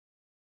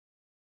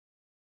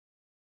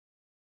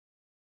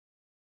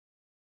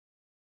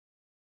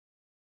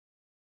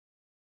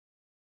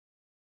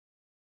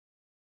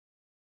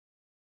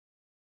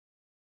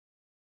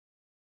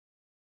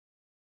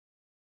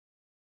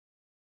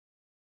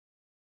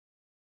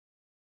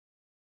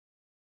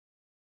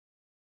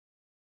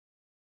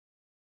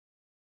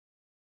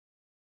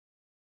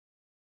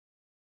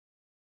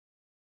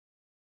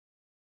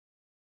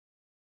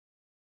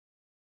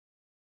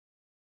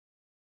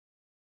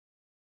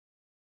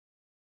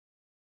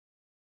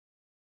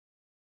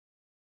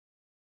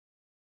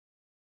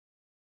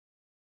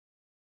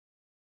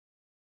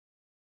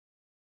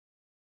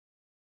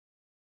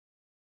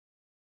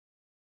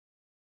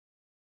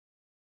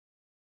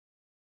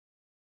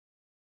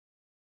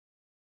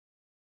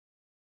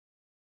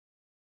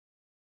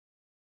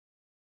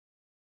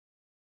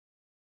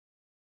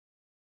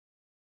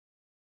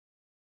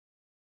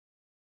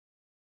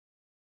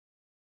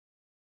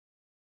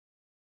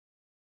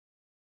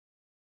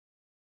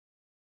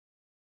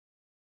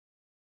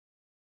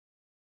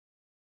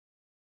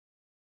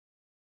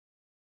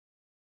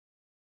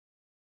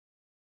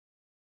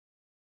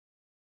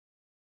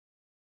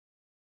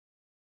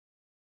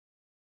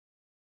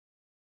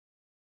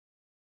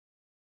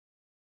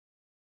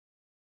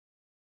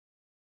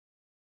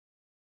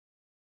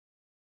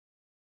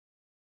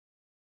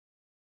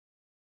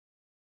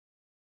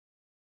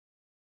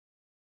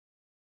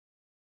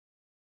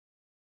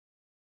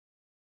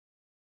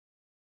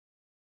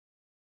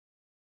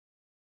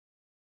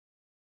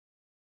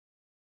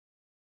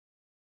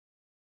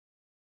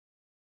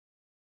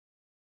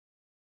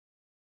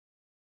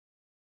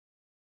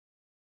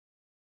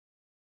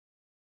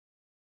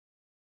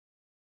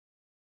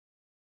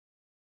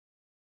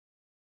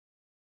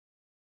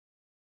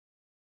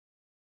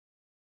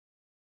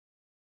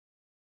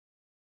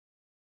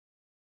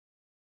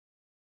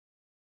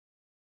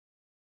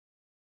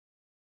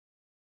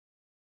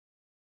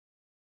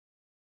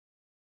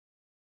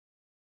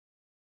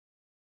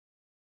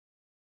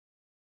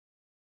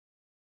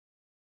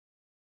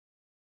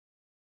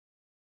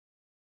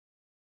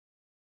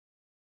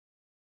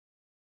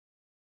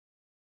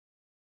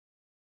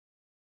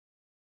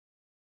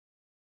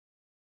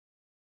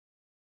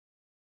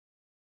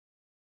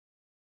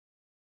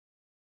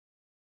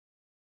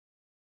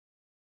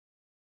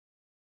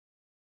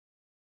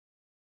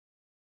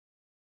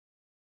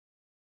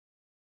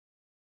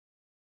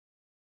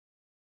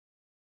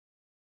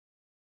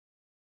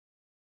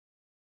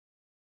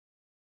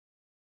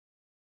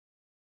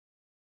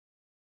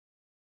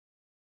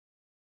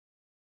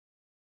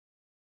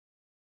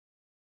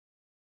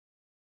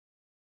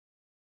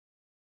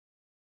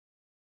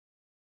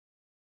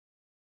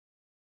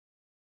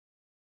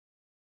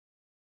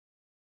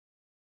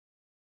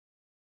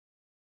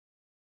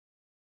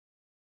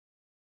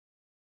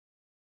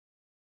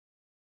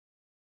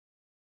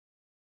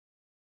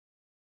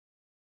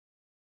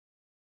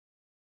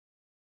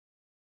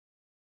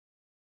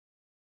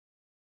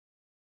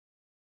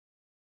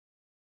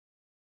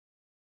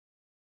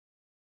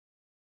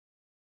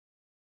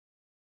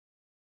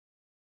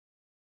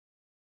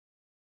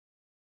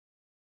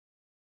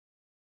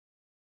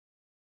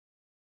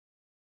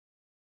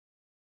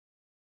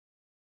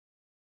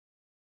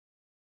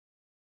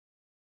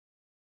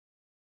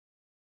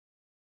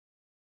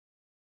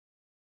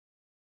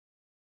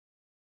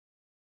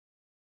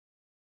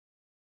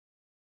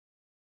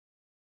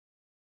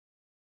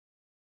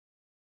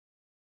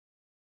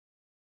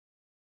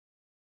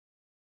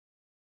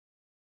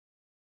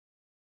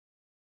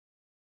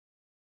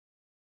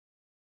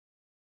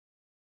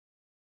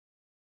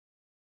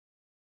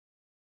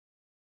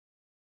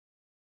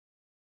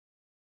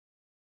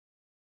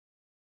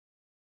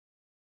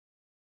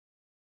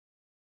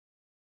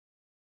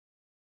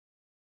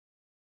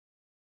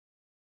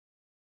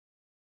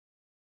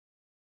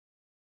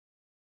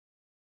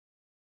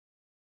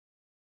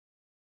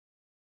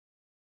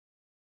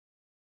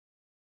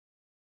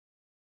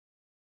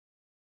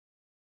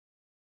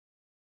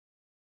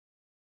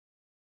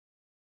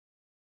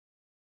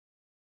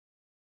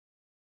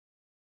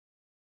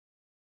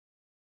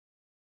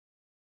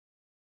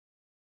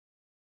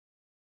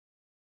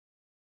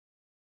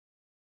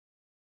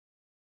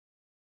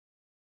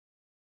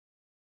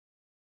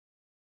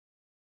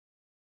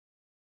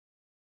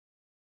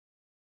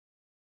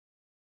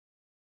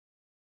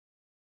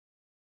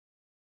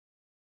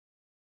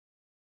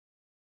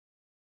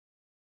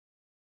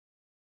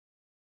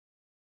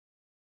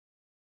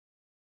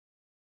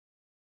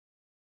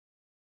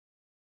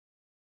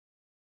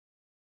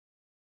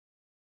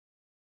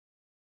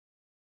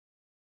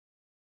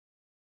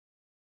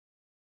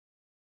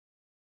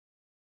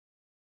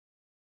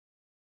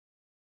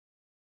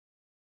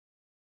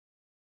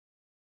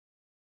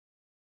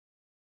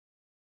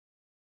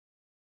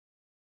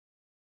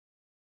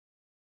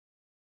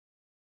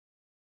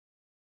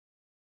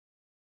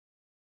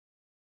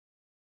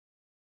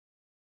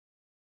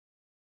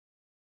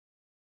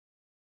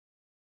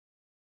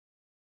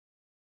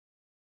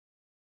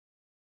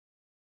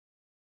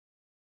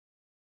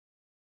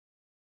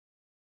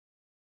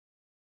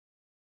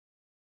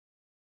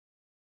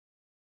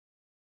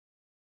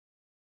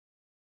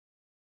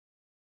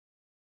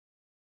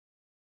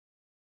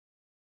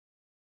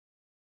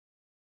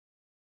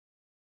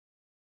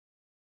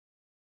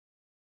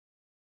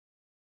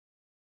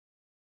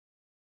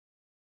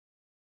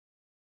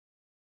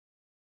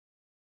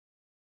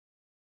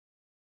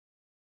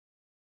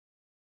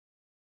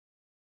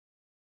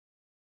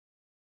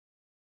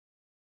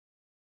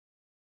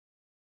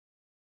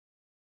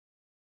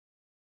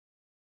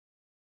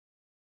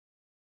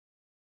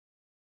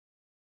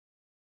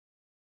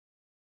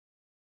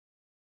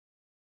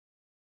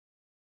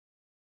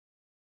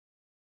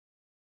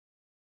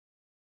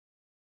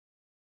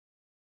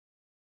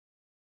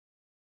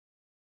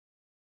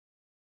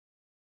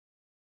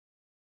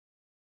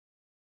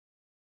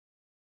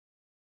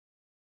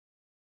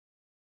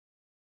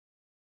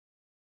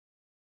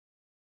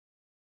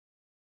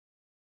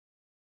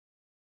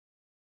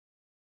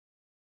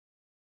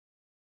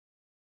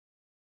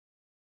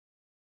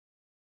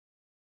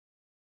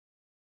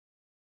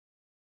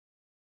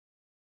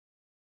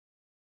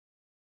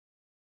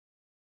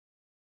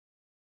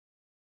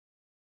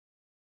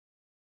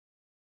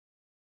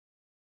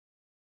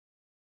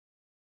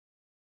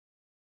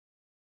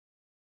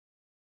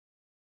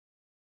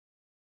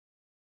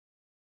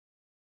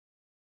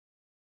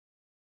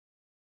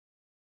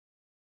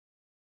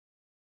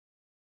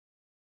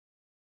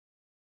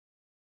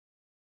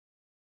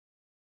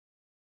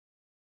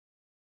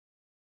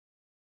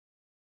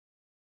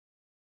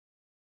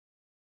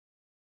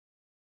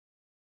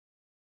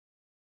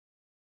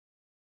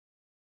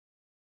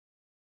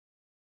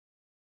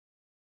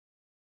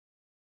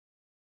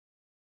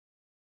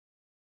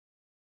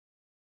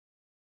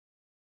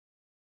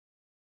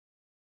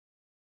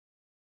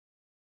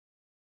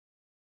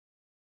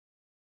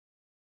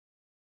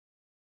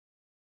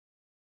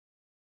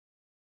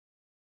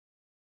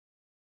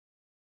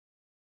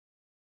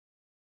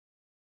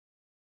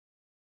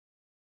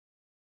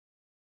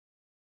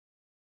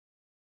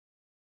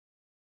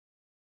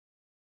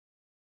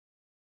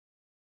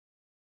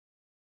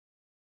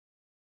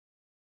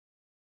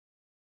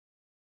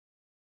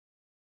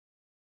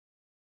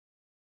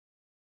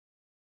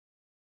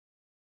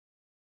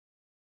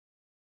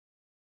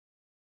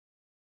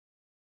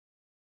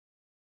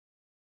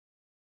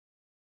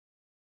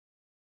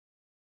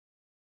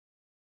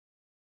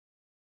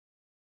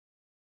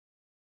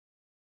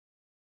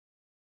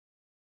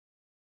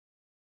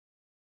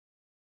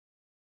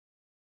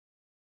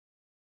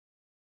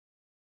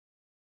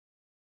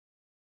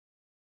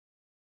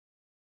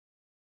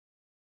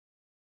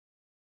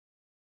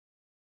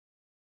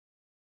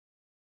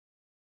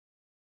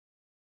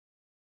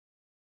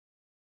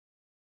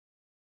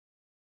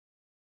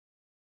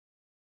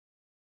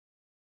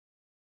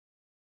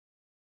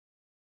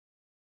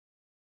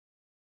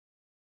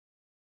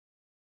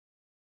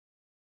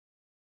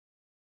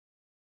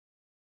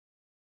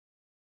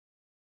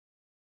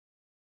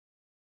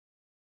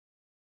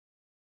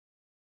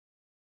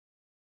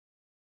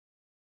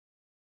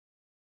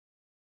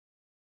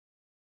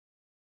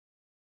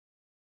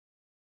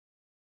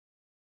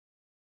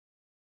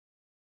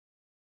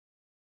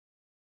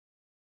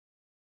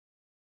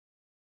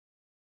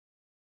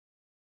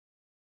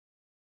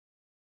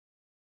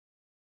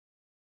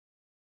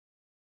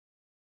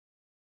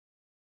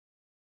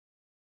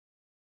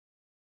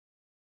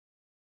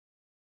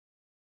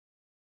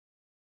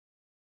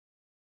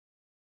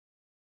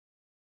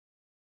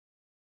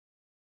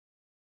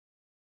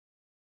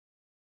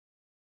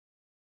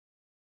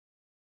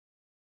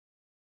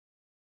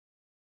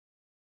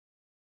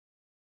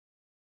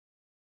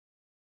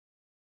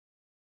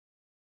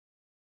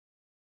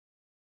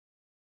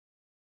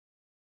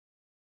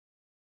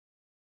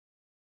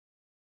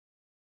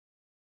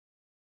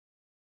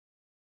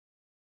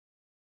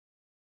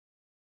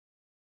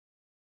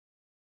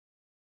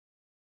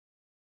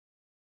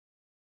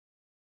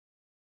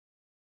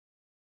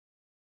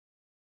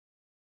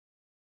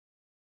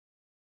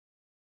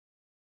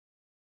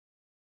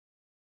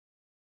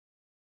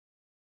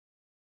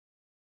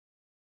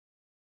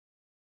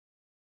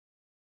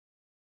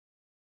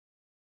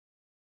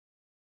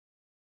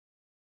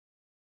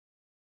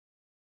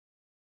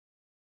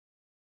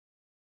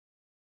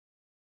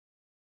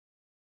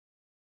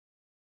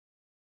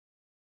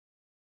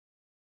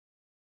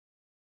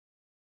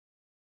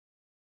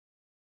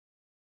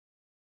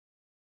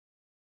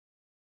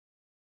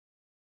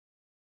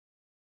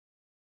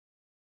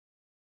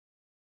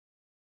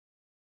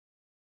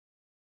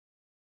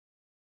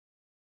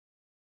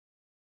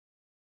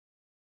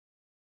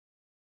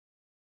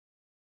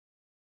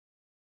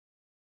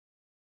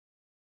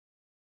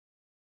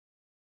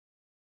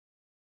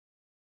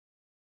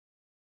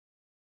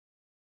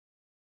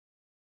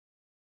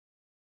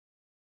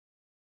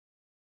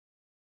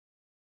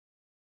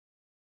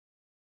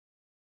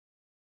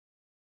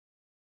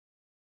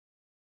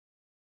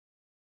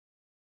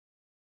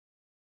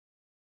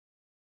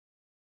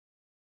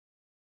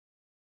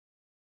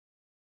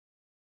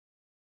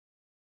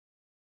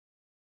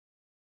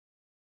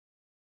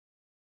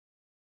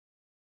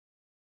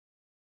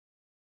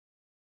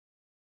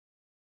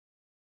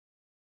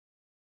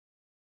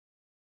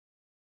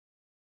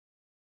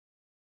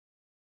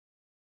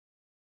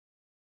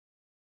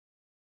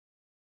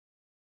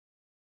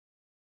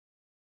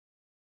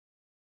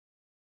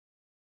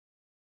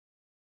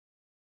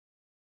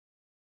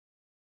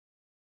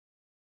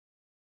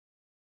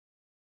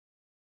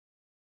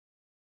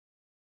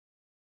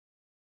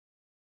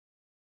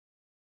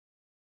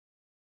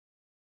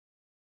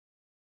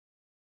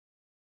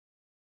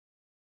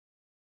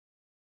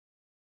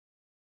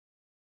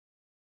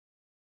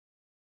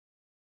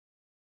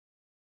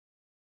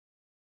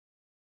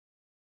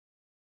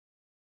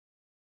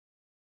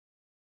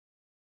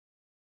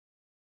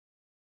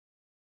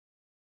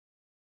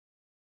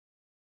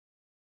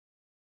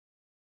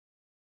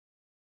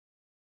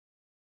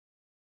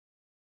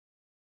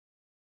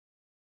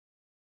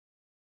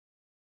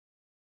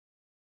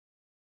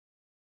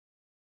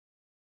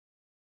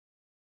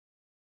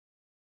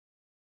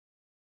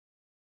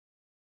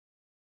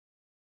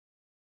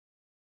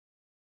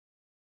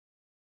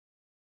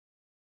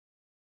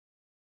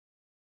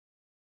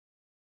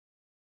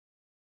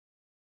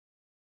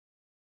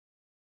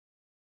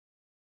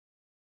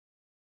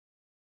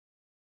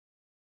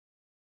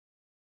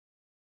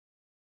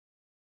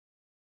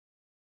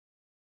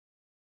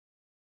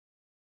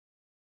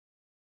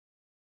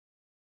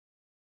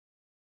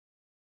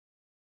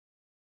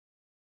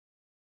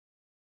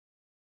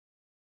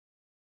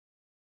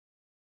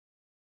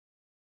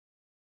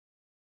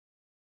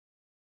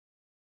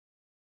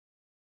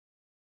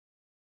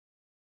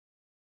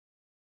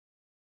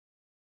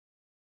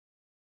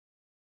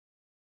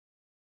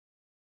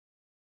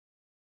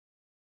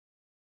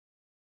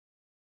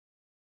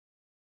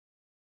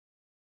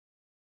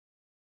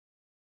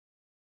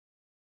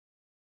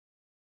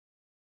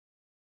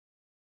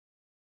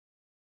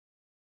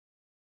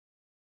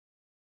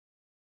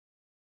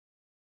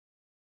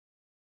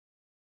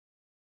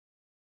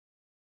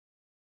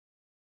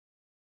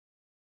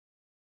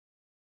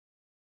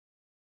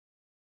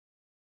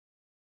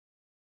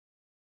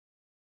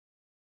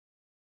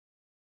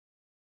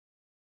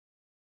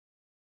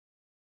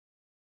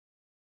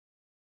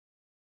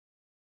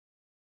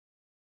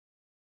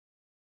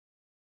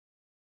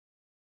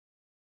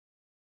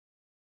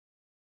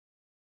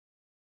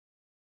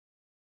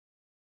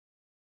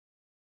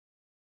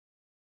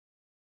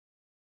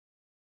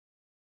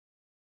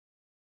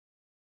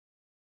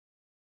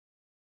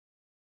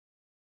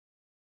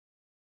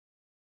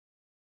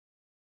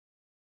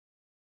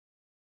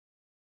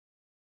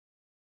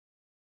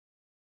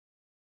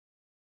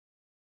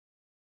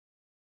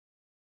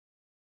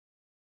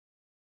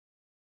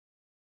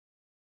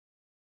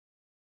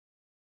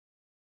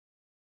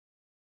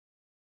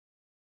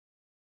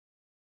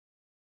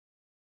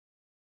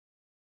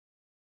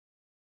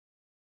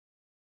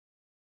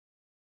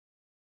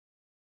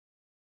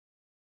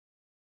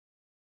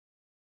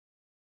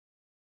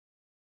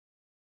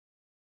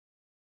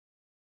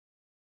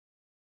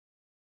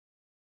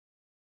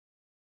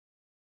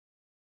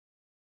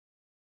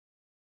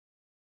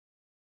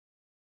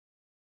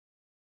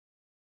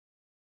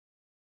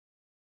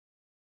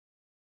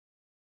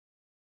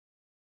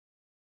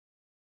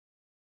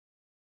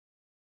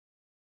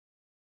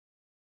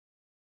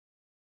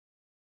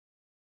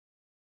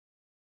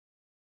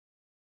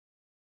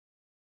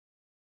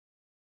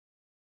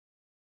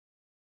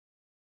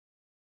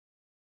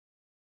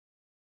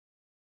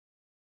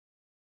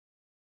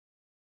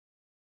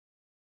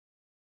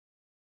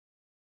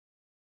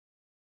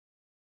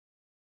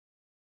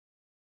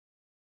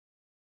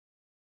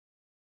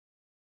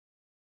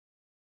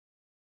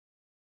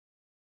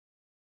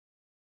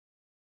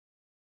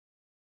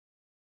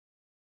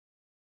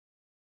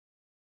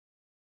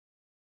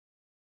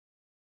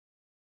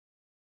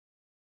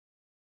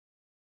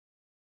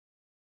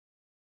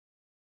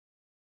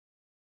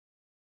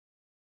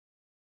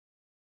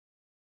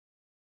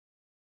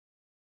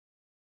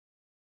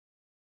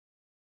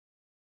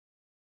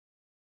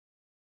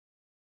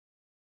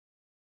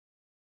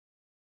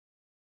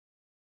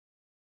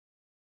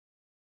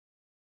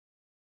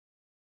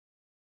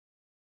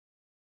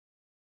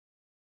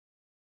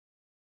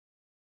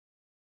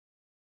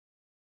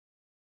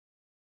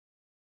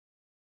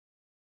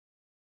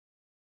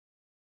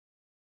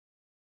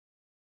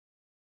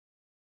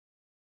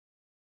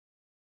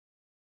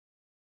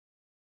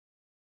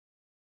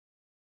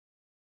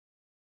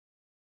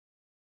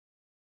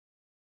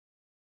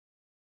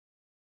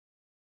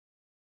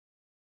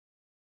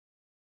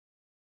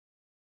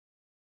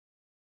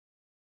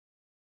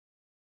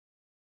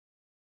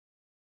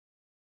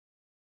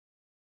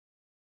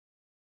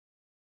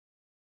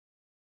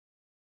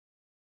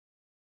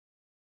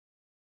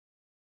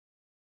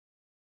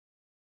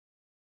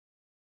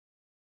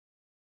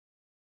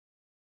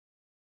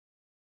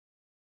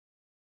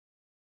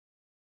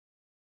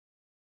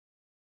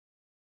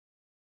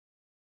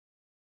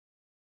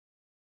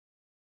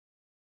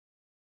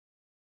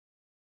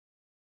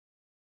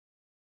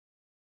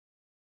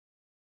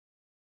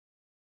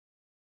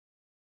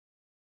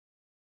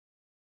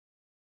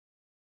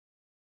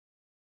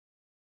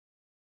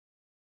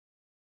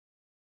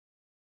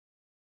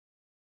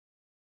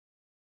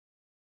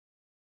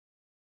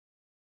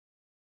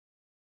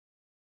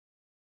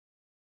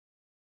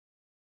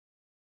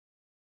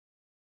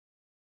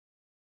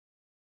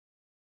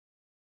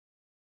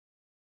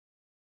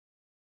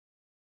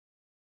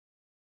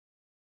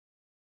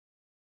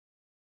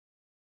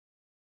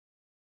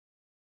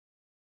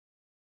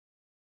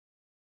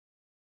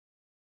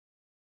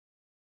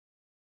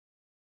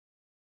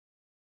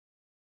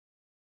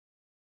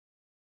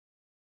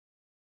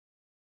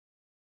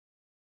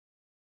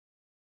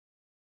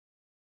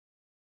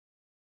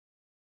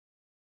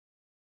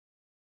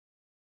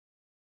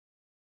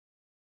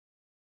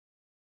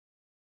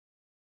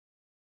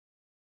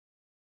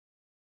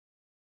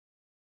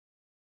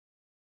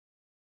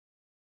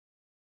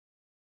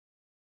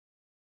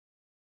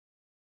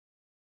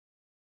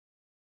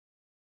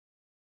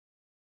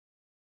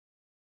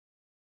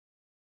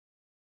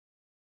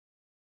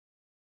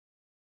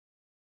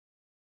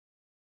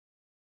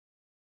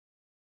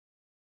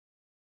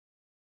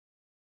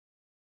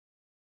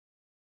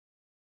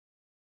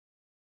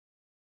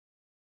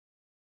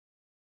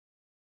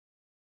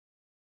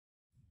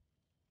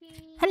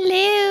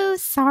Hello,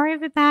 sorry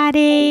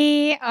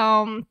everybody.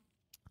 I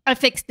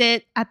fixed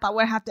it. I thought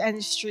we'd have to end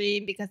the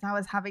stream because I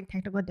was having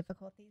technical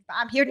difficulties. But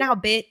I'm here now,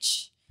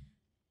 bitch.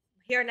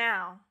 Here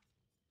now.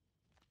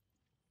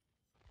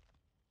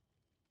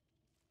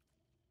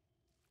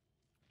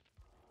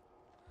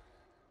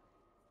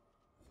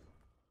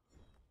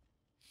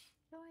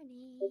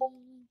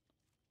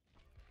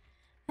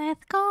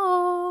 Let's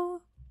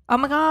go. Oh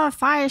my god,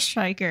 Fire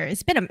Striker.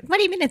 It's been what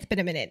do you mean it's been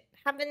a minute?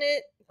 Haven't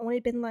it only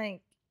been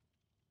like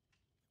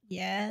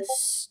 2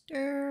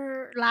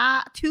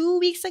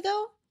 weeks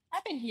ago?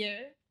 I've been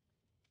here.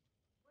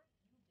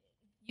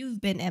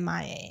 You've been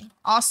MIA.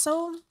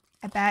 Also,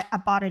 I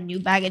bought a new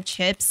bag of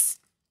chips.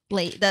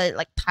 The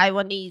like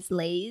Taiwanese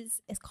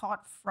Lay's. It's called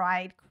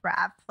fried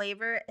crab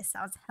flavor. It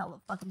sounds hella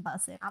fucking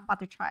busted. I'm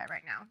about to try it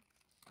right now.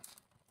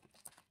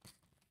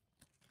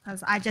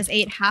 Because I just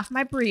ate half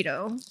my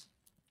burrito.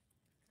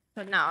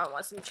 So now I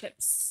want some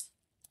chips.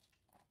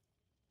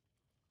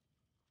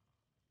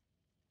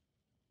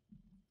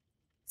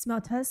 Smell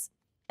test.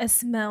 It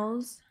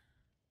smells.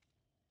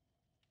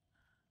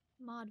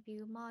 Mod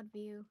view.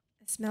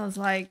 It smells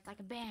like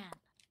a band.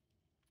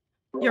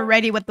 You're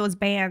ready with those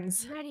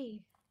bands.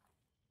 Ready.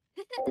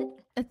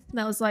 It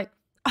smells like,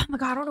 oh my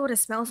god, I don't know what it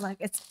smells like.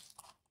 It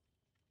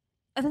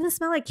doesn't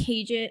smell like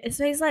Cajun. It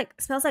smells like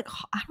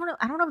I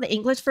don't know if the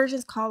English version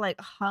is called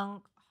like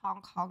Hong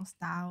Kong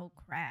style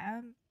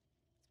crab. It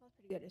smells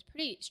pretty good. It's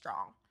pretty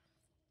strong.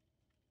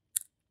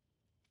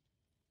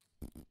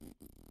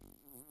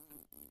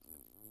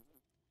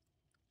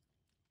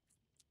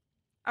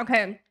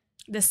 Okay,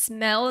 the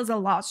smell is a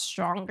lot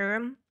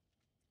stronger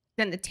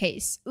than the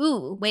taste.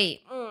 Ooh,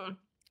 wait. I'll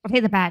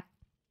take it back.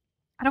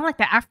 I don't like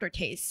the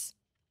aftertaste.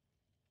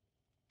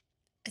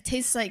 It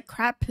tastes like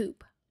crab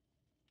poop.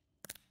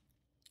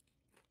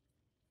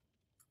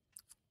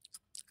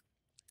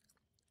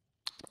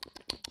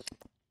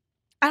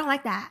 I don't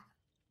like that.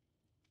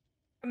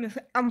 I mean,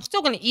 I'm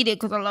still gonna eat it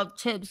because I love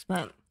chips,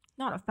 but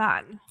not a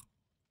fan.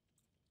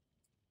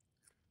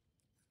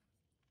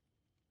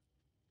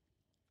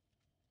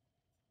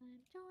 I'm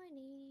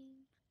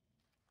joining.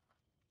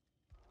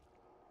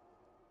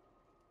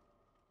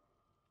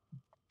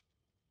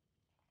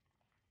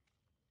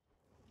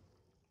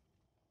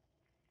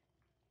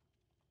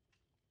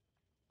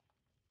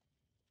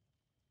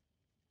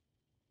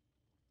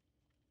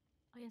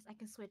 Oh yes, I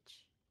can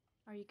switch.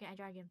 Or you can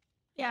drag him.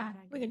 Yeah,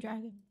 we can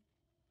drag him.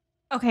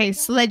 Okay,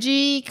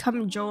 Sledgy,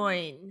 come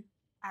join.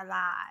 I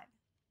lied.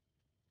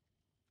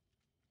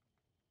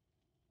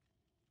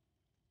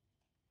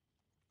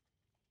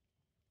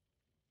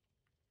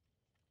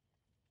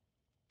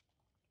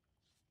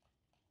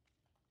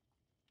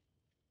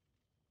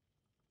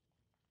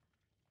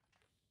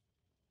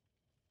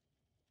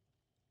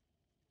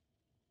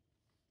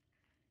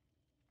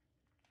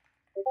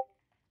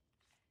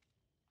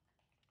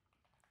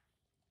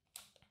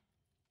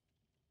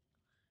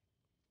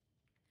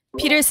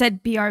 Peter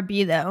said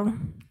BRB though.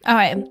 All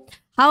right.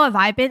 How have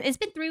I been? It's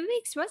been 3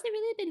 weeks. Wasn't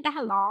really been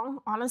that long.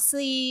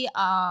 Honestly,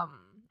 I've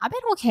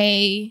been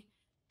okay.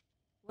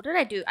 What did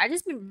I do? I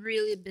just been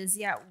really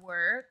busy at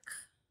work.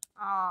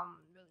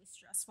 Really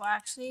stressful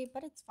actually,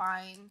 but it's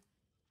fine.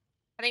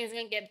 I think it's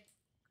gonna get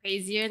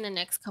crazier in the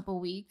next couple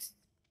weeks,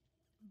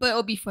 but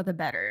it'll be for the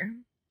better.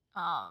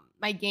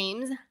 My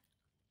games.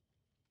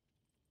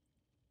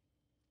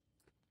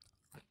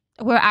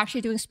 We're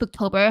actually doing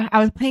Spooktober. I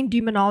was playing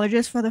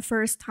Demonologist for the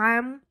first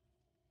time,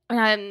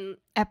 and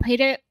I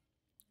played it.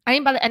 I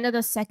think by the end of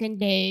the second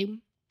day,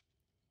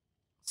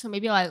 so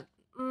maybe like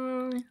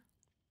 5-6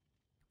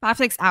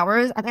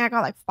 hours. I think I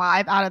got like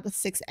 5 out of the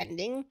 6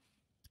 ending,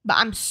 but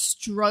I'm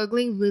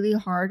struggling really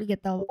hard to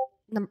get the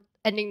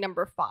ending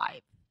number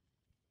 5.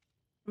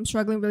 I'm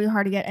struggling really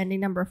hard to get ending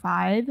number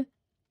 5,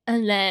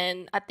 and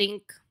then I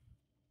think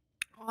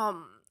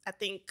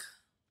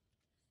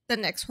the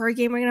next horror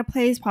game we're gonna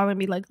play is probably gonna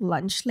be like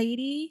Lunch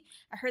Lady.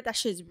 I heard that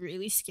shit's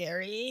really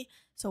scary,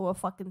 so we'll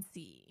fucking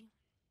see.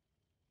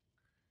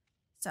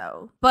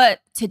 So,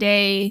 but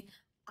today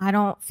I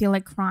don't feel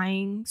like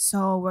crying,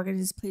 so we're gonna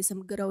just play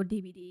some good old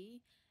DBD.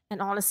 And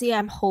honestly,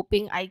 I'm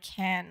hoping I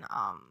can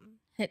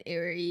hit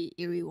Eerie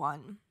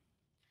 1.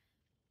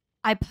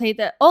 I played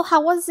the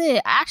how was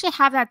it? I actually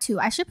have that too.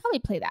 I should probably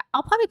play that.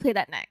 I'll probably play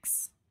that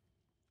next.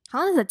 How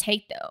long does it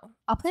take though?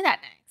 I'll play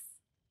that next.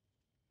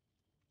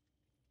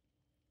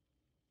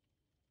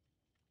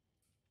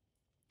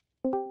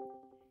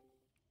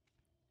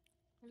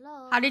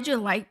 Hello. How did you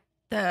like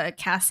the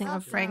casting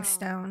of Frank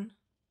Stone?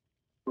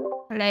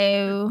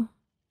 Hello.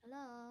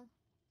 Hello.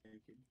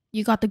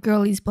 You got the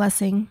girlie's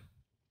blessing.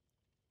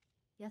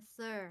 Yes,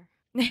 sir.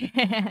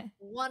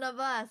 One of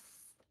us.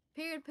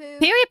 Period poop.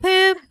 Period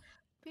poop.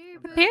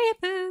 Period poop. Period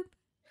poop.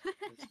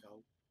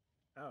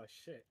 Oh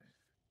shit.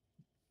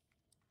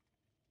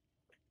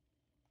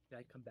 Did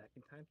I come back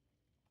in time?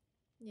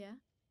 Yeah.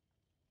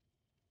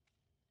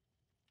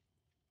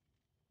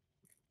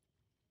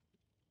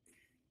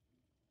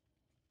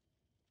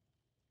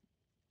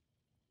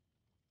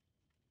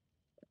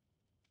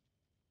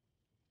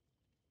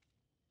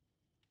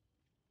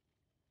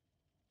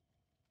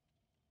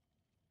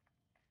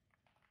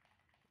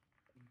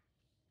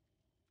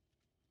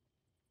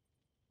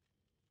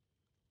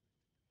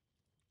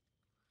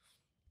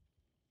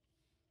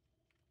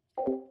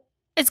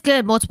 It's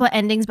good. Multiple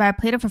endings, but I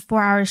played it for 4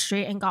 hours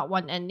straight and got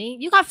one ending.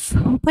 You got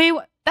play.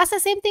 That's the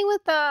same thing with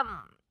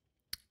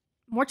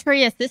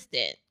Mortuary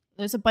Assistant.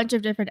 There's a bunch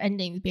of different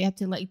endings, but you have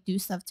to like do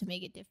stuff to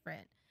make it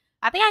different.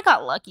 I think I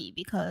got lucky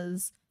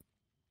because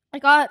I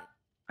got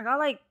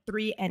like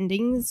 3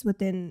 endings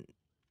within.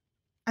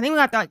 I think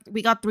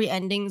we got 3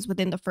 endings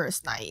within the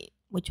first night,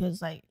 which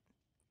was like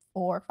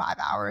 4 or 5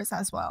 hours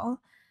as well.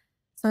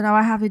 So now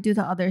I have to do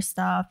the other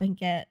stuff and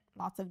get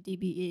lots of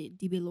DB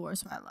lore,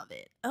 so I love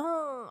it.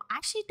 Oh, I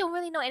actually don't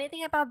really know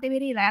anything about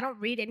DBD. Like, I don't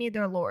read any of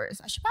their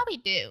lores. I should probably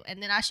do,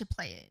 and then I should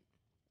play it.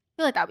 I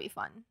feel like that'd be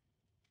fun.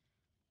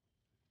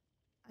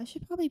 I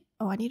should probably.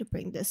 Oh, I need to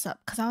bring this up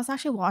because I was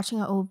actually watching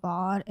an old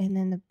VOD, and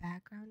then the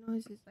background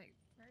noise is like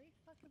very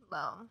fucking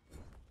low,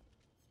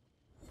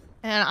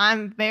 and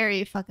I'm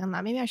very fucking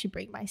loud. Maybe I should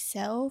bring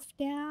myself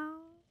down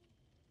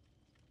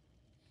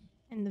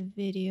and the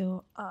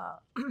video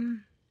up.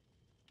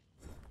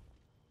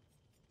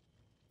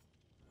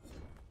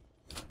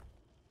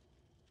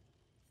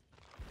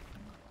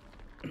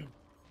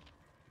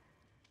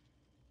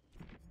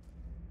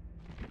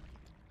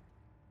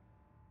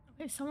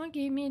 Okay, someone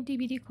gave me a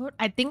DBD code.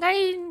 I think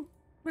I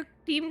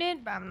redeemed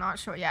it, but I'm not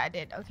sure. Yeah, I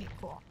did. Okay,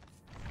 cool.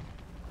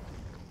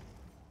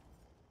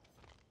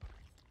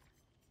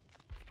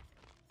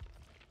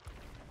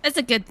 It's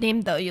a good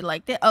name though. You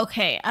liked it?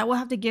 Okay, I will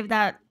have to give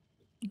that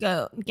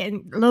go. It's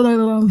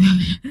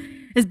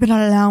been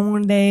a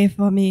long day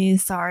for me.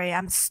 Sorry,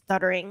 I'm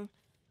stuttering.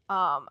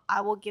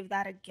 I will give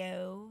that a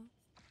go.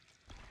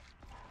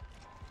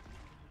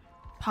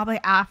 Probably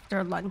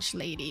after lunch,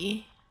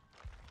 lady.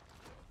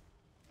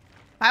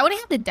 I already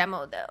have the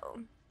demo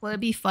though. Will it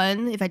be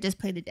fun if I just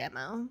play the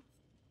demo?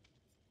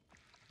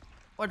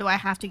 Or do I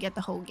have to get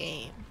the whole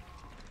game?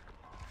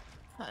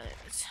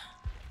 Cause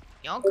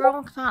your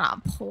girl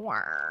kinda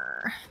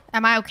poor.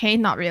 Am I okay?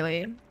 Not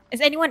really. Is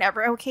anyone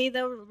ever okay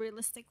though,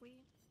 realistically?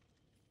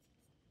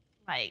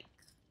 Like,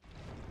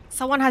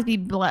 someone has to be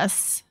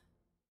blessed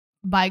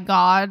by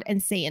God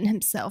and Satan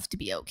himself to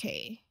be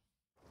okay.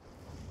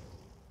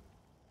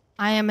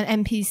 I am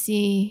an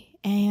NPC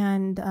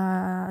and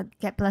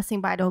get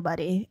blessing by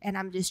nobody, and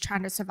I'm just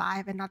trying to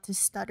survive and not to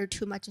stutter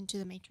too much into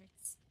the matrix.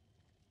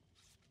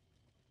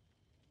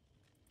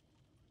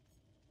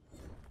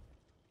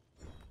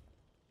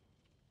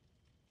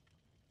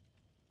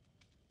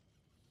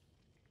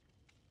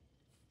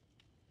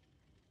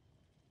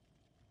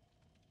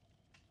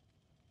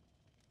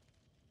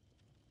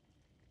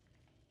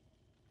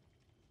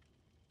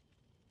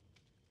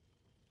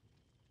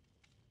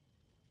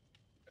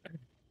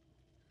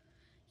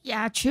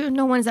 Yeah, true.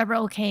 No one's ever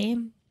okay.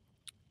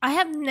 I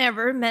have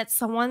never met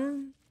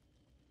someone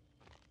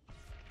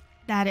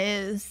that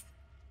is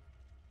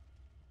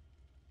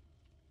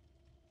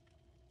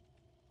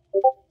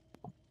We'll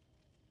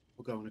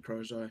go on a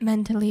crow's eye.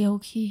 mentally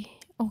okay.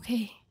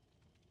 Okay.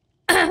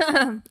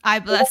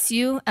 I bless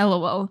you.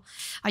 LOL.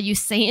 Are you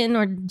Satan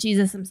or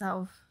Jesus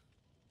himself?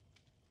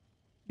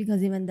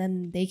 Because even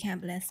then, they can't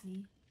bless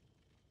me.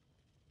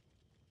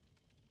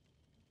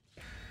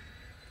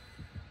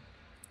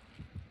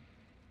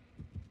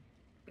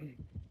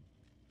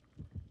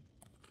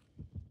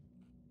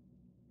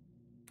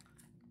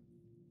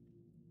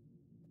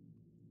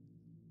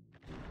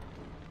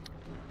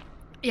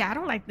 Yeah, I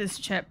don't like this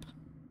chip.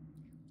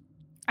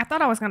 I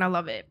thought I was gonna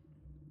love it.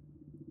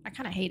 I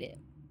kind of hate it.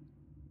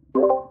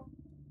 Okay,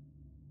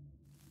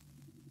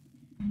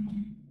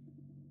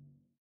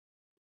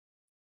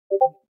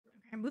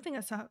 I'm moving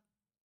us up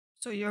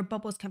so your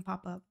bubbles can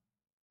pop up.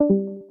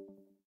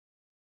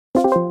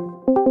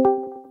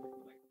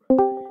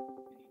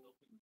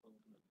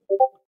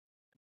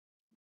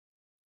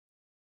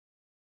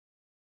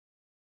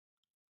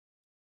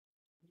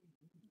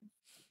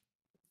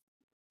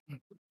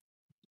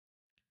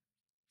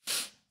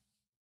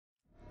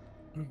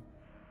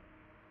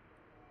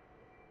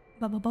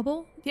 Bubble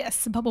bubble?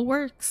 Yes, bubble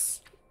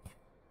works.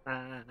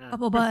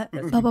 Bubble butt.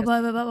 Bubble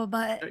butt. Bubble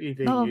butt. Don't you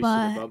get Bubble used to the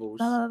butt. bubbles?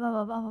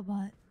 Bubble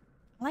butt.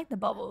 I like the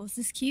bubbles.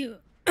 It's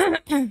cute. Your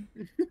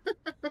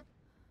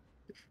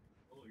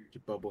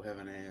bubble have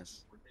an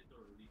ass.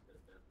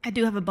 I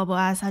do have a bubble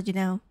ass. How'd you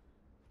know?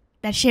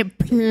 That shit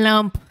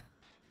plump.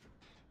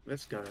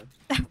 Let's go.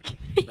 Okay.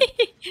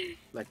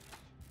 Like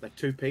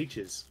 2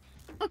 peaches.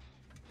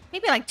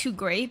 Maybe like 2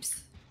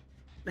 grapes.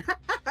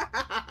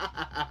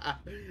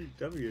 W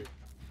grapes.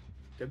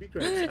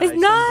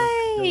 It's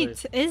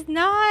night. It's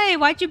night.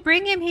 Why'd you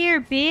bring him here,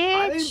 bitch?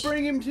 I didn't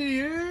bring him to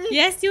you.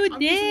 Yes, you I'm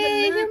did, using the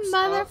you loops.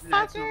 Oh, Nat's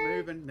not motherfucker.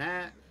 moving.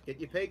 Nat, get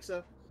your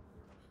pizza.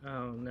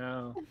 Oh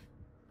no.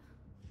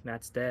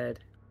 Nat's dead.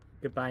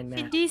 Goodbye, He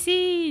Nat.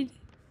 DC'd.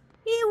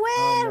 He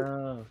Oh went.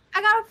 no.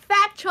 I got a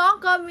fat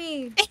chunk on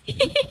me.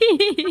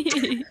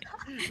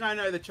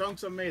 No, the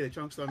chunk's on me. The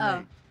chunk's on Oh.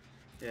 me.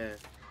 Yeah.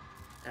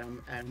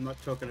 And I'm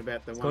not talking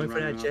about the He's one going for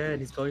running that after jet. me.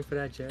 He's going for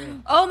that jet.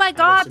 Oh my got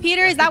god, some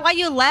Peter, is that why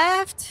you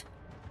left?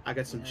 I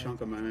got some Yeah.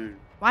 chunk of my own.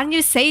 Why didn't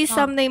you say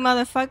something,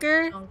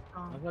 motherfucker? Chunk,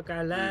 Oh chunk, look,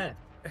 I left.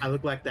 I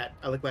look like that.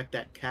 I look like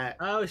that cat.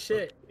 Oh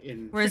shit.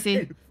 In Where is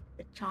he?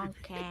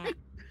 chunk cat.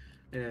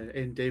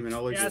 in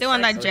demonology. Yeah, Still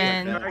on that it's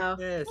gen.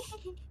 darkness.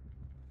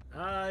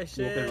 Oh Walking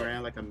shit.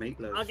 around like a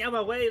meatloaf. I'll get out of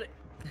my way.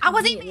 I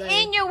wasn't even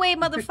in your way,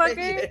 motherfucker.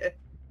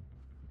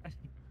 Yeah.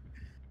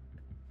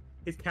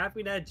 He's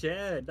capping that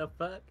gen. The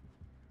fuck?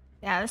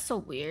 Yeah, that's so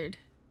weird.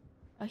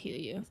 I hear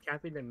you. He's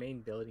capping the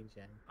main building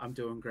gen. I'm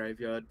doing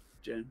graveyard,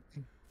 Jen.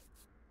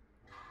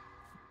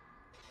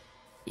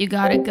 You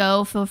gotta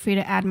go. Feel free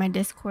to add my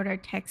Discord or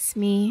text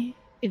me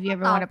if you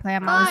ever want to play.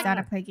 I'm always down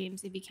to play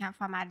games. If you can't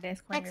find my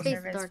Discord, Text your me,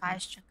 server is Dorothy.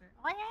 5 sugar.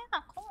 Oh yeah,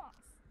 of course.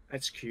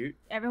 That's cute.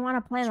 Ever want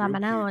to play? It's Let real me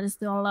know. cute. Just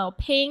do a little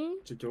ping.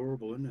 It's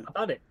adorable, isn't it? I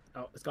found it.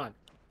 Oh, it's gone.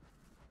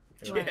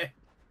 Yeah.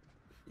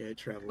 Yeah, it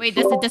travels. Wait,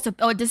 does it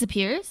it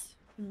disappears?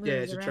 Yeah,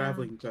 it's a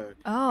traveling bird.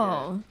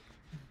 Oh.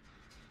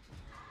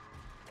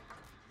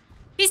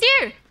 He's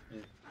here.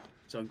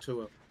 It's on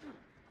tour.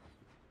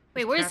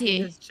 Wait, where is Capping he?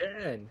 his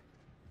gen.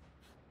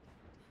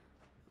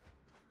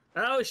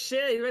 Oh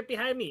shit, he's right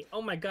behind me.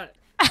 Oh my god.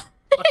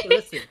 Okay,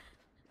 listen.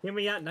 Hear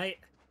me out, Knight.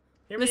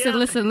 Hear me Listen,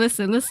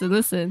 out.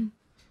 listen.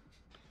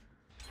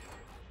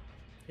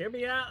 Hear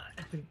me out.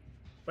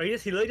 But he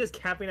literally just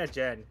capping that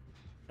gen.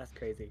 That's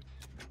crazy.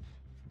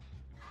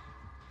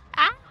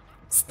 Ah,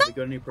 stop. Have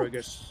you got any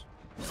progress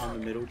on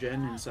the middle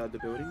gen inside the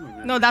building? Or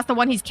no? No, that's the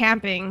one he's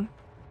camping.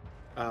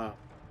 I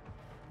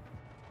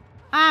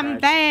I'm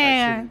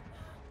there.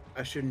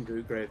 shouldn't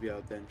do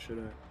graveyard then, should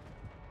I?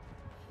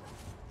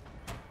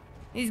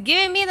 He's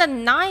giving me the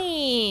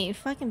knife.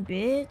 Fucking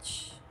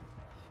bitch.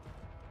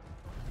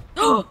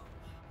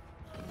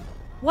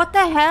 What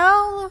the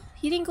hell?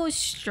 He didn't go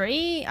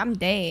straight? I'm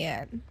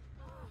dead.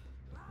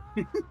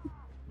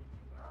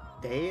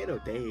 Dead or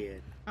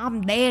dead?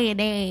 I'm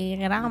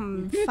dead.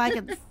 I'm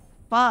fucking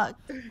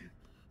fucked. At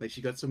least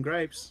you got some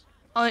grapes.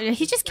 Oh,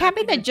 he's just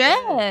camping the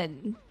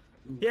gen.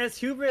 Yes,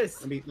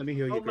 hubris. Let me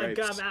heal your Oh my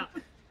grapes. god, I'm out.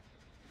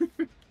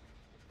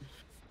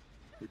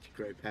 With your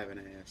grape having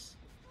ass.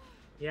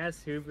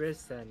 Yes,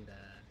 hubris and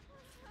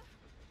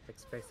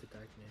expects the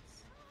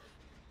darkness.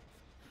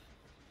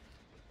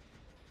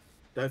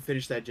 Don't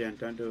finish that gen.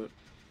 Don't do it.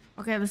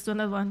 Okay, let's do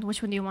another one.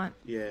 Which one do you want?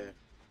 Yeah.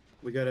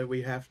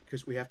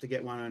 Because we have to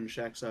get one on the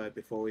shack side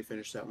before we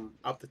finish that one.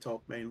 Up the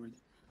top mainly.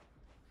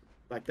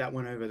 Like that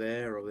one over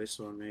there or this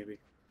one maybe.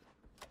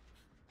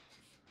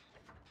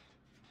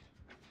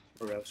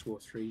 Or else we'll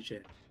 3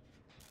 gen.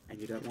 And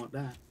you don't want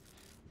that.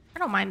 I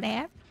don't mind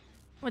that.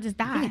 We'll just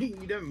die.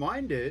 You don't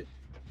mind it.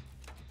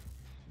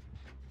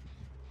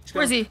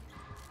 Where's he?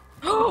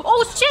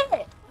 Oh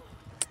shit!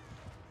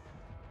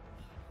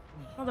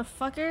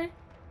 Motherfucker.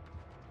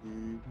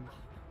 Mm-hmm.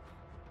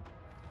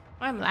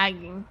 I'm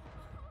lagging.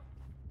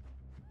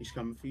 He's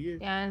coming for you.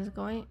 Yeah, he's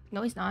going.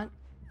 No, he's not.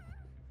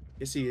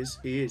 Yes, he is.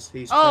 He is.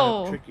 He's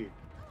Oh. trying to trick you.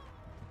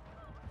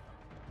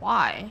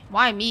 Why?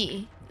 Why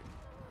me?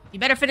 You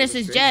better finish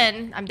this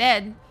gen. I'm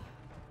dead.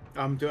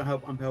 I'm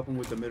helping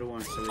with the middle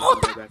one, so we Oh,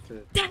 can go back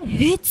to. That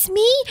hits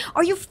me?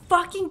 Are you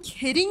fucking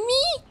kidding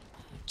me?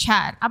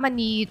 Chat, I'm gonna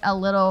need a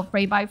little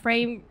frame by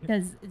frame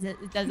because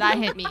does that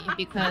hit me?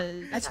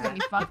 Because that's gonna be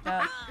fucked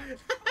up.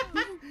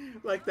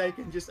 Like they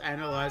can just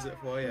analyze it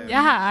for you.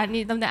 Yeah, I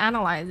need them to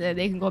analyze it.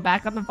 They can go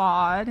back on the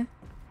VOD.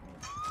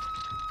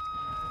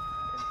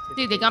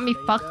 Dude, they got me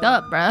fucked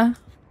up, bruh.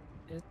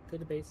 Just to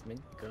the basement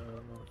go.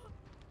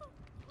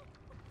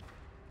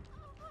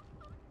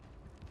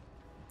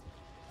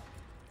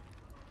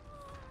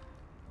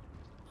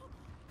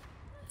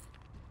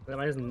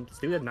 Let's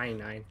do the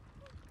 99.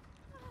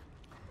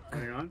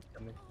 29?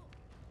 Come in.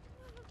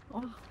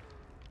 Oh,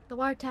 the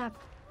wire tap.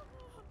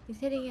 He's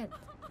hitting it.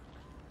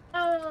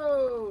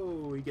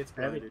 Oh, he gets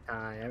Every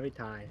blinded. every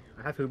time.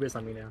 I have hubris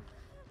on me now.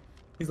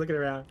 He's looking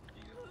around.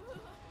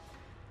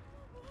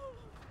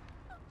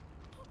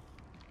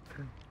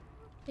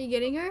 Are you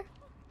getting her?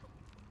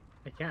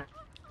 I can't.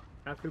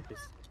 I have hubris.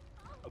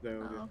 Okay,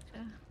 okay. Oh,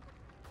 okay.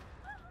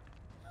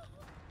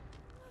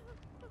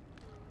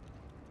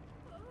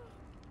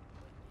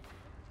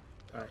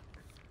 Alright.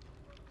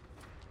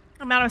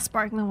 I'm out of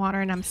sparkling water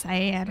and I'm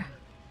sad.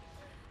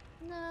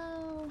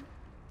 No.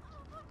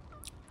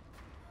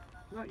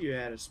 Not you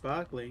had a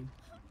sparkling.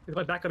 He's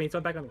going back on me. He's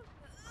going back on me.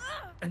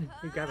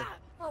 You grab it.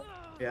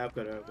 Yeah, I've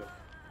got it.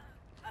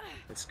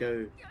 Let's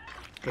go.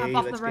 Hop Hey,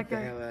 off let's the get the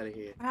record. hell out of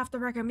here. I have to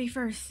reckon me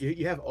first.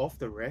 You have off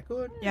the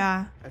record?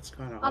 Yeah. That's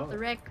kind of Off the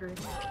record.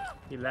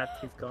 He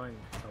left. He's going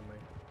somewhere.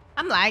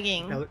 I'm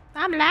lagging. Hell-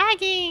 I'm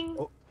lagging.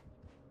 Oh.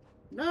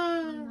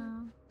 No.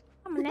 No.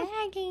 I'm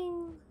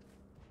lagging.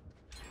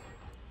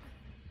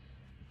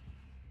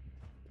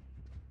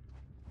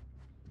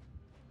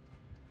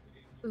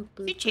 Boop, boop,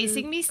 Is he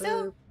chasing me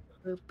still?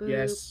 Boop, boop,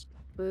 Yes.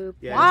 Boop,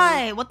 Yes.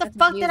 Why? What the That's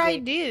fuck did I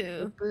music.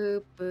 do?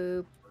 boop,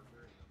 boop.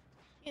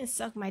 You can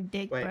suck my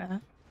dick, Wait.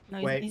 bruh.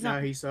 No, Wait, he's no,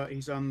 not.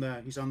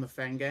 he's on the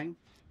Fang Gang.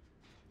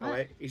 Oh What?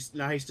 wait, he's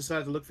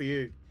decided to look for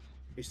you.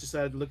 He's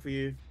decided to look for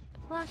you.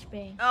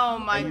 Flashbang. Oh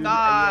my Are you-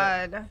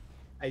 god.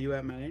 Are you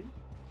at main?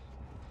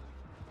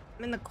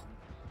 I'm in the.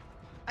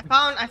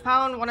 I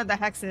found one of the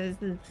hexes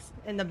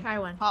in the Try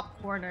one. top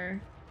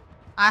corner.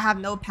 I have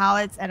no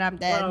pallets and I'm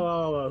dead.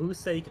 Whoa. Who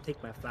said you could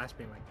take my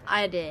flashbang like that?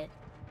 I did.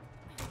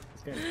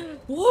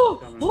 Whoa!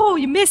 Coming. Whoa!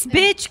 You missed,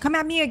 bitch! Come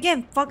at me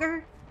again,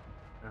 fucker!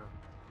 Oh.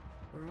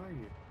 Where are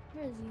you?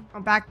 Where is he?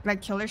 I'm back,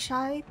 like Killer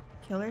Shack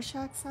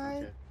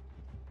side.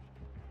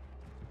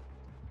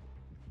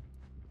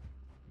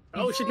 Okay.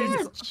 Oh shit! There's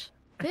Bitch!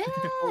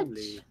 Bitch!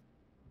 Holy.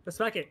 Let's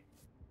smack it.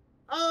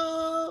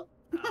 Oh!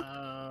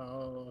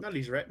 Oh. Not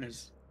these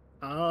retinas.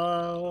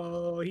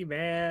 Oh, he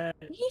mad.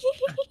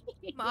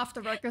 I'm off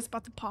the records,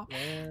 about to pop.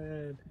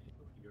 Mad.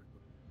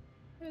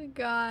 Oh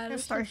god. Gonna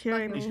this start shit's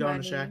hearing fucking He's me.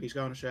 going to funny. shack. He's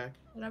going to shack.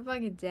 And I'm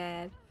fucking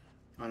dead.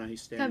 Oh no,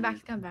 he's standing. Come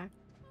back, come back.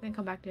 I'm gonna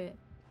come back to it.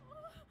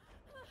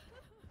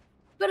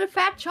 But a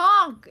fat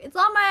chonk! It's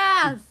on my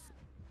ass!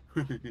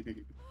 Keep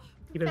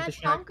him Fat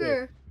distracted.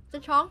 chonker!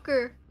 It's a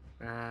chonker.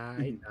 Ah,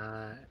 he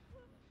not.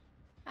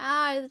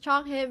 Ah, the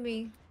chonk hit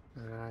me.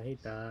 Ah, he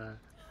not.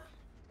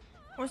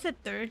 Where's the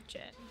third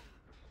gen?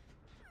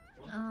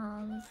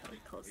 Let's go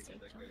close to each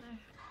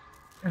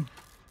other.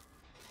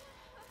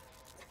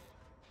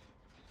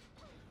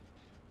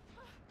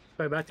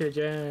 Go back to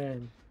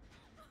Jen.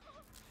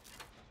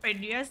 Wait,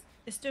 do you guys?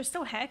 Is there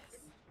still Hex?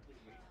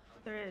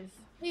 There is.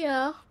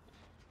 Yeah.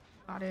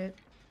 Got it.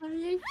 How did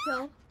you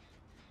kill?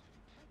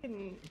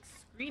 Fucking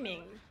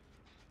screaming.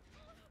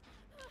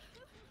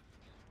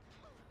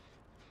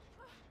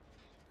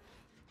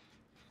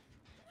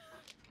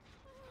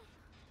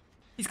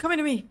 He's coming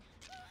to me.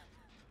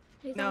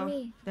 He's No, on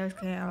me. there's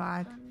okay,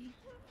 alive. He's on me.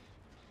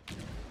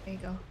 There you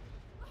go.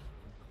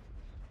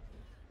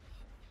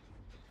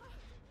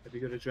 Have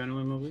you got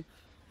adrenaline, lovely?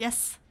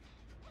 Yes.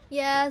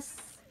 Yes.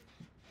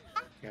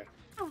 Okay.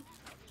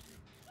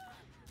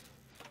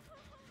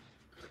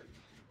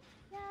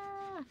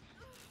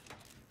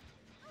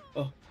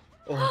 Yeah.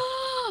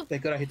 Oh,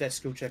 thank God I hit that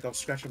skill check. I was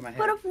scratching my head.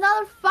 Put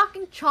another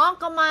fucking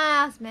chonk on my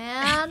ass,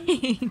 man.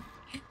 Alright,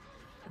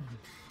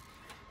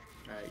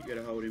 you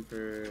gotta hold him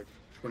for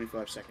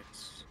 25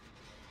 seconds.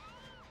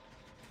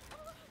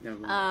 Never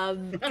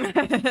mind.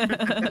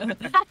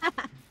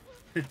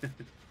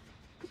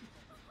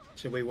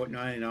 Should we what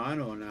 99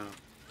 or no?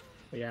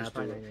 Yeah, Just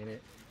probably do it. ain't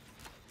it.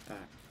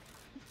 Alright.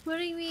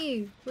 Putting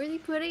me. Where's he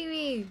putting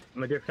me?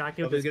 I'm gonna distract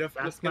you Okay, with get this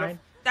off, fast get off. line.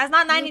 That's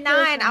not 99.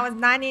 person. I was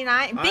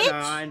 99. Bitch.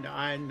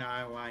 I know.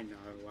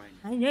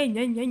 Ay,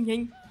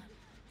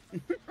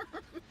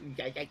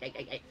 ay,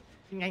 ay, ay.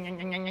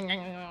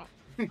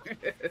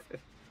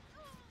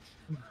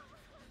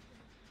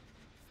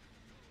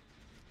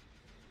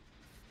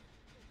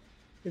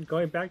 It's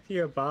going back to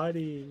your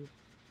body.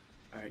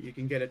 Alright, you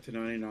can get it to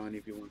 99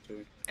 if you want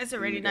to. It's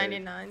already You got it.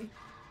 99.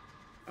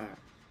 Alright.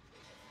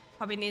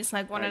 Probably needs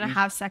like one Alright, and a you-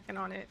 half second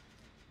on it.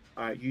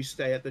 Alright, you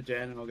stay at the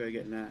gen and I'll go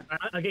get Nat.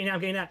 I'm getting that. I'm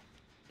getting that.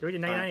 Get ready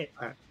to 99.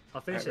 Alright,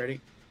 I'll finish alright, it.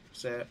 ready?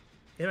 Set.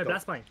 Hit my go.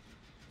 blast line.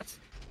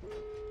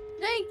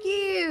 Thank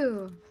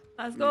you.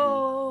 Let's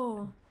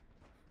go.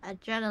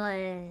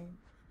 Adrenaline.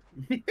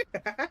 This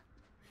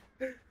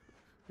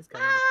guy.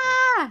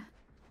 Ah!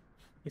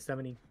 He's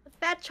summoning.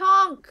 Fat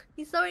chonk.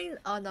 He's throwing.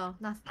 Oh no,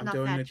 not I'm not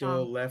doing fat the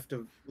door chonk.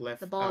 left,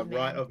 The bald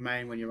right man. of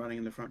main when you're running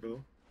in the front door.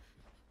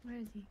 Where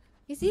is he?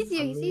 He sees you.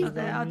 He sees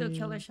Okay, you. I'll do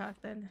killer shot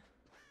then.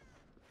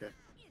 Is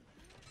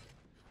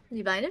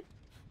he blinded?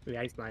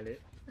 Yeah, he's blinded.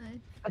 Nice.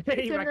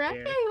 He's Turn back around.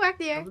 there. Yeah, he back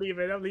there. I'm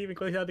leaving. I'm leaving.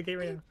 Close out the gate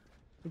right now.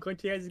 I'm going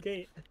to the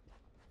gate.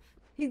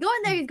 He's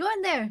going there. He's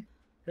going there.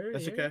 Hurry,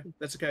 That's hurry. okay.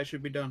 That's okay. It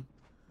should be done.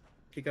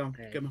 Keep going.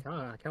 Hey, Come on. come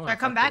on, Should I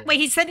come back? Wait,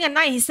 he's sending a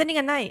knight. He's sending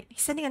a knight.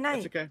 He's sending a That's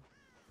knight. okay.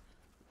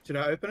 Should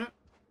I open it?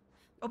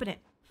 Open it.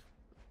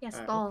 Yeah,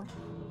 Alright. stall.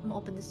 I'm gonna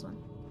open this one.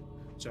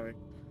 Sorry.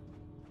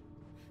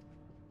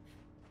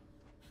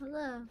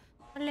 Hello.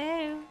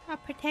 Hello. I'll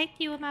protect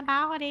you with my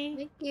body.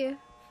 Thank you.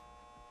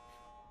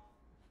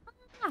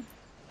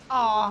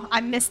 Oh,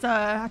 I missed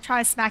I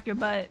tried to smack your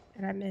butt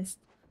and I missed.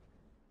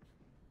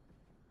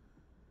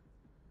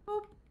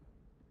 Boop.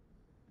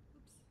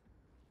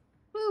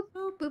 Boop,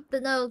 boop, boop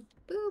the nose.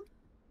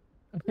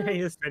 Boop,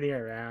 He's just spinning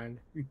around.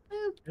 boop,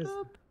 Just-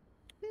 boop,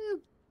 boop,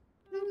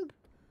 boop.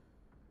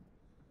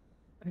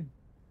 Okay,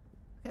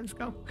 let's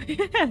go.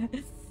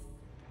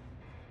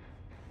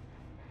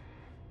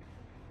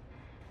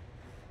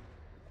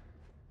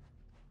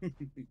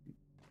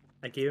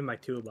 I gave him my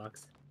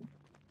toolbox.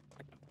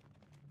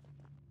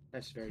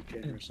 That's very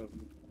generous of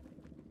me.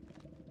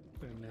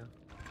 I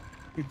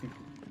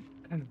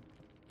don't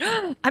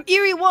know. I'm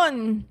Eerie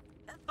 1.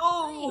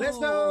 Oh, Let's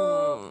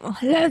go.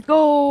 Let's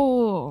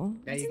go.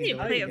 Now you Doesn't can even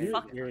go play again. a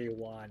fuck. You're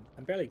one.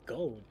 I'm barely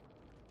gold.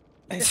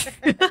 I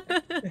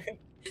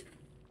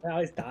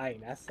was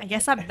dying. That's I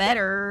guess I'm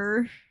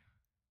better.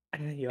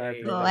 You are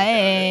Hey. better.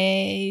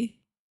 Play.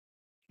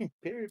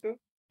 Period, bro.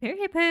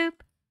 Period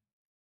poop.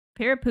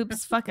 Period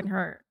poops fucking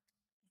hurt.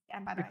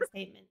 Stand by my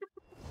statement.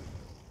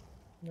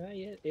 Not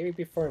yet. Maybe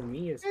before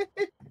me is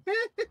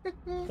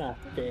not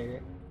fair.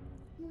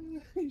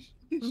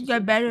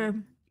 Get better.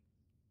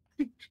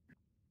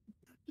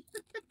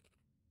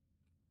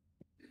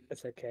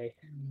 That's okay.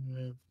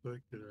 Fuck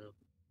it up.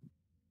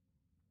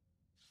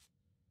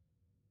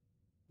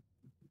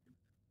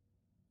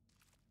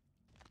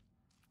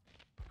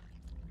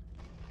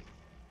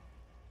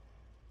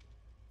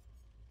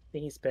 I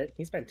think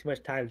he spent too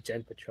much time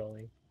gen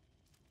patrolling.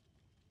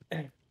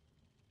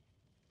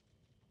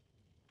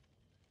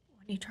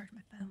 need to charge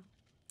my phone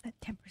at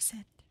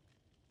 10%.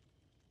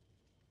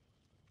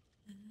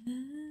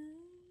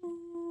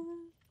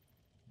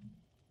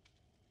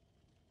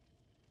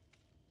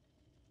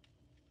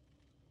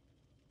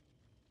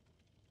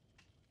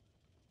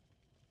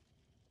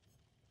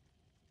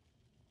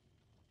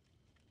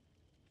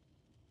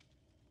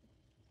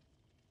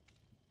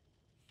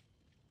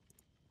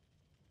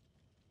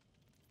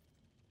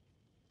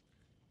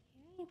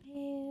 Period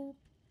poop.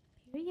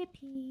 Period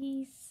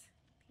peace.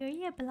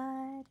 Period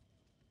blood.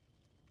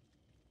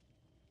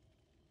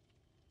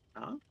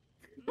 Huh?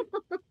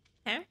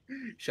 Huh?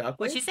 Shockwave?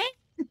 What you say?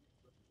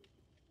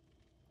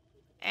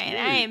 And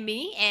I Period. am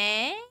me,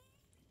 eh?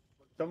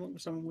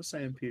 Someone was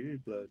saying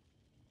period blood.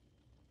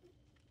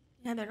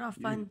 Yeah, they're not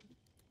Yeah. fun.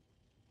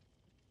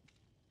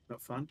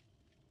 Not fun?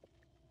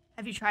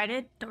 Have you tried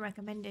it? Don't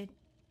recommend it.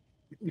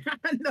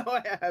 No,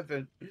 I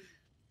haven't.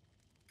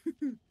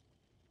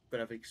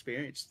 But I've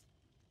experienced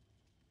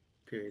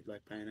period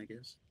like pain, I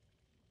guess.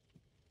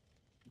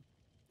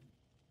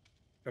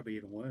 Probably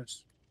even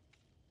worse.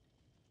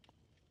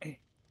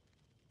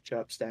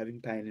 Sharp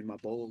stabbing pain in my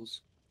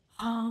balls.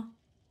 Huh?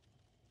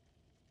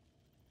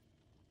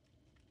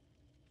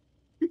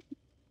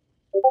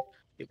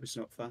 It was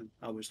not fun.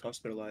 I was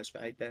hospitalized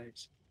for 8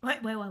 days.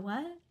 What?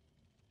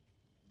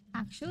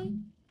 Actually?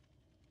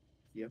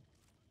 Yep.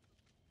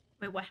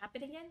 Wait, what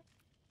happened again?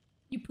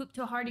 You pooped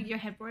too hard and your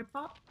hemorrhoid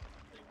popped?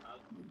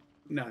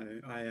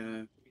 No,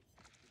 I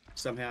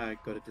somehow I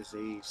got a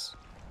disease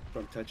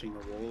from touching a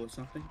wall or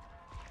something.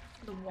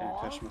 The And wall?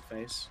 it touched my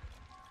face.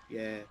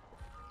 Yeah.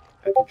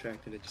 I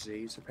contracted a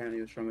disease. Apparently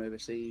it was from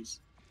overseas.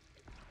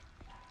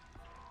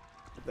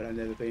 But I've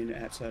never been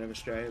outside of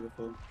Australia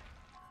before.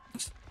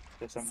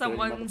 So some dirty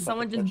Someone motherfucker just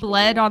touched the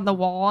bled wall. on the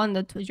wall on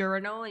the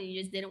urinal and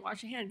you just didn't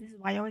wash your hands. This is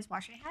why you always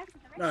wash your hands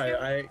in the No,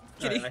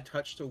 restroom. I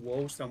touched a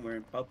wall somewhere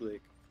in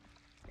public.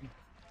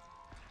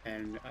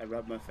 And I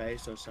rubbed my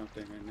face or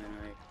something, and then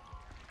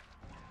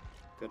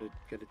I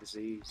got a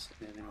disease,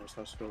 and then I was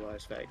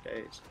hospitalized for 8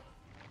 days.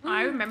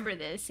 I remember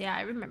this. Yeah,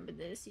 I remember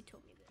this. You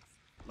told me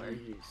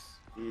this.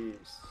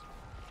 Yes.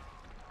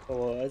 What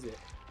was it?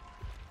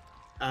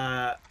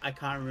 I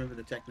can't remember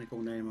the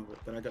technical name of it,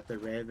 but I got the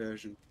rare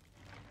version.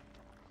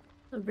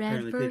 The red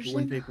Apparently version.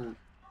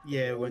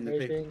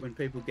 When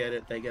people get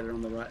it, they get it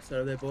on the right side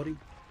of their body,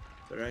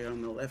 but I got it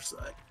on the left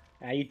side.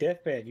 Ah, you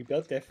different. You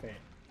built different.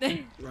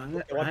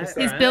 Right.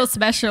 He's built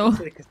special.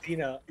 To the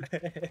casino.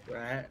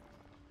 Right.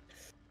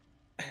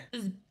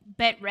 Just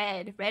bet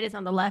red. Red is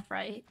on the left,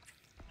 right?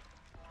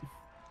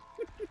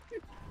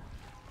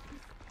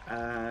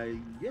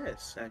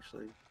 Yes,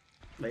 actually.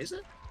 Is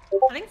it?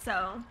 I think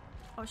so.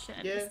 Oh shit,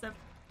 I Yeah. missed the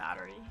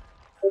battery.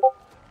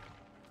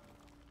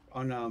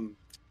 On oh,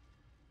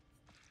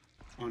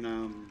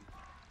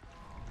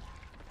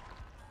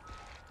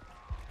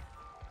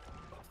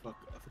 fuck,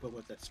 I forgot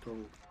what that's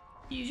called.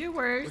 Use your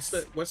words.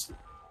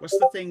 What's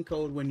the thing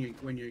called when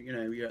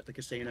you're at the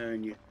casino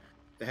and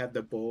they have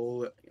the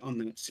ball on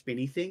the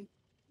spinny thing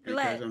and it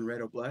Roulette. goes on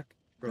red or black?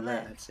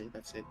 Roulette. Roulette.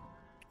 That's it.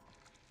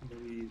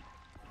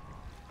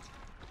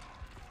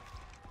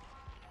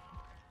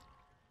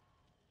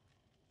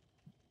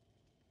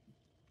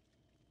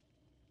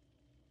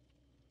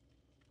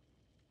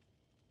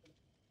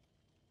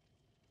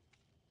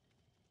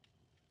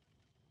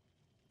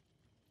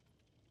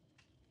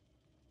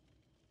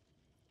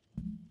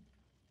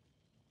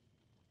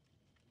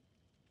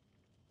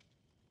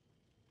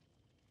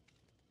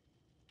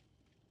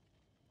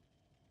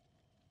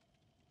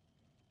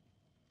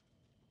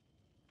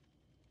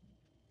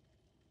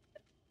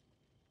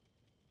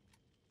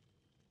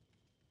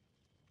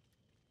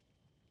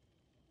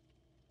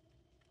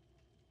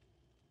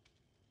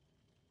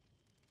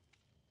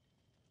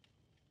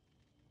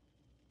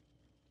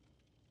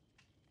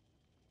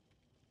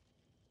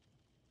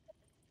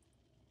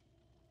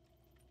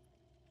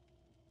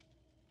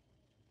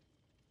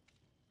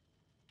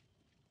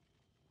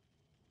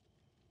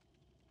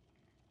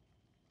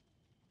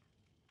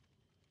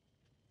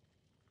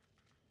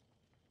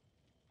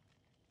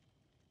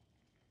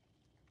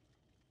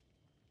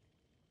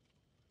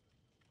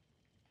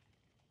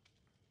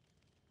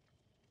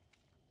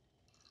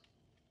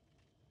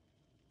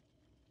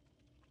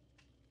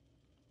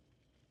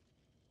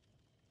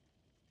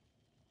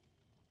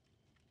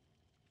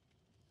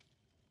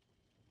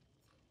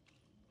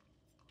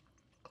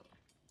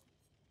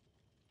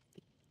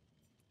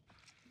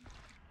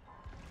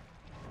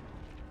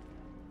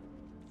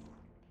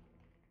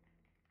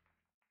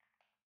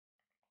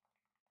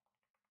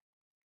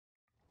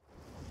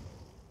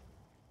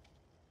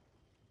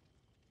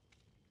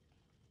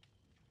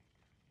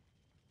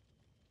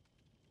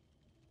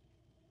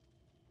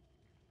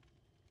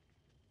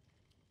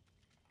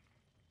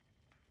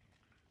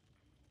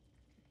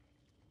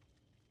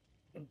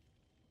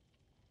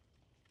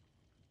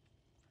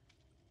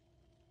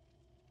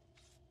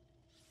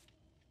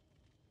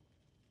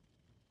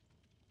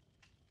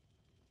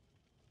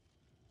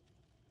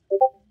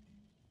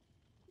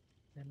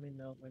 Let me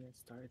know when it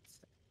starts.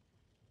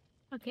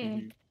 Okay.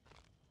 Mhm.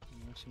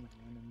 I'm watching my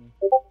anime.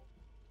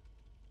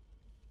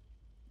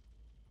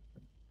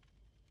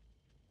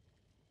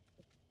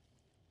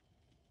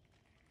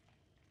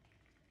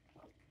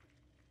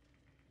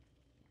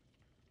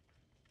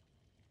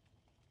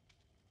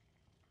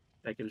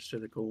 taking us to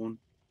the corn.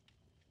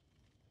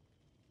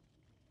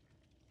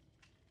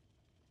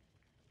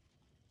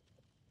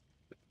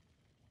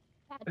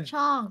 That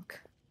chonk.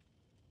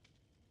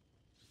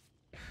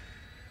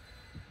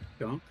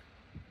 Gunk.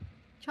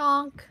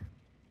 Chonk.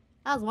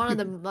 That was one of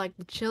the like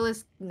the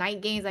chillest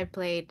night games I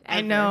played ever.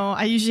 I know.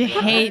 I usually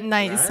hate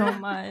night so Right?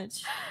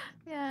 much.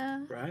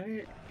 Yeah.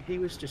 Right? He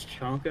was just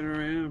chonking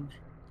around.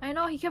 I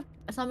know, he kept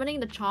summoning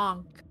the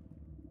chonk.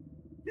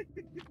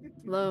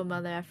 Low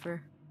mother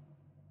effer.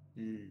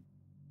 Mm.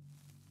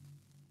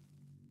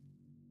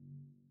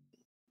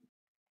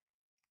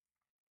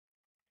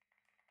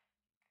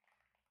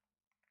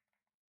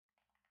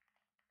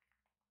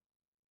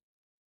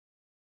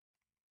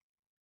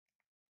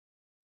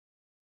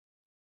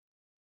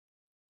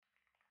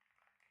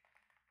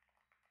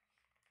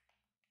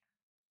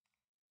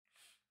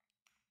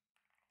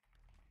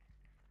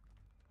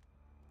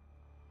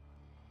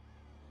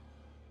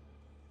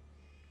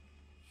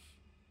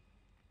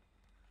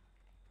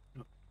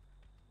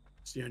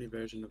 It's the only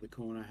version of the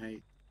corn I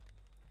hate.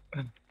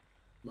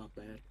 Not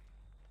bad.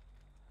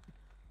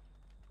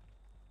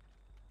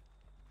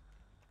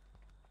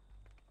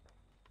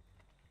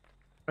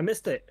 I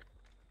missed it.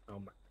 Oh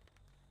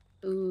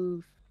my.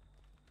 Oof.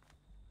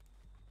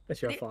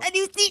 That's your fault. I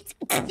do see.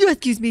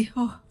 Excuse me.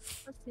 Oh.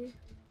 Let's see.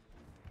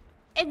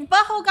 It's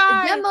butthole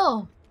guy.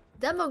 Demo!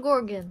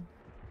 Demogorgon.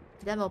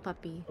 Demo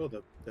puppy. Oh,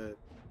 the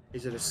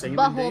is it a semen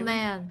Butthole demon?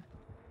 man.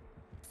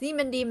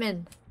 Semen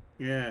demon.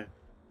 Yeah.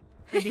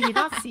 Wait, did he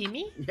not see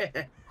me?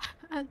 Yeah.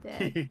 I'm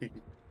dead.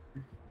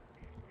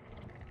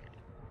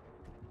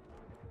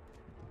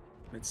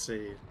 Let's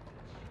see.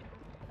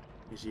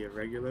 Is he a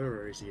regular,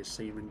 or is he a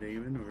semen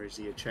demon, or is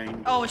he a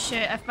chain? Oh demon?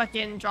 shit! I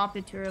fucking dropped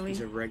it too early. He's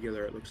a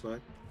regular, it looks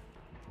like.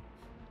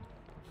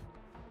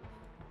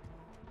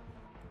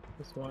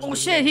 This one Oh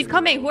is shit! He's regular.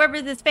 coming.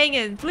 Whoever this thing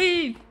is,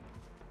 leave.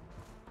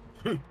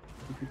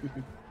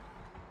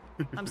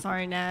 I'm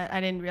sorry, Nat. I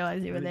didn't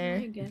realize you were there.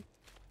 You're good.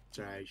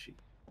 Sorry,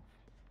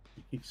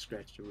 he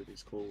scratched her with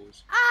his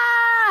claws.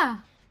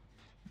 Ah!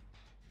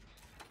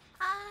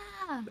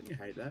 Ah! Don't you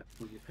hate that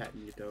when you're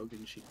patting your dog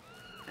and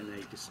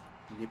they just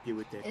nip you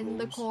with their In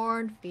the claws?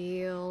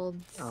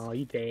 cornfields. Oh,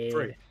 you did.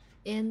 Free.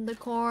 In the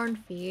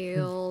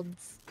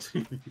cornfields.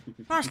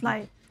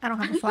 Flashlight. I don't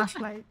have a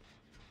flashlight.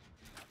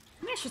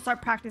 Maybe I should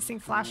start practicing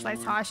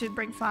flashlights. How I should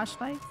bring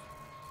flashlights.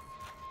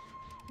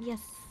 Yes.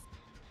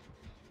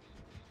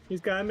 He's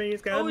got me.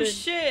 He's got Oh me.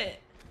 shit!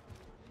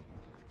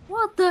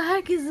 What the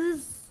heck is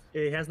this?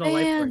 He has no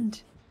light point.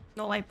 And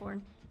No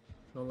lightborn.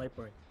 No light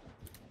point.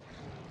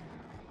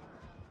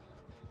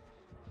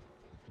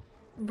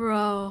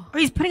 bro. Oh,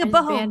 he's putting a I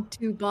just butthole. banned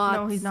 2 bots.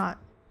 No, he's not.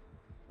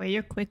 Wait,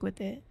 you're quick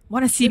with it.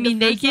 Want to see In me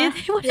the first naked?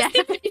 one? Wanna Yeah.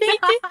 see me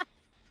naked?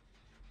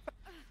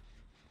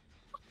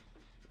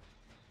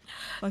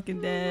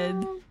 Fucking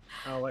dead.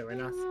 Oh wait, we're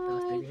not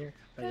saving here.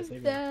 I I'm just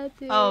saved it. dead,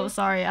 dude. Oh,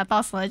 sorry. I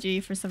thought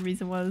Sledgy for some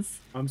reason was.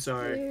 I'm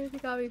sorry. Dude, you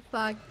got me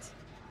fucked.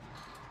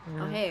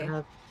 Yeah, hey.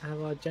 I have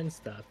all Gen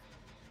stuff.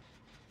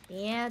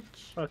 Bitch.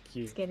 Fuck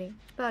you. Just kidding.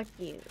 Fuck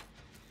you.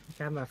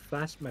 I have my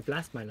blast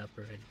mine up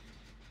already.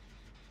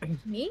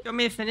 Me? You want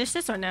me to finish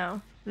this or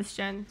no? This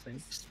gen? So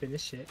just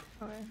finish it.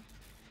 Okay.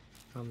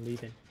 I'm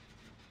leaving.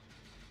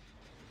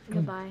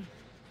 Goodbye.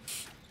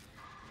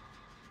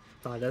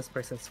 Oh, this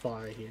person's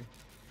far right here.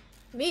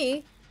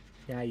 Me?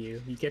 Yeah,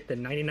 you. You get the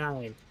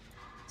 99.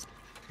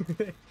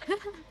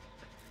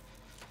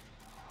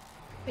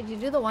 Wait, you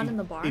do the one in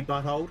the bar? He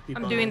butthole.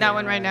 I'm doing that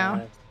one right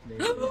now. Yeah,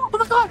 Oh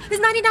my god! It's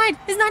 99!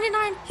 It's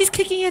 99! He's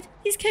kicking it!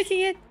 He's kicking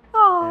it!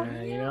 Oh!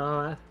 you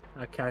know,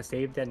 I kind of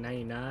saved that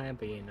 99,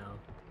 but you know,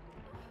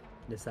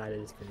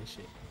 decided to finish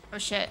it. Oh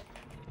shit.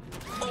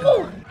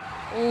 Oh!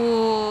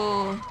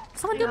 Oh!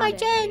 Someone do my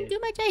Got it. gen! Do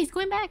my gen! He's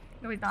going back!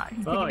 No, he's not.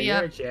 He's picking Oh, me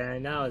your up.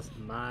 gen. That was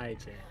my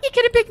gen. He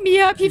couldn't pick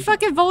me up! He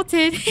fucking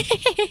vaulted!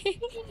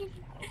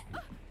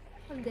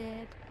 I'm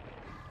dead.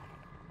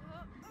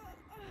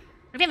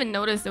 I didn't even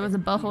notice there was a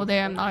butthole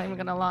there, I'm not even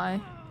gonna lie.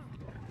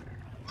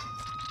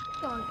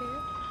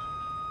 Dogger.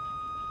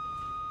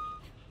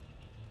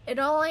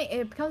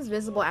 It becomes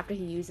visible after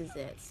he uses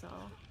it, so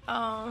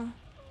Oh.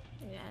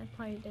 yeah, it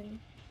probably didn't.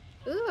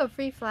 Ooh, a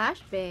free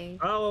flashbang.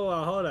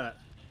 Oh, hold up.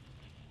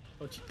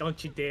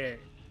 Don't you dare.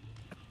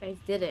 Guys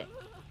did it.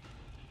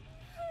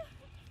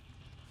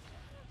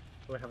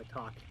 We'll have a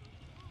talk.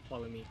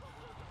 Follow me.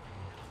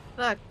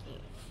 Fuck you.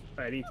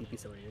 Alright, ETP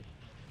somewhere here.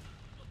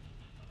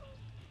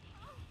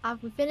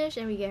 We finish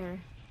and we get her.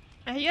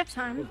 You have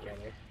time. We'll get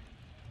her.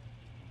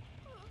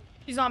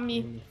 He's on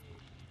me. Mm,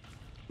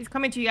 He's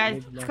coming to you guys.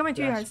 need He's my coming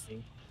to you flash guys.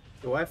 thing.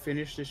 Do I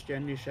finish this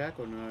gen new shack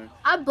or no?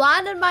 I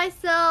blinded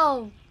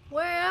myself.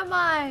 Where am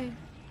I?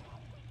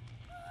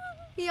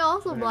 He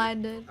also I'm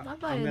blinded. I'm I'm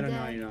probably gonna dead.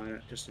 99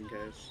 it just in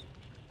case.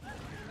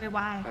 Wait,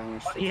 why? I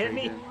want Oh, you hit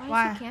me? Why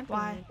Why? is he camping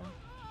Why? me, though?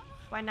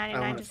 Why I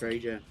 99 want a just... 3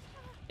 gen.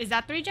 Is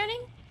that 3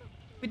 genning?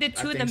 We did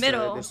I 2 in the think so.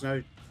 middle. There's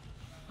no.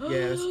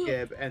 Yeah,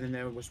 yeah, and then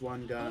there was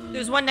one gun.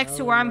 There's one next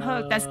to where I'm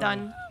hooked. That's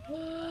done.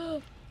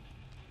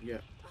 Yeah.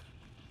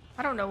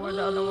 I don't know where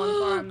the other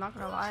ones are. I'm not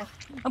gonna lie.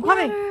 I'm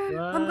coming.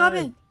 I'm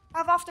coming.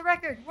 I'm off the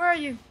record. Where are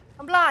you?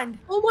 I'm blind.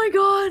 Oh my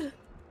god!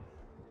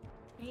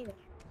 Hey there.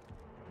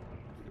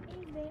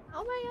 Hey there.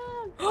 Oh my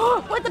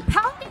god! What the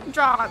pounding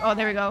dog? Oh,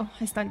 there we go.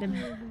 I stunned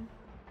him.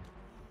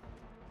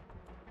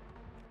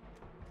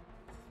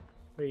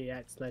 Where you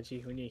at,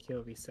 Sledgy? We need a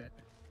kill reset.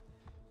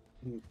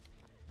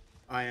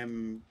 I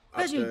am up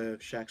Reggie. the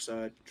shack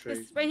side tree.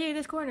 It's right here in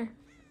this corner.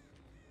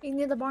 He's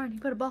near the barn. He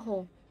put a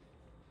butthole.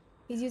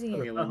 He's using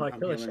I'm it. healing, Oh, I'm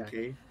killer healing shack.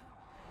 Key.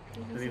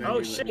 Let me Oh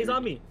maybe shit, let he's me-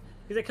 on me.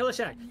 He's at Killer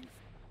Shack.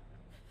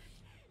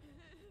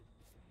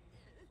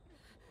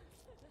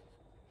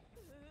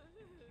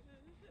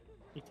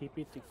 He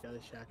TP'd to Killer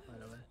Shack, by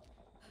the way.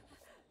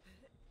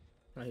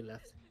 Oh, he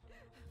left.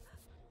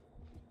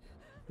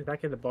 He's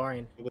back in the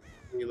barn.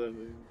 Healer.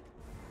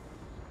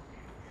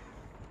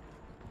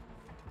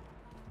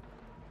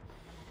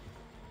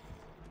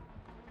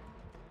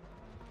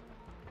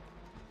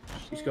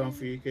 He's going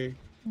for you, Key.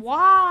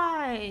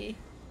 Why?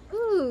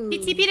 Ooh. He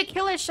TP'd a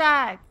killer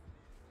shack.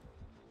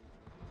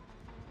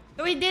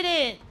 No, he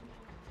didn't.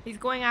 He's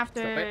going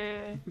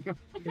after.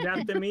 He's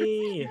after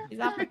me. He's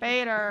after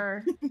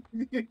Vader.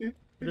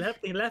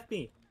 He left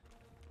me.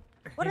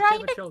 What He's did I still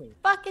even patrolling.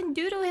 fucking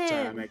do to Sorry,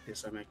 I him? make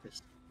this. I make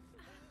this.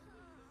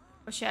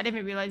 Oh shit! I didn't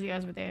even realize you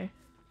guys were there.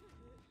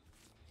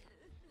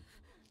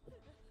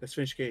 Let's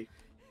finish Key.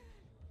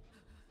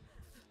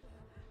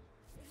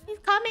 He's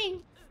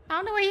coming. I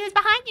don't know where he is.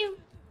 Behind you.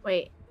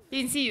 Wait. He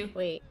didn't see you.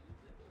 Wait.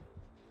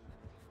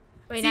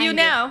 Wait. See you he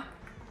now. did.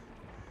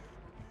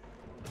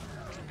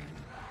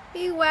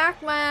 He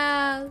whacked my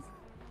ass.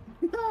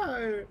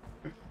 No.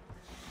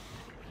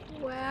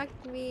 He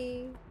whacked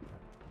me.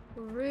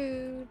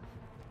 Rude.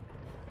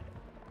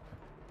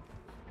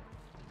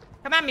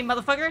 Come at me,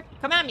 motherfucker.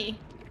 Come at me.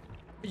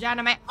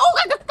 Vagina man. Oh,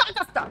 I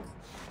got stuck.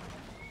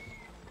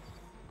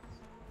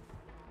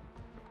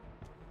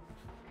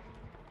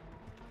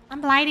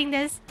 I'm lighting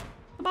this.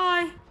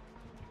 Goodbye.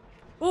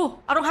 Oh,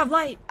 I don't have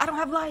light. I don't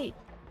have light.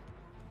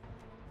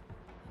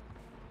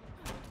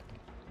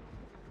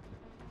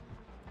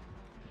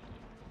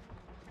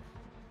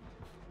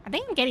 I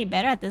think I'm getting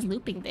better at this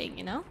looping thing,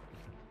 you know?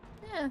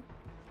 Yeah.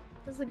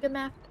 This is a good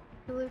map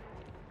to loop.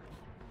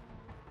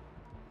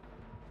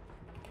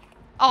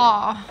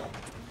 Aw.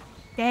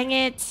 Dang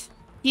it.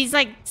 He's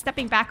like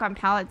stepping back on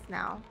pallets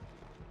now.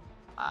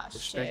 Ah,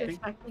 shit. Respecting?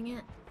 Expecting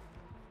it.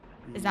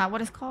 Is that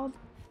what it's called?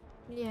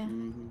 Yeah.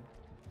 Mm-hmm.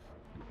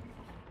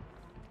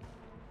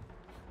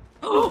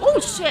 Oh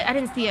shit, I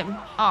didn't see him.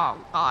 Oh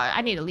god,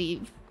 I need to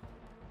leave.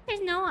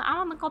 There's no,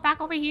 I'm gonna go back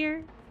over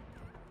here.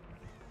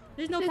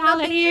 There's no There's pallet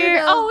nothing here.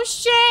 here, though. Oh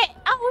shit,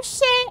 oh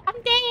shit, I'm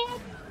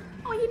dead.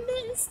 Oh,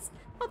 you missed.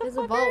 There's a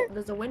Motherfucker. vault.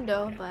 There's a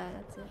window, but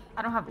that's it.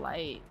 I don't have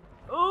light.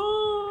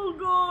 Oh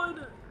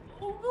god.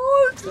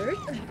 Oh god. Third?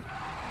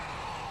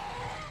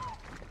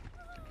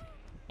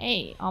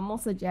 Hey,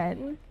 almost a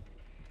gen.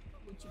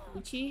 Gucci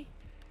Gucci.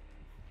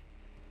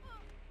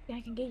 Yeah,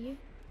 I can get you.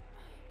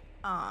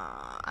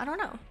 I don't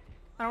know.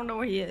 I don't know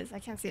where he is. I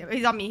can't see him.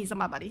 He's on me. He's on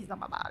my body. He's on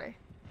my body.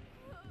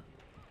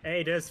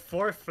 Hey, there's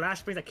 4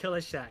 flashbangs at Killer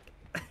Shack.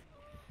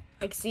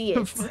 I see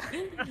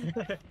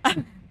it.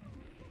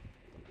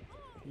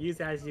 Use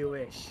as you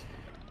wish.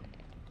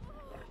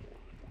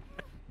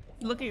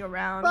 Looking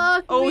around.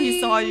 Fuck Oh, me.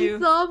 he saw you.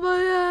 He saw my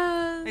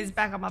ass. He's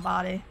back on my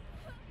body.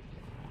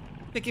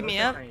 Picking me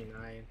up.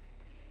 99.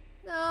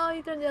 No,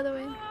 he turned the other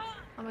way. I'm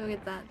gonna go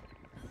get that.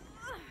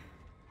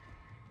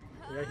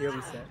 We got heal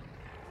reset.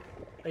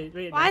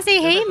 Wait, Why does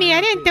he hate me? I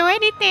didn't do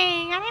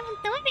anything. I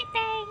didn't do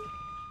anything.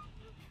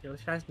 Yo,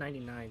 this has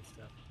 99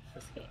 stuff.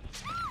 Let's go.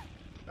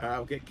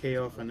 I'll get Key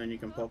off and then you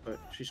can pop it.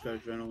 She's got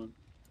adrenaline.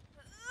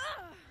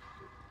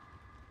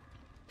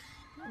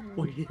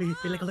 Wait,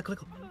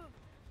 look.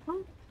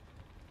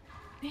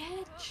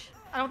 Bitch.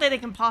 I don't think they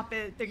can pop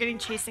it. They're getting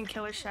chased in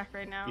Killer Shack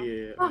right now.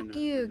 Yeah. I Fuck know.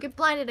 you. Get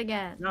blinded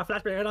again. No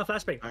flashbang, no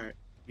flashbang. Alright.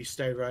 You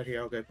stay right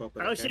here. I'll go pop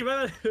it. Oh, okay? shit,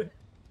 run!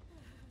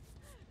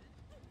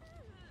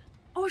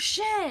 Oh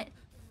shit.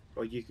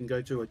 Or you can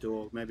go to a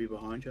door, maybe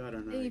behind you. I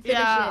don't know. You finish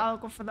Yeah, it. I'll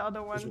go for the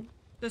other one.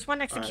 There's one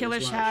next to Alright, Killer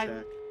there's one at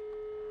Shack.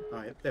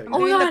 Oh, yep, there we I'm Oh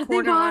go. doing God, the thank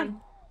corner God.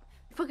 one.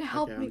 Fucking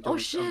help Okay, me. I'm Oh doing,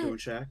 shit. I'm doing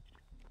Shack.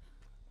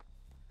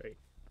 Wait,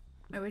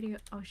 where do you go?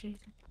 Oh shit.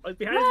 Oh,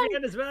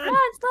 behind us, run! Run,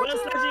 Run,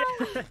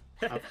 Sledgy,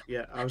 Sledgy!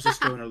 Yeah, I was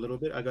just doing a little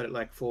bit. I got it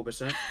like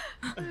 4%.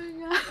 Oh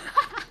my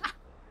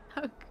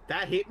God.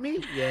 That hit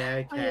me?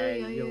 Yeah,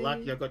 okay. Oh, You're yeah.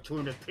 lucky I got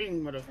 200 ping,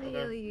 I heal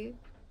motherfucker. you.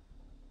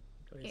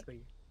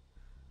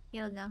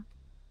 Heal now.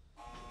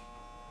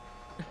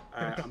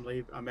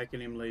 I'm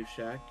making him leave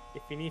Shack.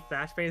 If you need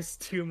flashbangs,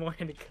 2 more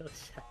in the Killer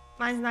Shack.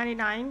 Mine's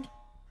 99.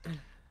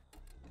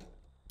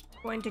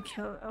 Going to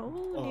kill.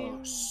 Oh,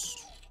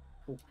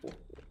 Oh, dude.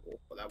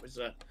 that was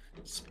a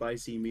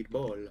spicy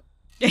meatball.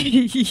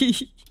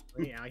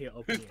 We're out here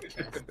opening your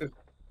chest.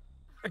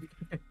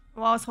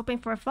 Well, I was hoping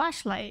for a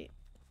flashlight.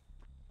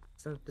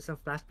 There's some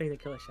flashbangs at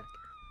Killer Shack.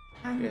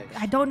 Yes.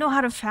 I don't know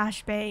how to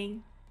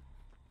flashbang.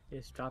 You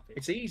just drop it.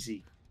 It's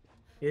easy.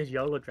 You just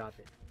YOLO drop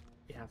it.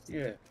 You have to.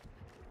 Yeah.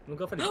 I'm gonna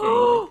go for the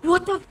game.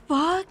 What the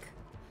fuck?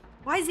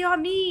 Why is he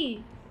on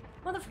me?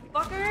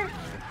 Motherfucker.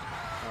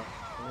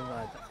 Oh,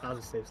 That was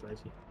a safe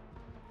sledgy.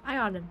 I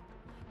got him.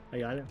 I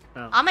got him.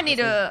 Oh, I'm gonna need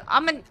that's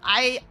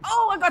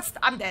it.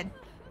 I'm dead.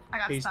 I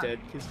got He's stuck. dead.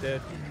 He's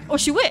dead. Oh,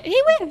 he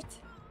whipped.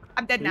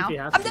 I'm dead now. Leave,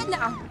 you have I'm to. dead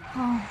now.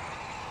 Oh.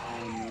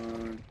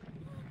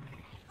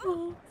 Oh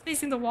no.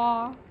 Facing the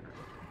wall.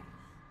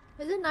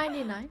 Is it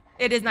 99?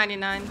 It is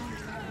 99.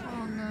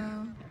 Oh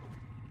no.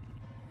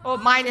 Oh,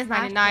 mine is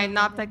Flash 99, bang,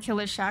 not is the it?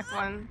 Killer Shack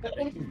one.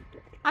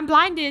 I'm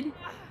blinded.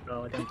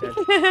 Oh, I'm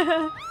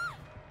dead.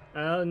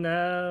 Oh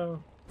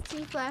no.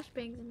 See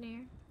flashbangs in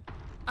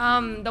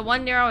there. The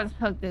one near I was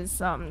hooked is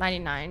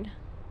 99.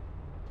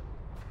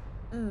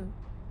 Mm.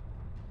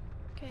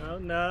 Okay. Oh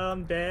no,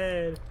 I'm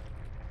dead.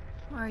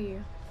 Where are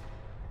you?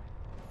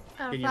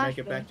 Oh, Can you make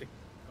it back flashbang. to?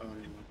 Oh, never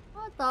mind.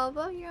 What,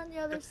 Dava? You're on the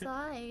other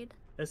side.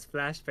 There's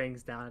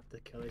flashbangs down at the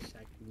Killer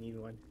Shack. You need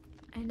one.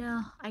 I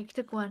know. I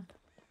took one.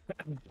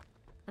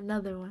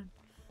 Another one.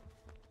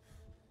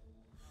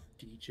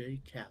 DJ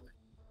Khaled.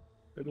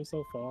 It was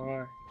so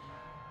far.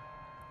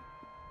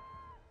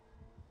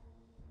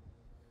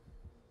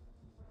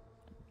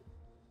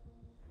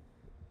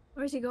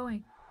 Where's he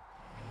going?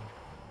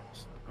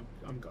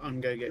 I'm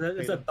gonna get.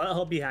 There's a Peter.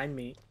 butthole behind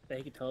me that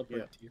he can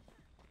teleport Yeah. to.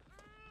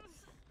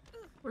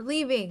 We're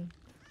leaving.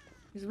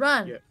 Just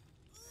run. Yeah.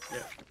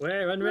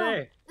 Where? Run No,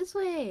 where? this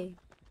way.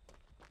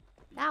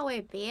 That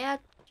way, bitch.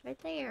 Right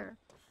there.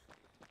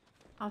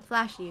 I'll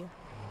flash you.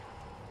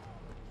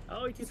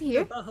 Oh, he can Is he see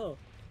here? the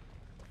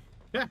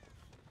butthole.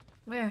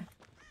 Where?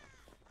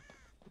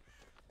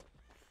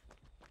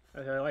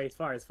 Okay, wait, it's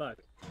far as fuck.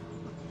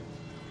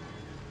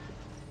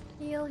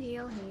 Heal,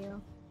 heal,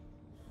 heal.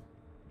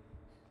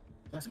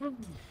 Let's go.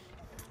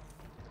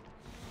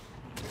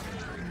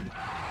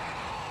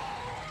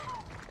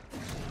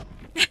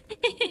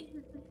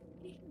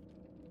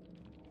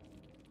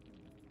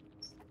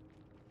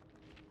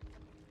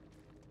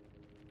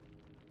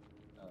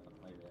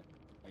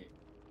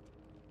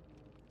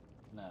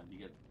 Nah, you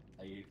get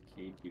I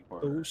cage before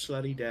Oh,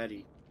 slutty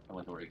daddy. I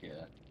went to work.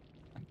 Yeah.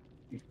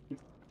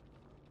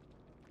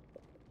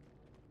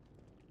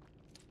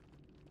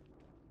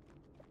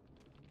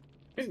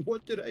 Hey,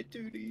 what did I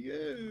do to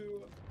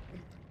you?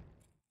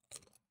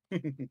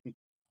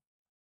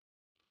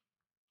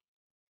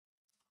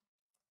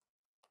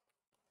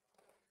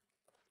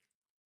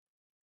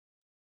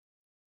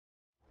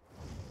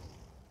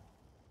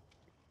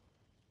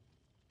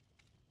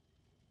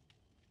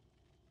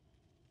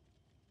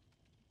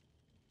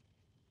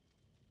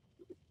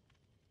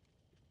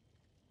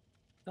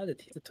 Oh,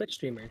 he's a Twitch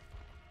streamer.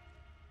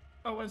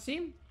 Oh, was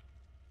he?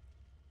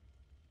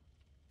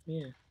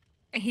 Yeah.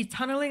 And he's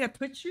tunneling a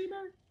Twitch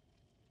streamer?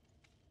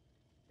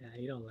 Yeah,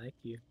 he don't like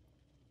you.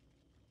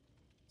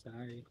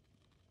 Sorry.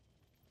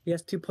 He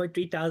has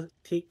 2.3 thousand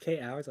K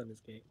hours on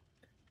this game.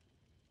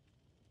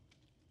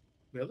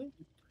 Really?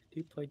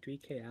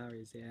 2.3K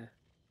hours, yeah.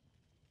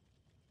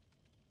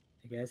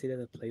 I guess he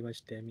doesn't play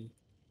much Demi.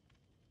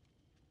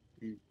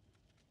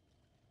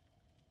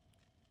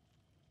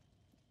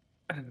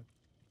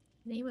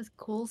 Name was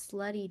Cool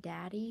Slutty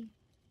Daddy.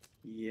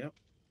 Yep.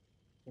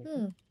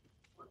 Hmm.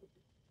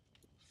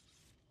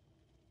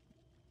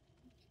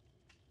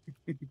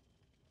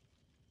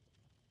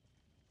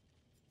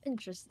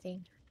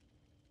 Interesting.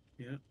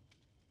 Yeah.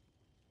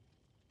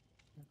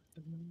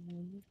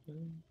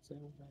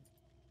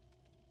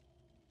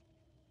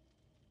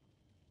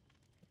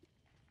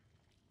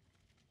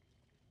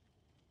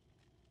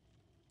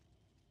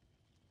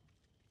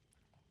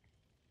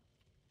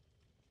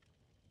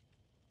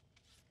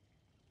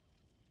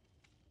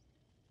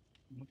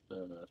 What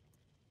the?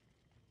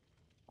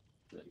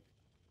 Like,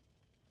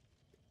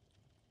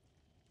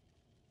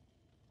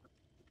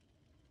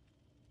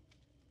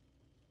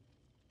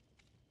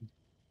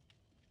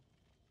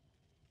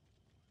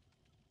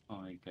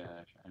 oh my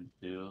gosh!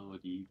 Until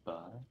you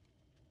buy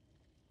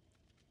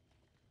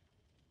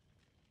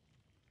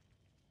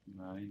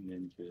my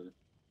ninja.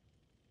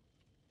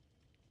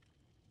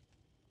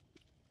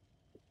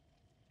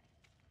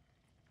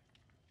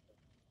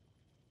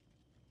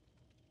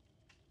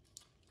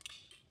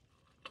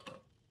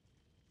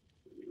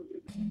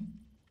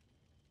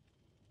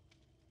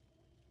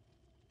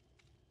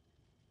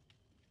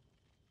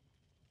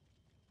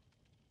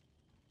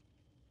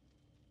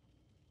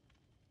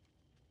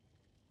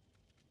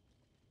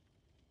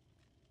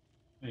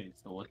 Wait,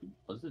 so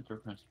what's the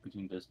difference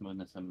between this mode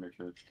and the summoner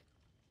church?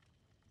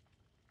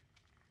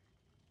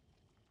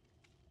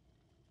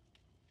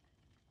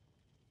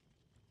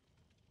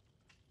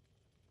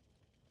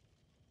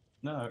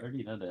 No, I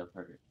already know that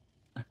part.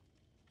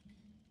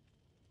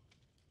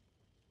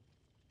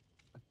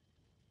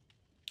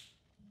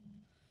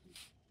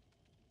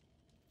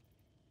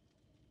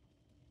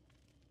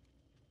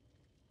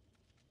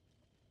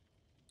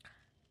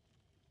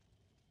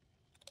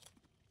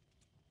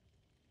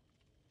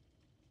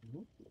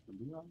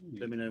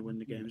 Let me know when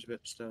the game's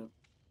about to start.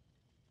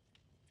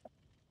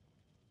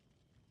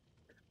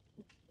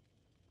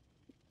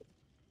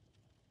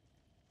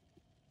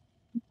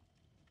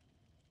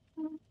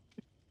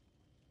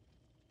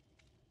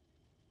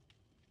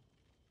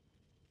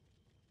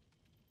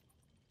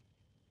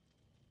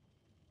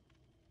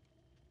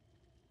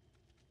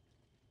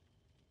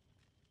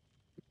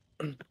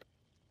 What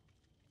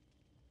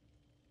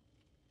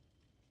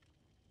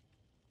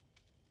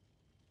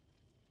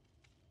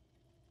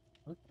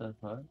the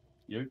fuck?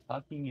 You're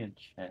talking in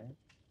chat?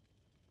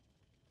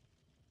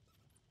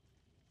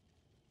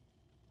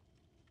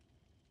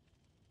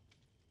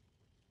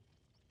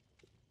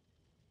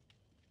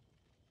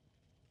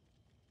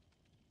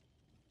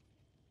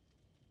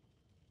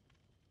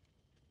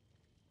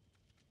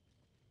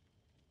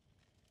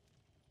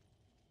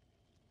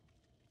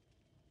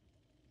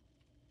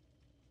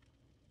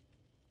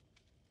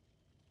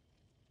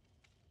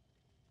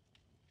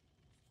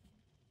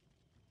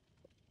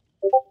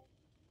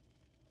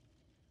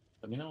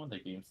 Let me know when the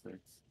game starts.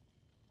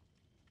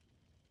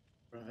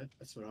 Right,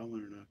 that's what I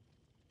want to know.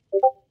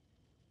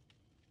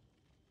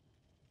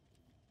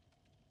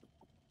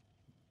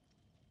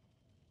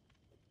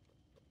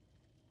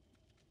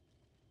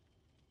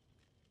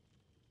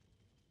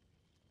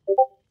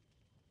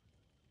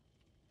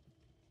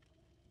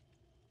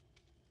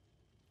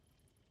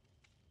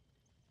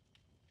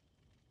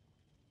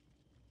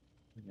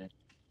 Okay.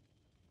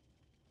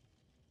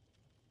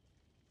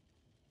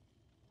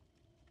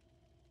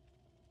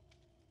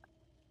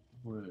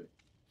 Wait.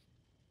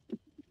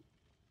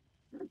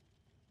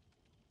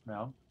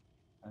 Now,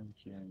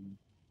 engine.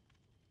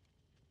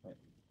 Wait.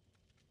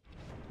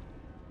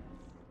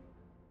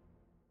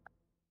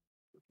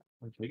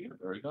 Wait, we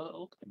get Urgot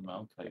ult and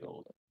Mount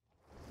ult.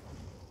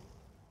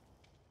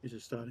 Is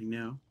it starting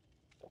now?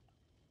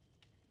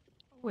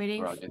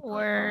 Waiting Bro, I get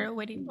for confirmed.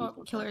 waiting for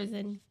killers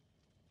in.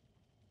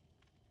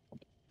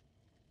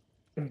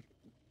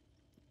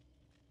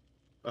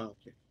 Oh,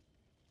 okay.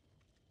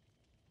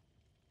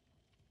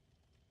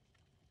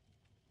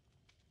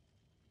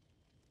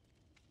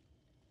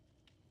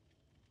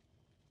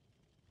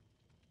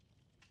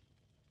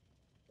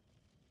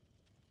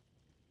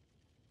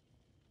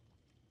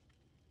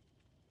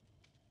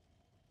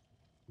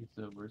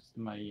 So where's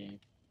my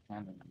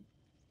cannon?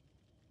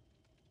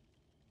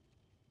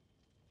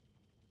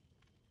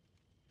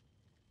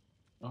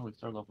 Oh, we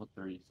start level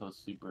 3, so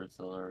super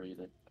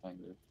accelerated, kind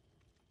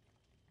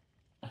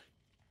of.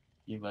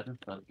 You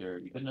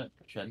motherfucker, you gonna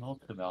channel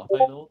to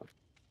Malphite ult?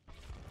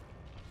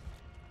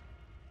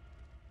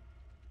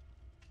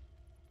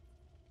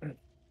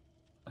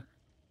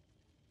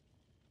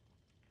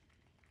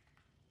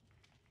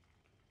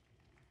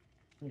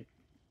 Wait.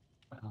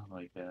 Oh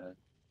my god.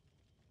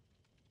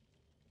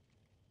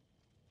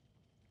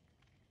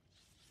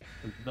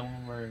 This is the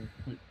one where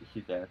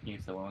she's asking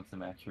if someone wants to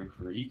match her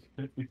free.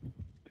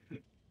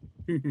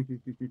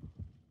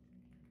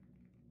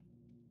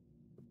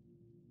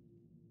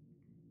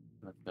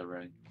 That's the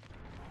right.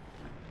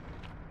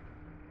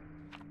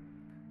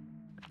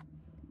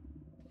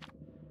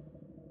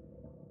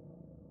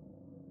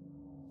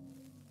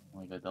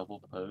 Like a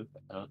double poke.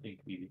 I don't think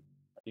we.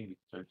 I think we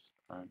searched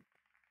front.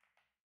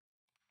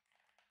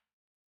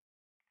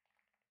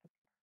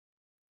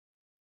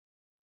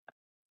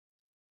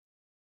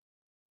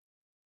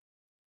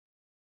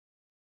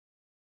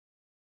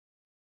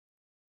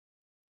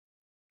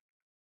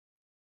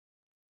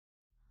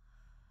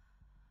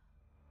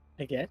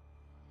 Again?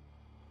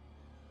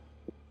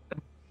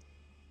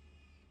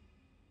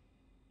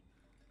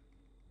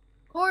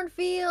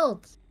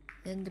 Cornfields!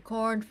 In the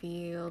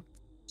cornfields. In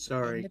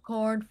Sorry, the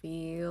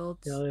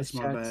cornfields. No, that's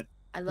my bad.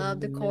 I love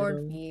the in the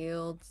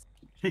cornfields.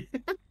 I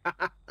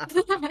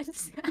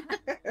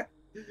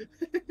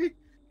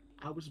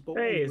was born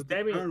Hey, with the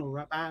Sammy. colonel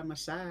right by my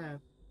side.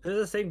 Is it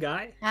the same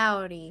guy?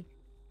 Howdy.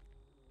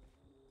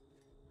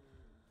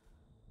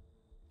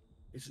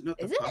 Is it not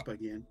the Is it? pup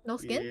again? No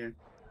skin?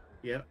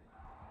 Yeah. Yep.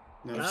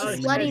 No It's Oh, the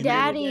it's skin slutty Sammy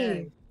daddy.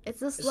 again. It's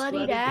the It's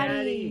slutty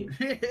daddy.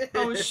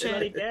 Oh, Slutty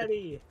shit.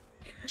 daddy.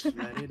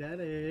 Slutty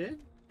daddy.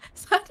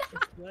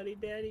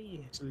 Slutty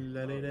daddy.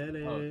 Slutty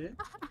daddy.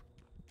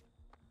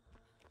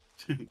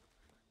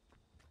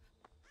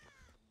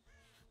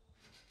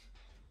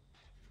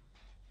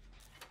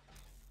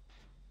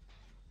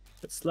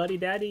 It's slutty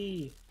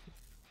daddy.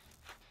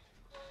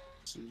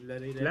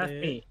 Slutty Left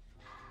daddy. me.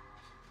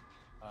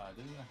 I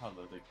didn't know how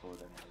low they call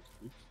that.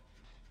 Oops.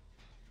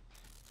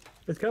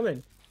 It's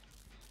coming.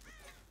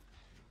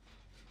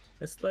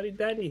 It's slutty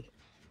daddy.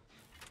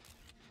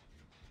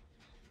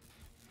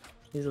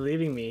 He's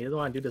leaving me. He doesn't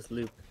want to do this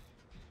loop.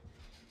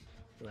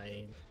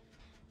 Lame.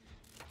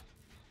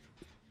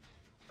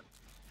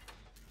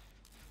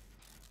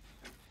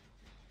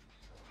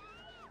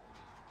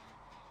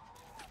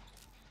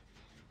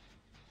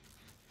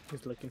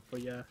 He's looking for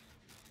ya.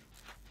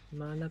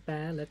 Mana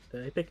pallet,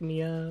 pick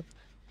me up.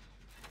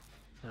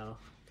 Oh,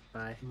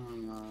 bye.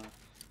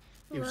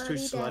 He was too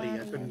slutty.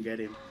 I couldn't get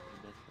him.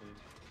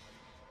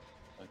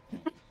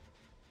 Okay.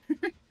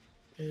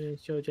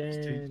 Show He's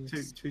Jen.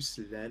 too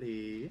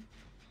slutty.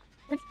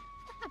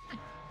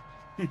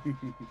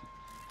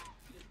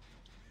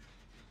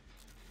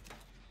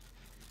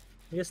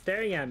 You're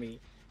staring at me.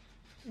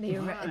 It's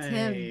him.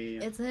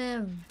 Why? It's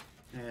him.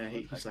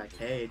 He's like,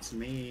 hey, it's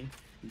me,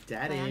 I'm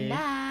daddy.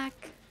 back.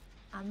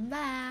 I'm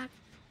back.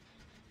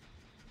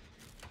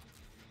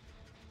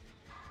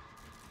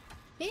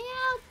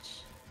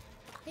 Ouch.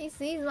 He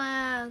sees my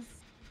ass.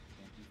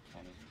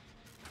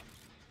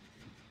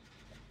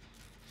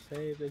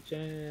 Save the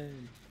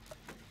gen.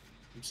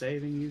 I'm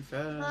saving you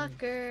first.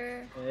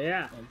 Fucker.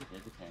 Yeah.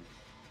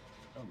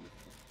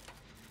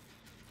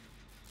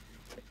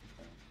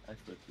 I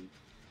switched you.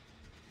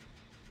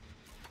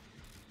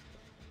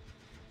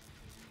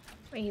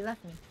 Wait, he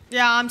left me.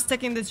 Yeah, I'm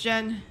sticking this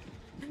gen.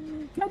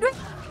 Can I do it?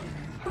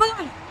 Oh my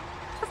god!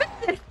 I'm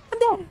dead! I'm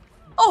dead!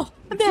 Oh,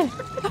 I'm dead!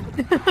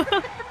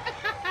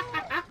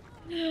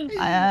 Like she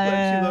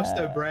lost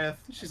her breath.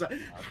 She's like,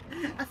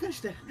 I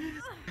finished it.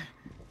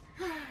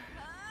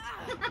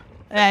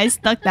 Yeah, I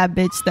stuck that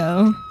bitch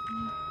though.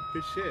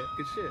 Good shit.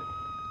 Good shit.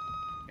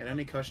 It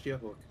only cost you a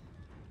hook.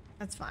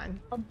 That's fine.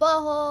 A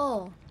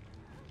butthole.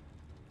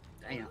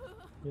 Damn.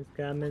 He's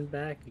coming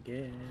back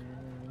again.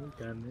 He's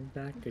coming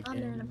back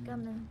again. I'm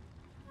coming.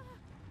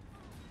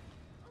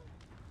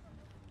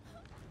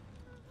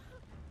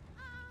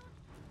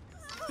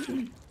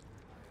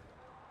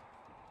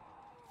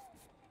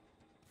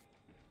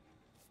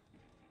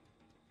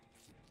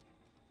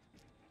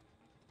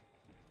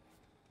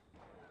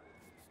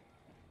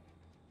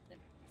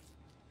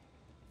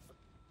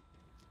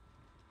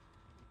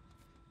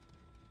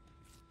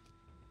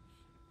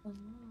 Oh,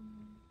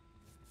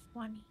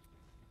 20.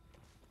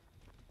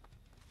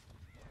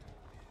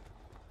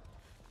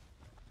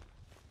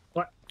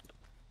 What?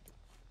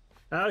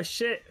 Oh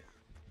shit!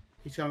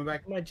 He's coming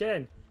back. My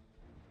gen.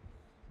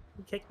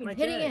 He kicked my He's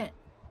hitting gen.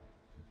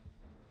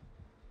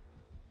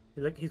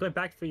 it. He's going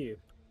back for you.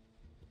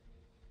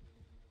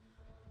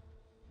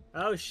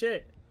 Oh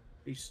shit!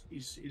 He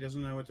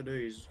doesn't know what to do.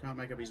 He can't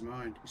make up his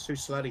mind. He's too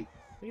slutty.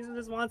 He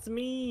just wants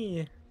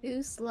me. Too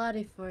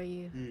slutty for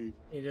you.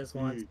 He just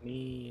wants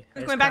me.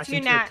 Who's I going just back to crashed you,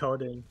 into the Nat?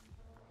 Coding.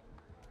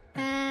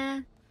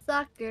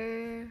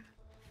 Sucker.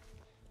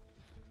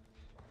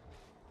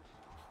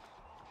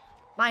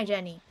 My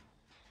Jenny.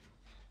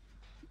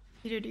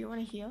 Peter, do you want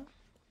to heal?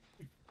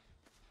 Hey,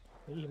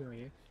 you know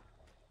you.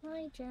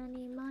 My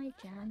Jenny, my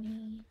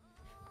Jenny.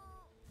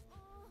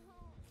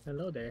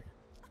 Hello there.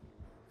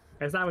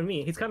 It's not with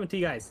me. He's coming to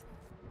you guys.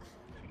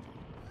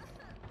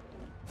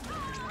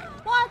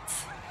 What?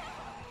 It's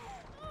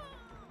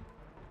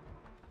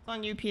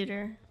on you,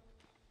 Peter.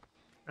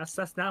 That's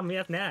not me.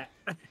 That's Nat.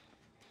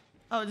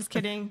 Oh, just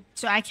kidding.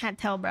 So I can't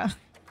tell, bro.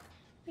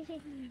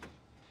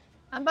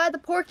 I'm by the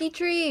porky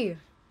tree.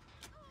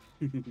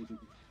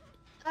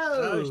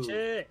 Oh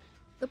shit!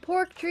 The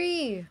pork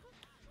tree.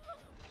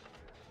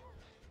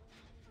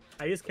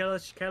 I used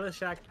Killer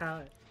Shack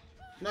pallet.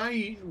 No,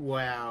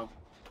 wow.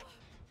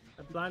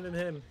 I blinded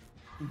him.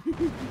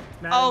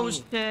 Mad Oh at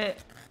me.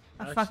 shit!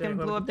 I Oh, fucking shit,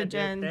 blew up the they're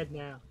gen. Dead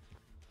now.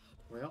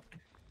 Well,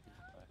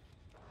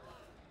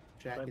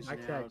 Jack But is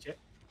back to now. that jet.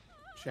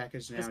 Jack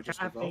is now Just just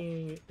evolved.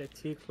 capping the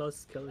two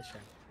close Killer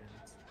Shack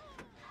friends.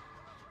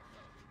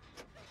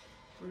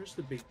 Where's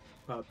the big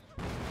pub?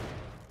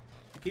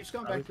 He keeps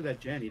going back to that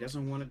gen. He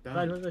doesn't want it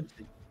done. Run.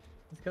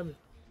 He's coming.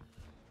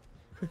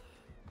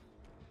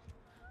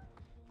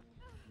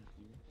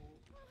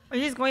 Oh,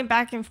 he's going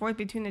back and forth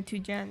between the two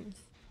gens.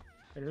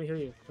 Let me hear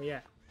you. Where you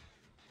at?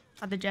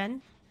 At the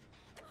gen?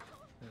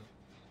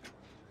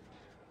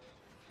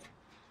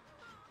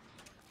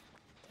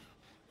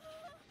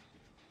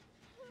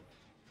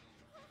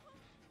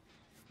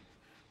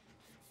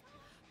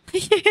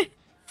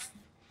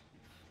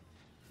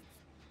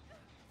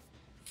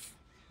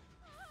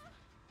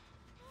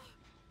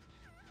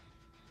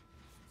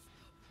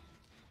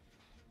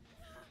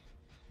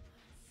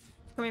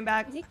 Coming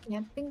back. Is he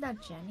camping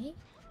that Jenny?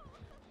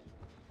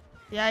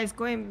 Yeah, he's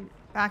going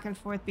back and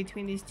forth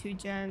between these two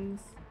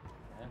gens.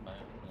 There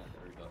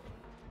we go.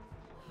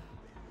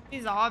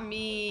 He's on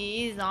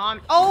me. He's on.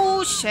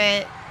 Oh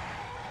shit!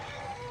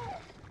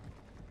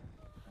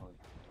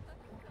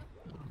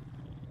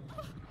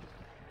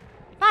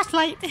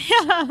 Flashlight.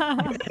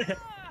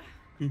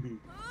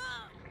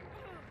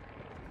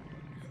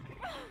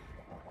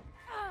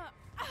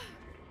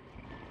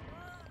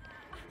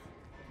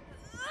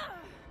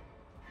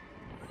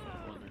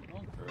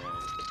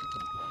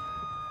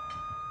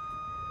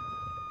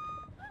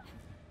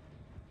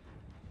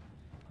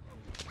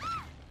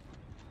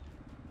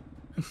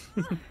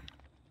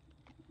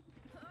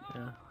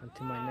 Yeah,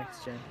 onto my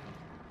next gen.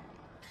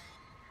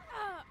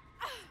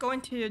 Going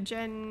to your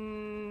gen.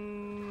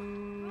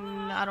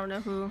 I don't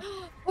know who.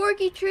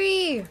 Porky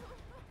tree.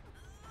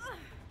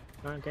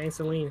 Alright, getting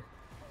Celine.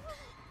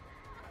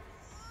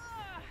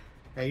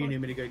 Hey, you need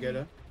me to go get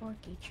her?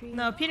 Porky tree.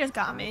 No, Peter's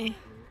got me.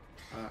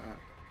 Let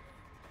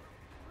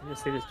me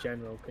just say this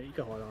gen real quick. You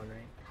can hold on,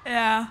 right?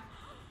 Yeah.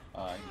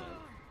 I know.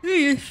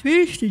 You just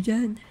finished the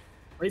gen.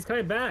 Oh, he's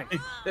coming back.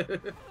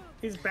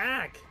 He's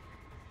back.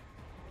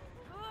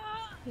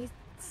 He's...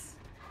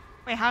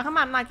 Wait, how come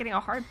I'm not getting a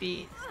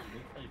heartbeat?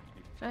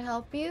 Should I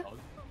help you?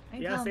 I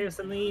You gotta come. save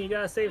Celine. You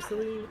gotta save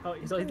Celine. Oh,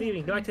 he's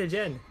leaving. Go back to the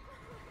gen.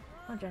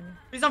 Oh, Jenny.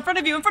 He's in front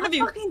of you. In front of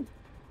you. Fucking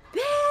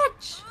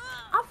bitch!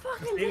 I'm I'm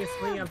fucking saving dead.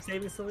 Celine. I'm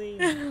saving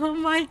Celine. Oh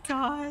my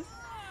god.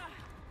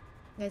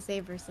 Yeah,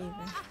 save her, save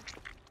her.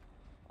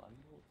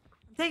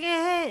 Take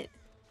a hit.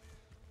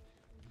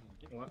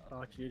 What? I'll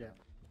let you do that.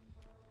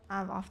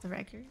 I'm off the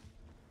record.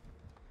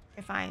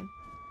 Okay, fine.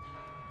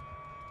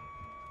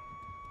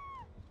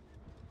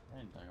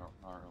 And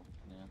Gnarl,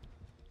 yeah.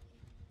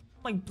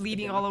 I'm like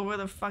bleeding all over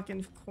the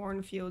fucking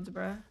cornfields,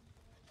 bruh.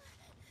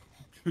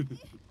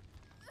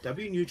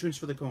 W nutrients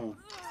for the corn.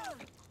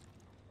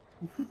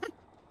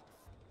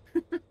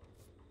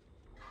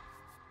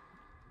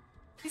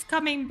 He's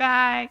coming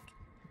back.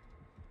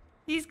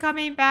 He's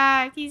coming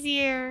back. He's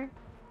here.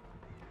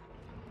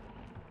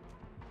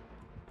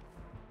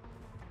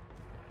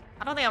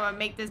 I don't think I'm gonna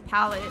make this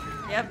pallet.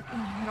 Yep.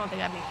 I don't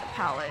think I make the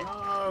pallet.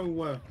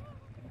 Oh.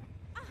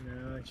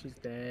 No, she's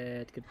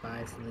dead.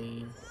 Goodbye,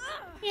 Celine.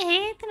 He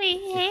hates me.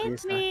 He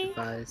hates me.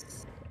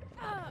 Sacrifice.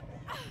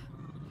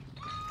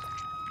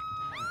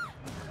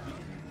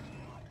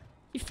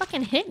 You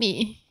fucking hit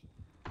me.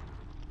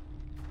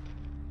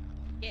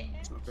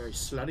 It's not very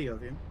slutty of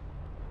him.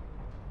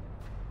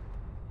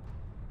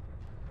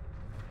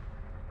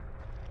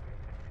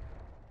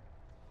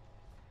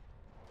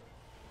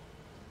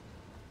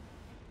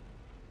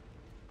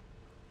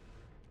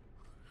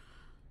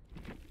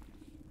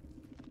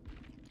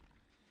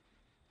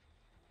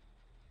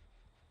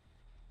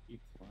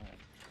 Keep flying.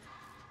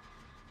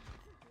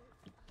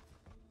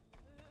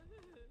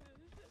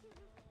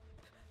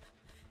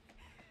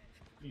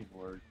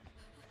 Keyboard.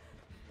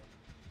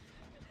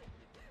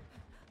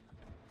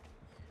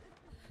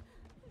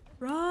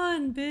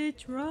 Run,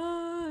 bitch,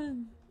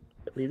 run.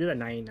 Leave it at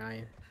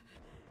 99.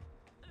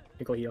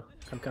 You go heal.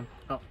 Come.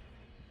 Oh,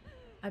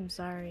 I'm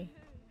sorry.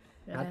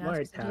 Did I not ask worry.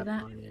 you to do Tap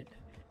that? on it.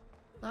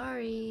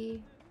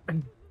 Sorry.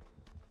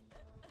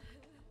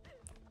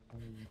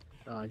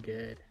 Oh,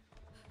 good.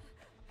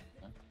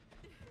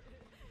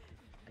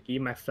 I give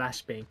you my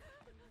flashbang.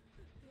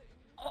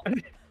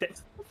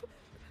 That's-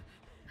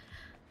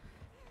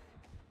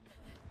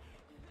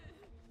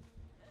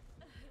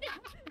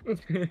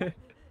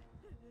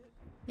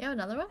 You have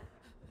another one?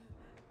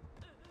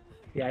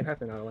 Yeah, I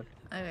have another one.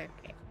 Okay.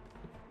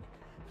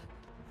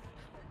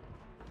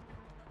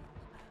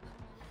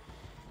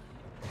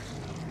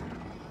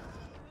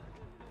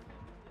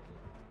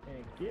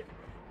 Thank you.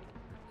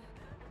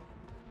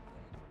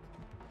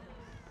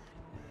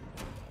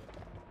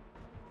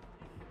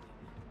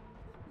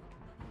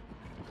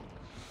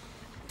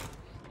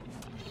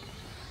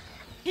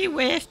 He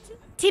whiffed.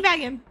 Teabag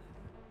him.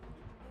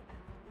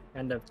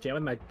 And the jam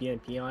with my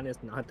BNP on is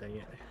not done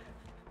yet.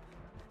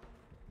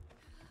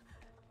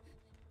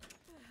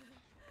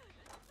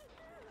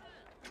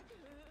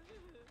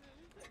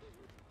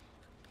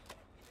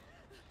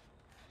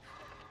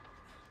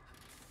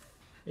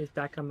 He's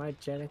back on my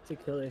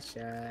genetic killer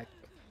shack.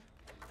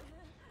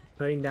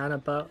 Putting down a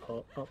boat.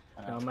 Oh,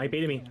 no, my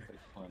beating me.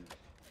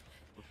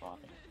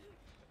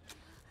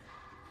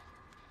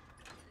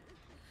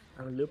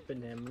 I'm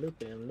looping him,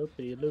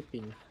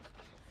 looping.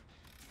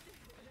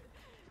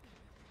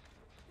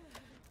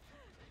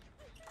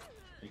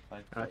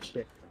 Oh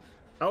shit.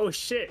 Oh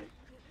shit!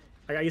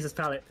 I gotta use this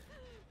pallet.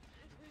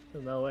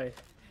 There's no way.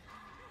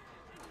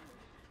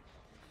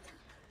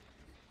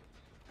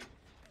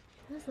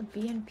 Where's the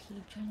BNP,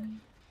 Jenny?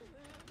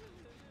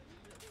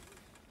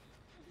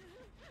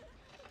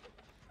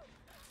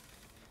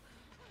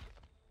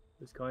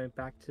 Just going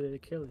back to the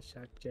killer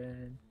shack,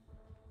 Jen.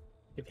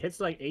 If it hits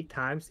like 8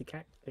 times, you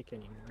can't pick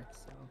anymore,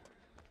 so.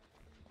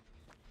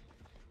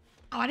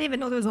 Oh, I didn't even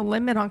know there was a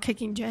limit on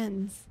kicking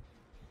gens.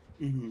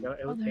 Mm-hmm. No,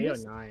 it was there 8 or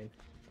is? 9.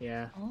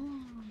 Yeah.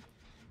 Oh.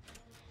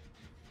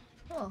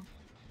 Oh.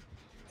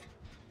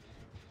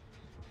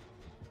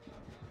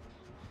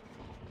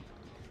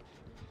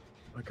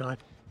 Oh my god.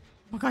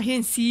 Oh my god, he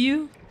didn't see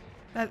you?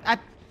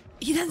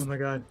 He Oh doesn't. my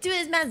god. Dude,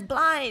 this man's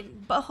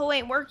blind. But hoe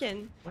ain't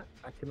working. What?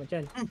 I killed my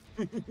Jen. I don't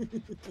think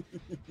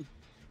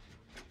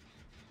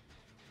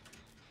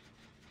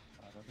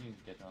you can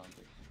get on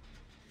it.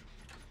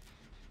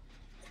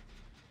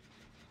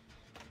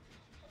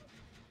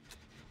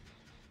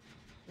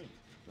 Wait,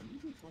 when do you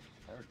do so much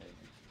power damage?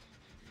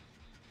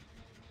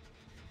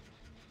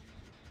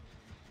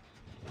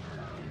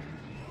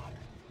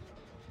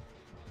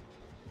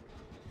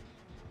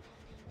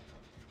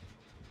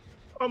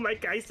 Oh my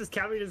god, he's just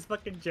carrying his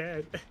fucking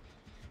Jen.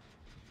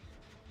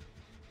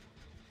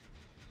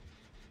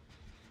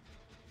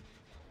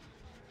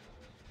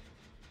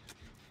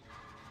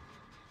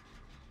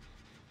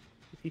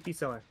 PP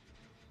somewhere.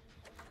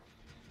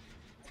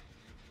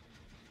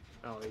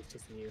 Oh, he's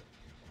just new.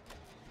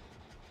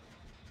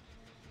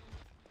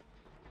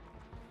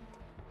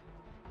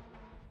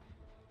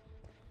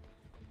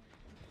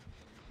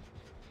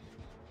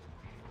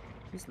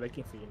 He's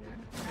looking for you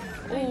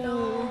now. I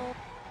know.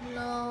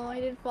 No, I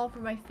didn't fall for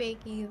my fake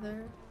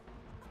either.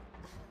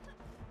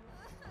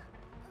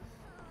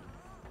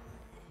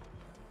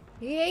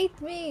 He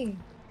ate me.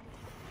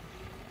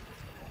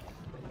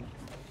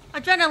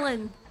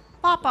 Adrenaline.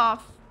 Pop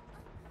off.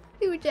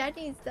 Two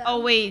Jennies though. Oh,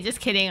 wait. Just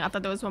kidding. I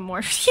thought there was one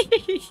more.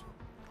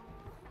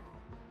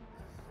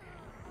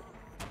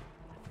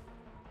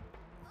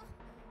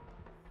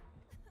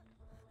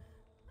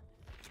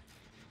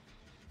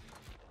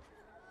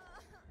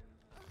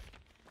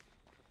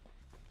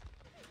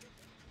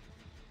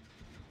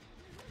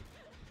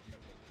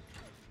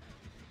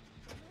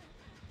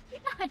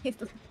 He's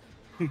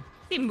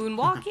He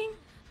moonwalking?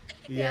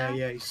 Yeah,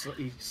 Yeah.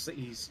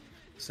 he's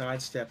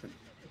sidestepping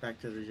back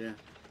to the gym.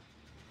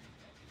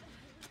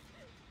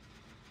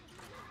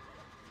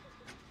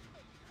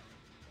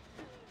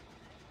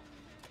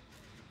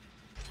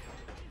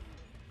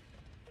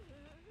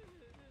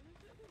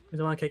 You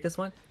don't want to kick this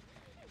one?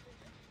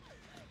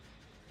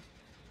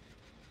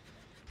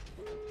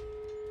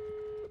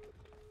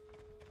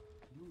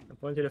 I'm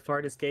going to the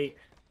farthest gate.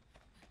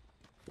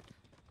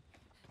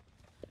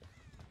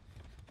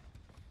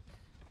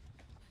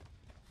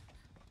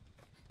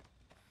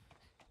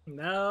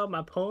 No,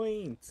 my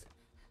points.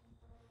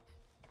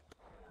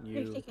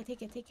 Here, You. take it,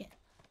 take it, take it.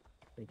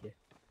 Thank you.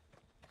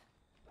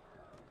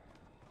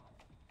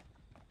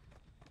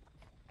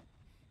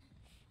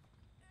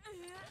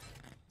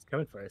 It's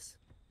coming for us.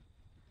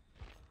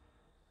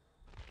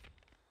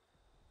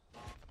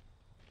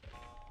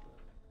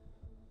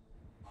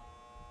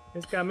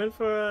 It's coming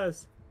for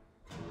us.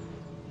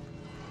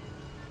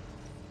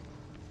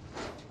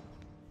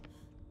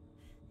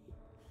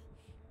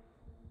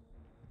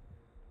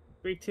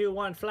 Three, two,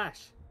 one,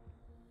 flash.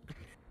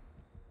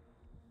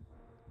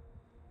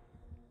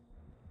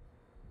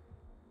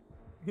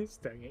 He's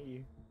staring at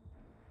you.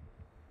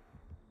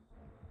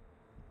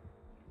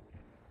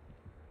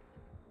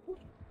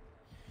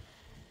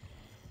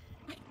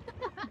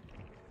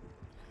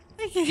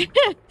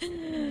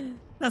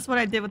 That's what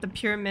I did with the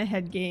Pyramid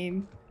Head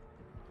game.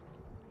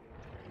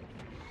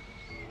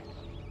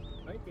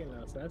 Might be a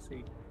little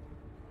sassy.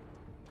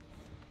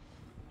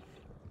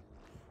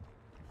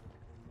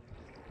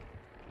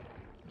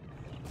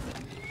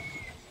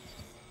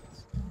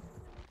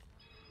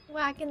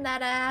 Whacking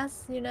that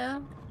ass, you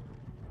know?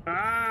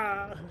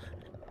 Ah!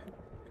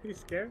 He's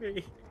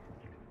scary.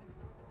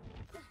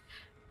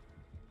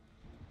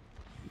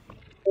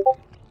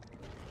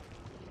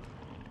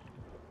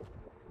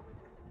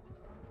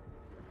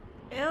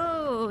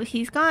 Ew,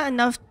 he's got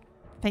enough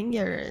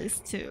fingers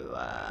to,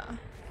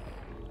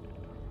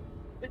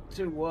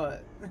 To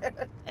what?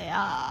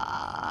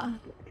 yeah.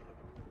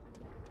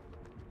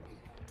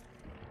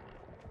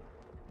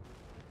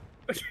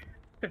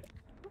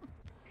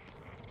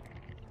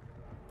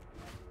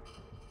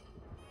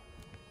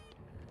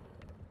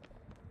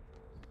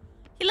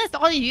 He lets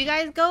all of you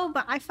guys go,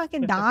 but I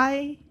fucking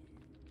die.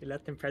 He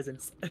left in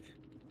presents. I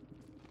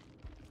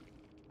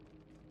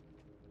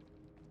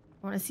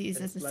want to see if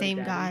it's the Bloody same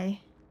daddy.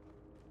 guy.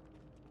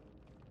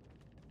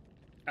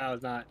 Oh,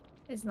 it's not.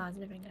 It's not a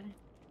different guy.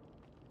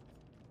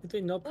 He's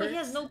doing no Oh, perks. he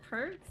has no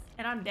perks,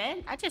 and I'm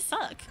dead? I just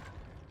suck.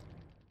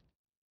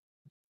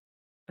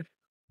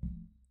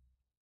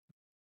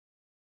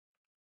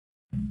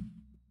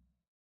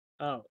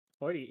 Oh,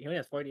 40. He only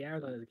has 40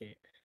 hours on his game.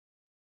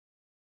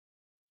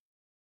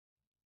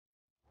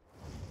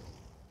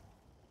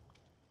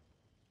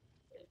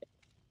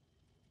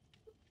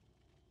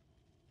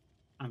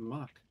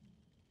 Unlock.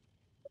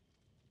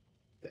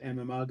 The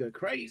MMR go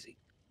crazy.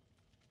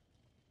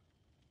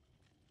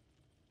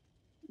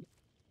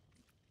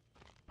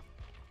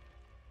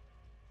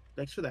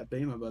 Thanks for that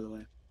beamer, by the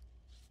way.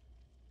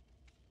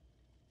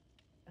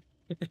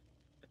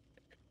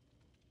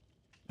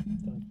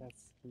 So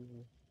that's.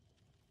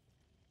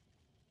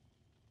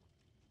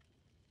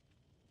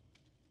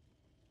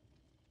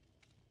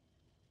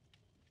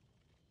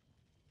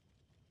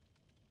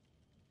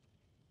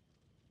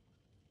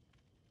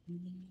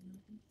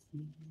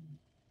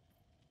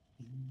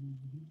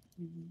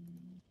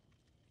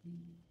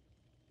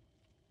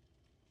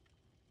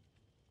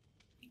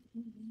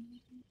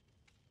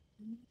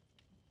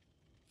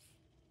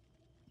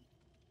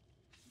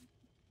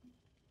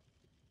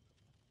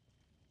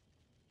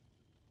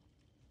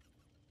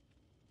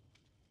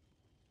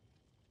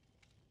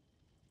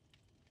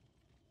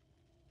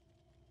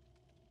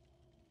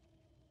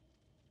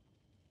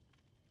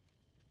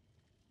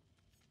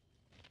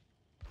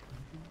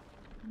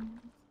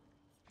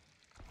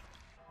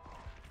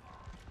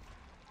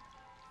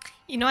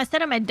 You know, I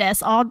sat at my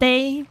desk all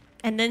day,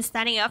 and then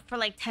standing up for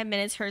like 10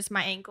 minutes hurts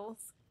my ankles.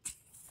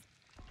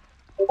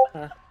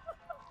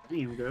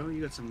 Damn, girl,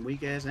 you got some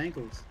weak ass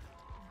ankles.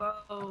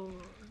 Bro,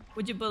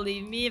 would you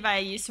believe me if I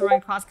used to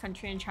run cross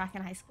country and track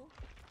in high school?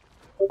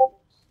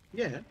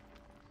 Yeah,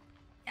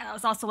 Yeah, that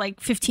was also like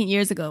 15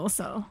 years ago,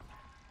 so.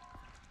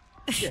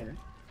 yeah.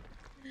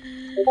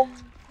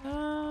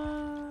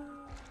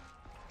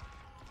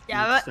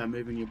 Yeah, but Start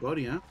moving your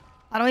body, huh?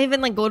 I don't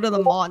even like go to the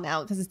mall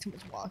now because it's too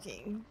much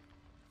walking.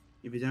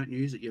 If you don't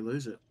use it, you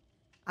lose it.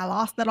 I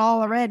lost it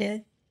all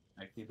already.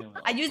 Actually, then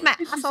I use my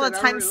She ass all the said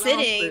I time already lost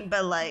sitting, it.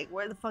 but like,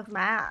 where the fuck's my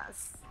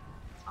ass?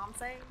 You know what I'm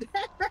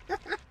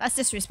saying? That's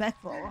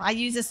disrespectful. I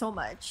use it so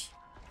much.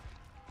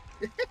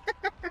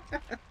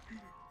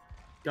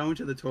 Going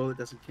to the toilet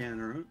doesn't count,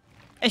 alright?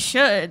 It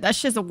should.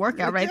 That's just a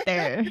workout right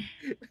there.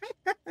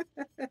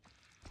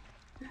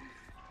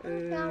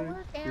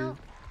 Workout.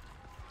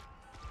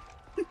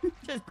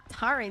 Just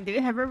tiring,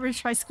 dude. Have you ever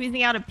tried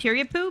squeezing out a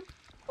period poop?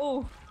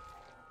 Oh.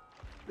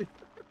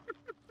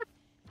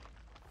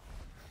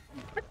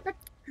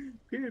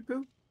 Period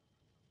poo.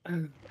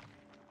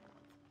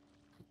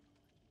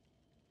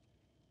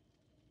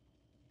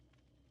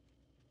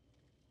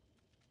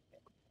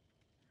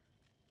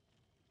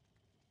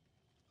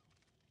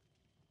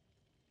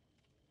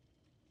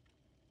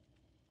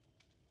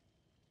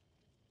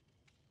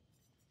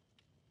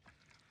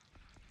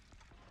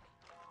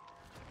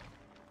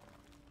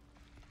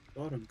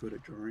 God, I'm good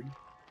at drawing.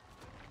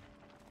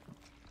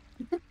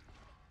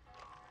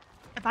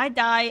 If I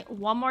die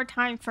one more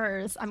time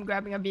first, I'm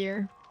grabbing a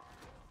beer.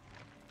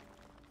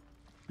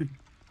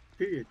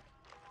 Period.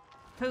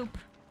 Poop.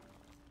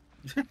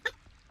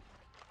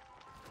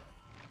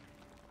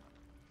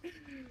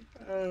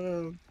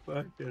 Oh,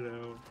 fucking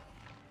hell.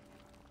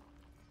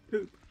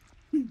 Poop.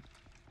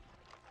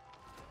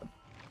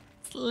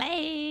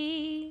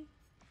 Slay.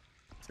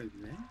 So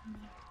then.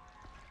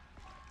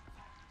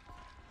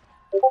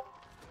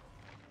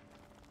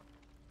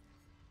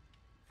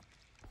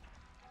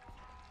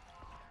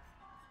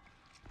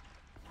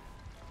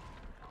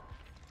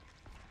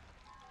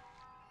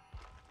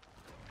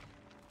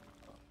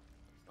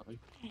 Sorry,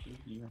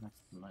 you have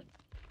to like.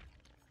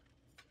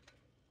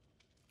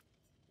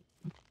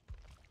 I'm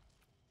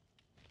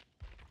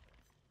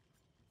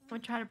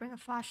gonna try to bring a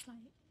flashlight.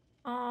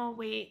 Oh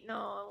wait,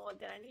 no.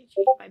 Then I need to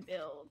change my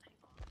build.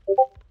 Hang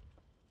on.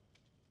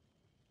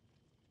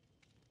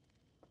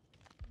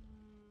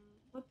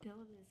 What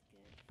build is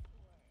good for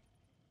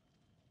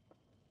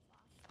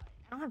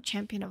flashlight? I don't have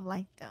champion of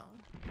light though.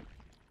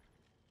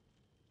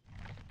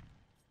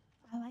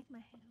 I like my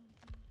hand.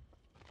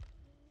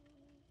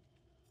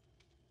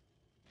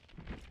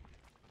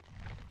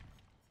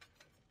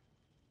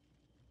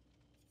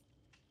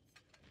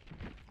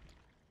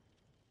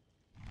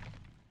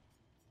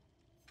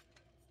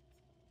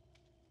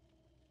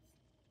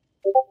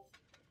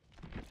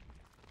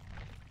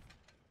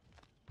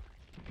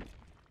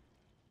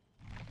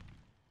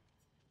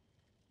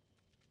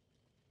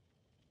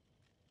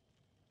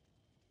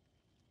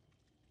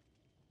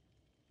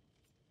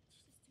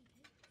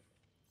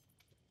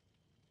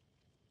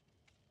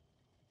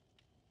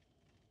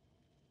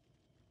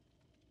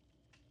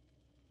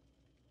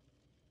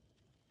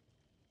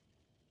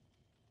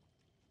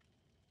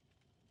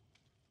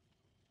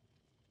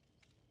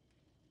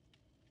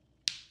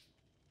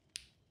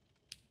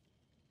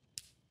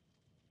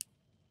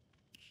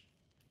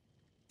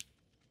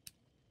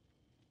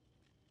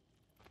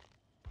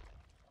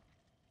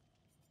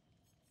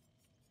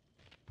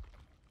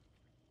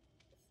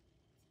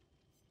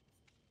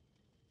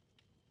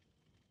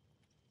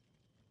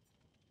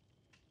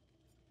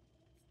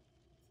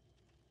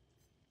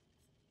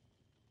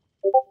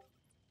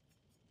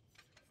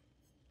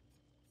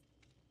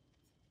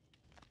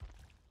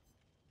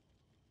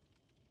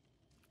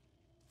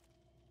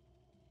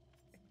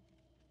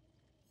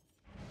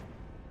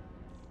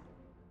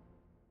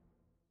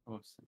 Oh,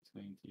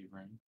 620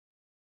 ring.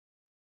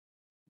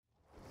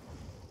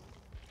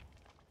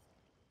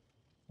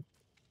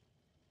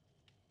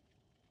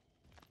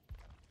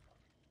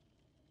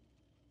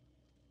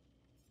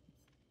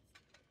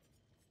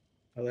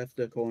 I left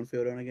the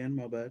cornfield on again,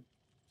 my bad.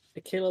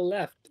 The killer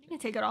left. You can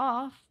take it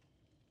off.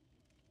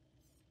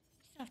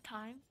 Still have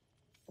time.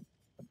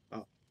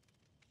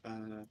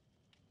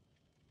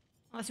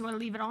 Unless you want to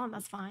leave it on,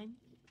 that's fine.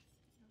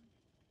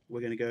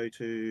 We're gonna go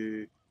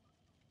to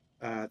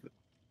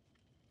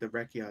the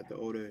rec yard, the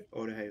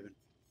auto haven.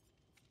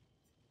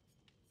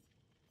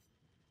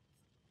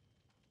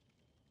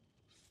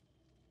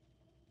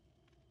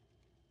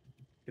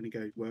 Gonna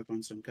go work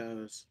on some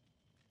cars.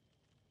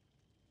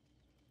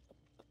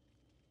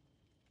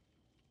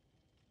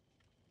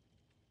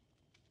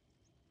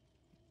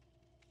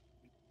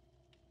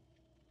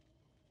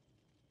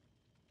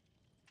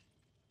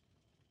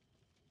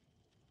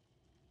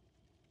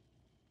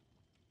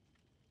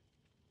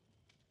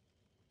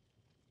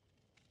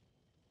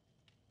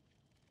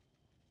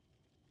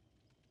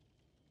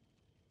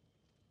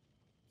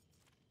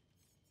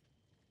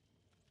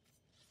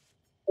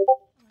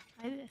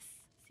 Try this.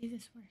 See if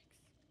this works.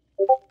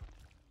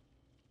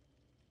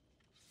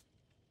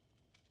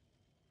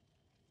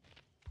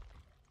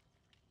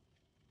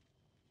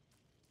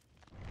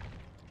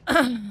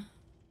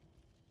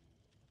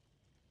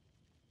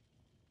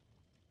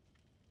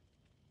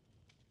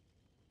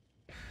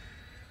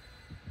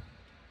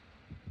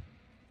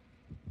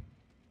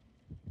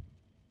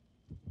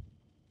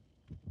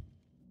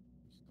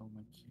 So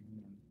much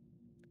canyon.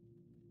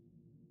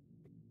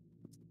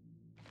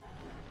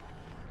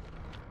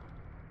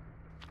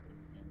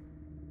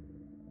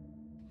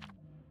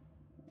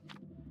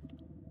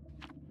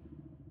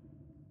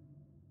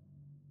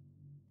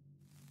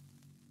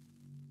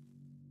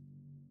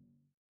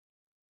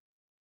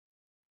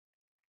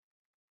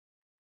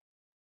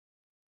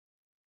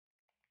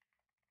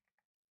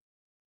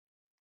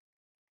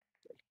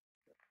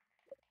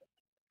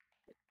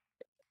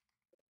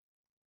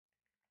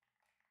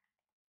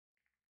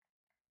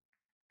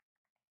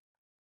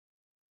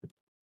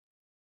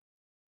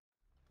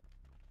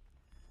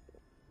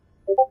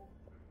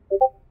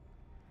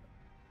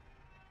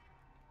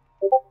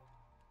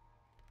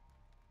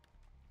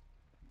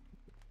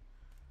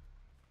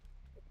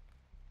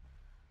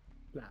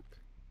 Lap.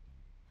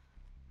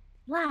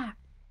 Black.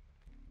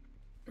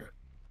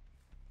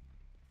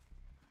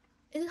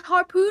 It's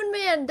Harpoon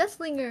Man,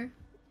 Deathslinger.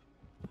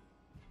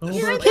 Oh,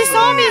 He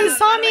saw me! He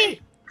saw me!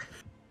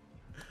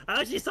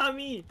 Oh, she saw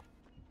me!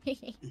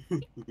 he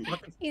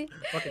Fucking he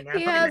fucking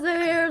has a not kill me,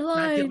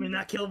 hairline.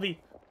 not kill me.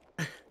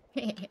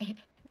 Wait,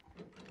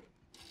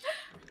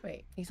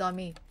 you saw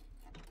me.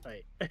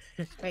 Wait.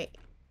 Wait.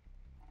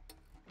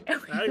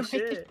 Oh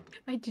shit.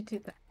 Why'd you do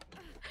that?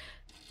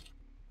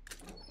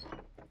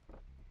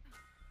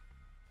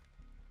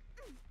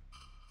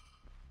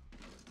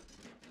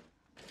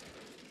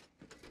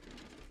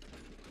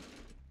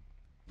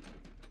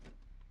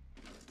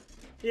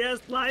 Yes,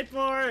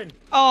 Lightborn!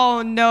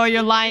 Oh no,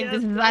 you're lying. Yes,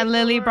 This is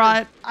light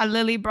brought Yes,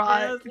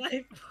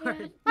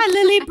 Lightborn! I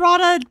literally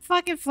brought a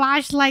fucking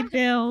flashlight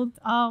build.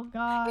 Oh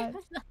god.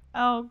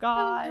 Oh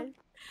god.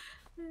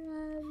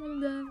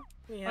 Yes,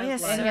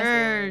 yes, And he has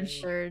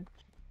Surge. Surge.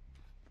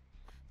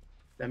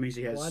 That means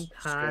he has. One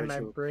time I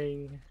Scourge Hook.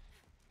 bring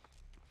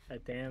a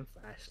damn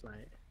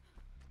flashlight.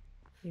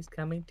 He's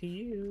coming to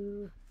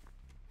you.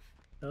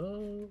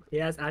 Oh, he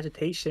has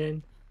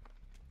agitation.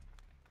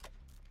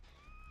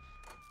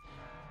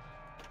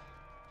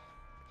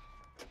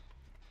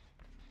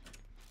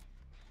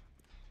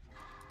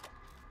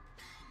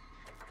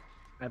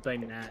 I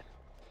blame that.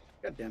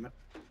 God damn it.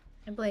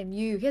 I blame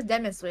you. He has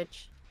Demon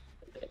Switch.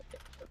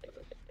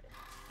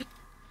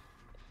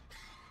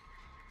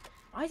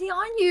 Why is he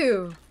on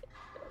you?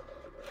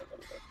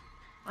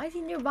 Why is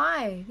he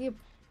nearby?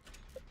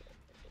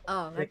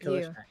 Oh, that's Killer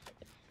you. Shack.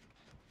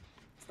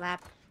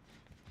 Slap.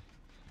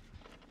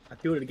 I'll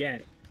do it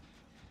again.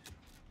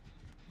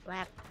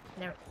 Slap.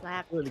 Never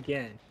slap. Do it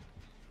again.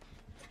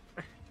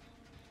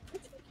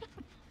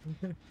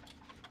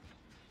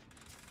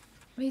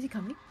 Wait, is he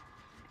coming?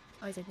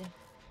 Oh, he's right there.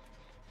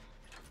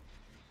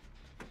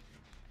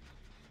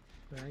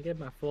 When I get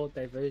my full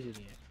diversion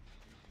yet.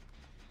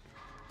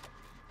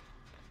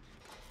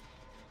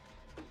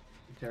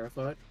 You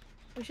terrified?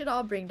 We should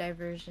all bring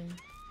diversion.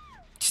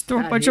 Just throw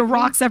a God, bunch you of think-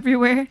 rocks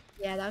everywhere.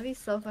 Yeah, that'd be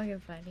so fucking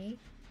funny.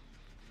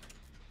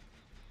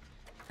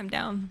 I'm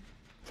down.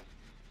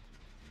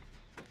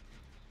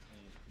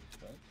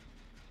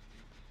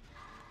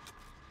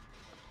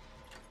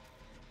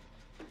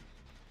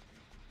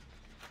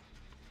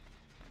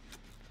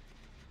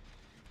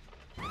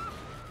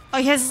 Oh,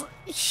 he has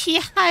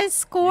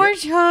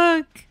Scourge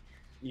Hook.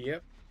 Yep.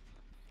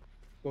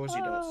 Of course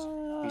he does.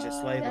 He's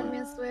a slave.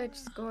 Demon Switch,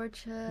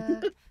 Scorch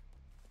Hook,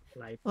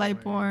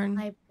 Lightborn.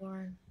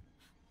 Lightborn.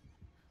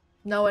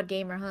 Noah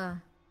Gamer, huh?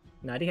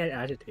 No, I think he had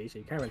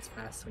agitation. He kind of runs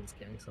fast when he's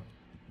scaring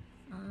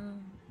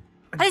someone.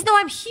 I just know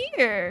I'm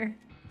here.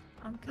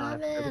 I'm It'll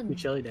be too coming.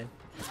 chilly then.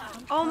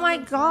 Oh my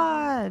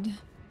god.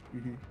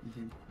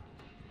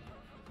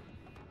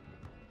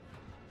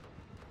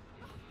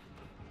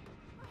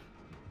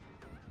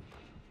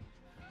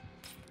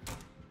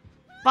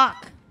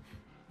 Fuck.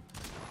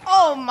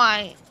 Oh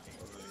my.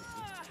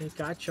 He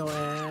got your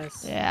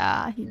ass.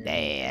 Yeah, he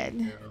dead.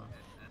 Girl.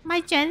 My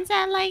gen's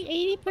at like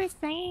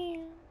 80%.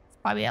 It's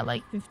probably at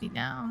like 50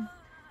 now.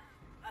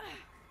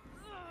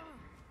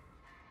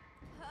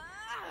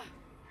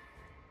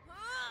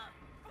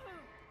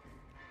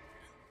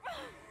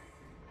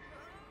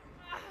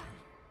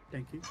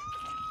 Thank you.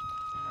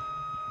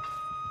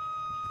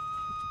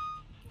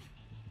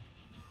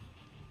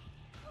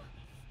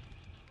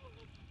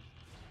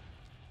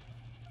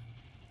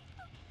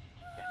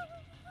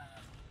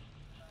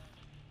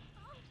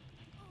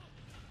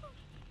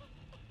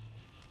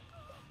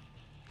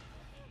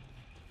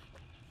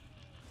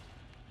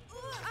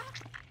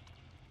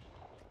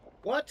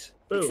 What? Fix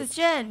Boo. this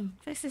gen.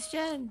 Fix this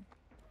gen.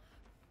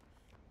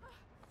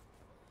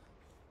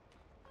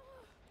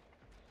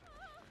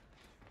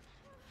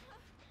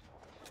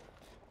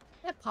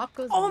 Yeah, Pop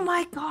goes. Oh to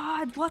my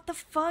god. What the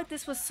fuck?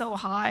 This was so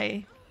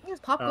high. I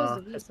think Pop goes to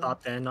It's Weasel.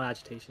 pop then, no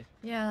agitation.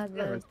 Yeah,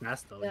 Yeah, the runs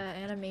fast though.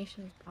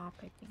 animation is Pop,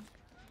 I think.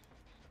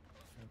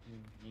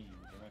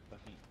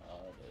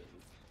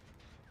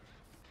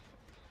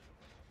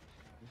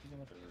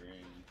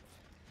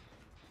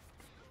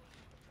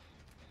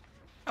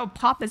 Oh,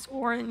 Pop is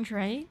orange,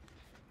 right?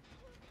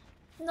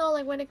 No,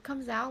 like when it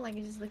comes out, like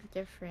it just looks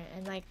different,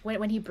 and like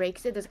when he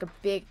breaks it, there's like a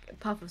big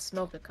puff of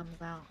smoke that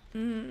comes out.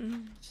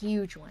 Mm.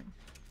 Huge one.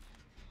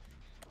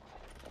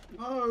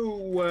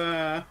 Oh,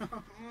 that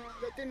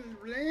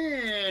didn't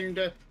land.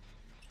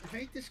 I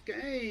hate this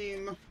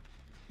game.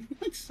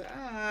 It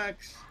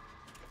sucks.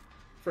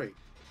 Free.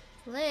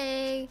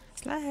 Slay.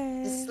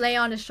 Slay. Just slay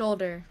on his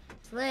shoulder.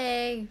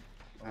 Slay.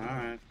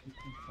 Alright.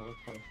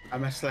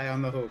 I'm a slay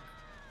on the hook.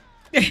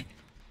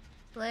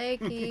 Slay,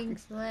 King.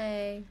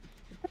 Slay.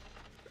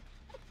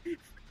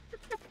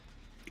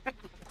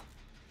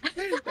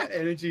 That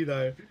energy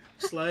though.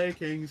 Slay,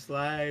 king,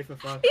 slay, for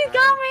fuck's He's sake.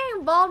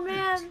 coming, bald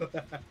man.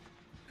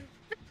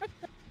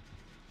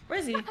 Where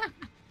is he?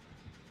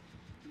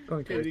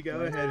 Going Can you go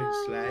ahead and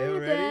slay Oh,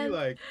 already? Dad.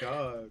 Like,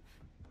 God.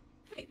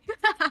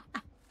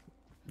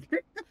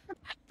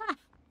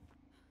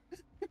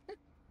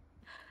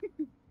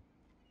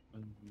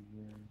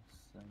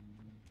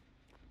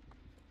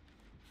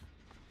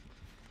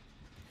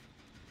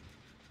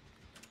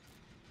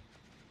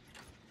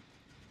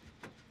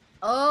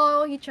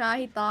 Oh, he tried.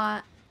 He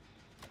thought.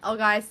 Oh,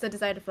 guys, still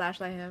decided to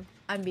flashlight him.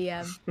 I'm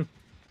BM.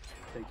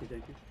 Thank you,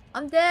 thank you.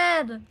 I'm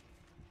dead.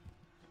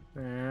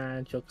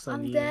 Joke's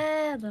on I'm you.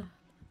 dead.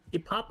 You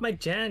popped my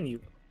gen, you.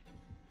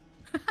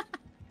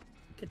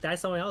 Could die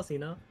someone else, you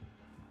know?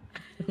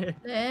 Did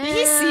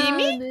he see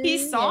me? Yeah, He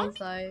dude. saw Yeah, me? he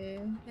saw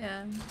you.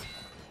 Yeah.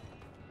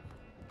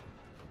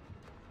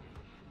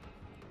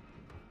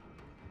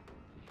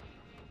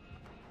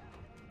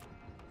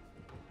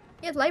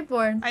 He has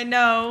Lightborn. I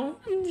know.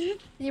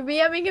 You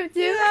BMing him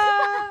too?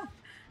 Yeah.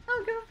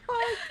 Oh, good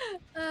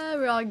fuck.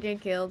 We're all getting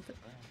killed.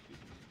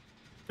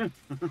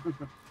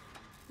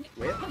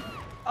 Where?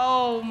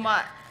 Oh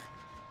my.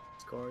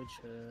 Score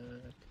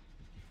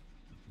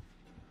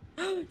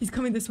check. He's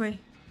coming this way.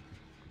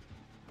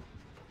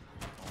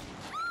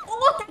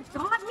 Oh, that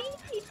got me,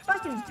 you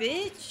fucking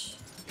bitch.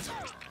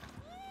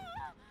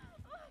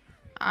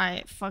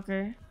 Alright,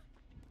 fucker.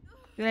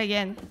 Do it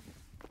again.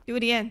 Do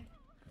it again.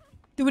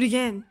 Do it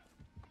again.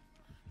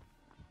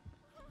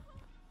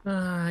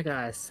 I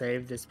gotta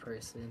save this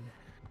person.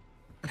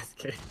 Just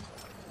kidding.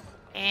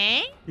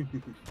 Eh?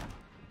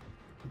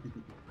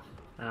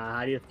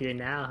 How do you feel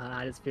now? Huh?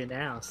 How do you feel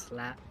now?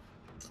 Slap,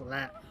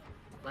 slap,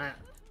 slap.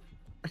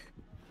 I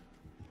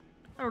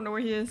don't know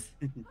where he is.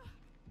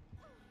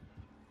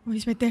 Oh,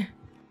 he's right there.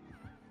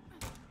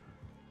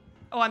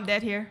 Oh, I'm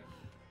dead here.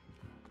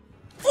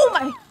 Oh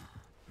my!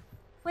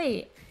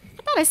 Wait,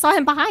 I thought I saw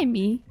him behind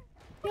me.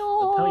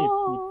 I'll tell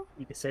Yo.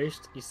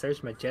 you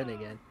searched my gen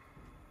again.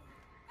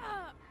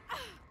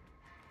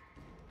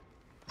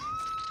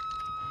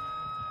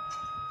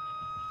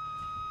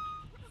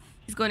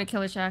 He's going to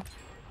Killer Shack.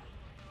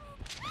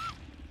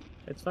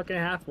 It's fucking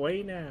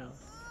halfway now.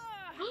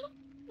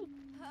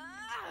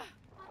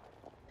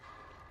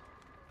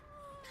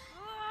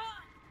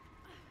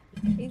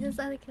 He's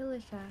inside the killer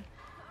shack.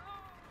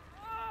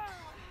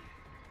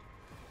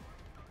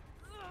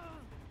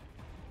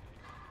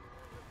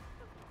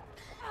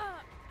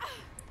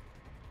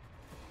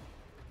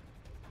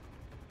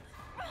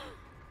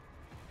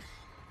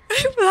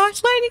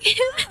 Flashlighting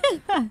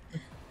him.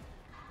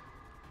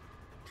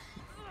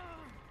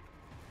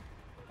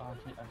 Oh, I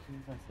think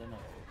I said no. 100%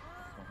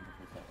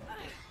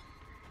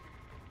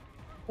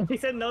 right. He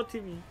said no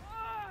to me.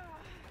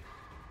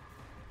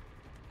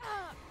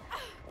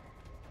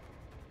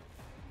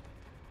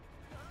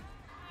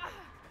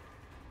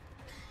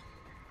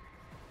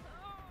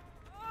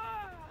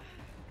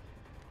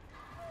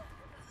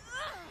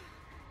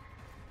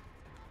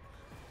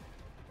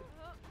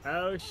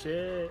 Oh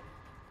shit.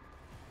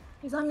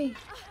 He's on me.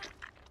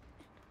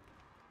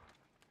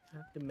 I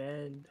have to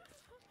mend.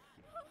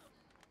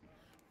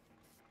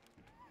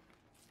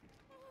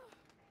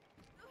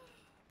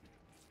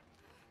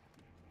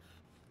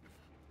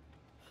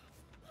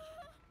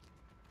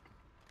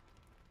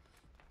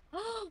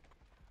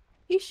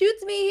 He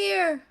shoots me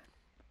here.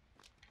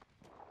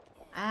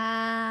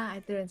 Ah,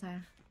 I threw it in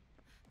time.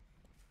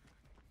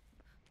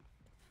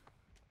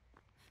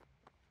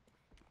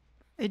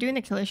 Are you doing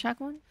the Killer Shack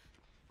one?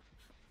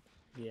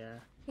 Yeah.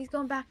 He's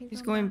going back.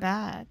 He's going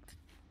back.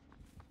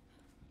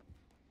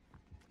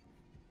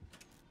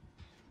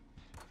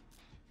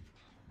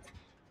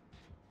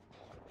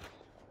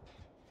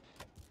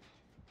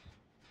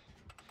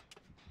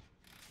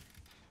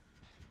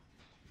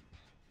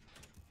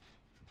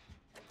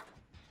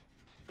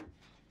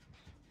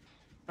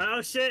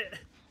 Oh shit.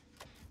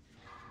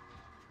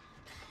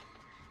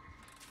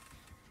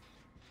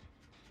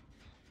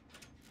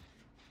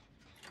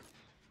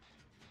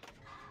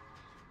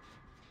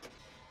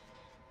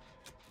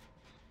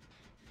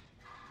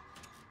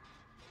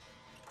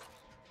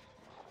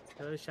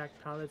 Killer Shack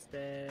pallet's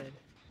dead.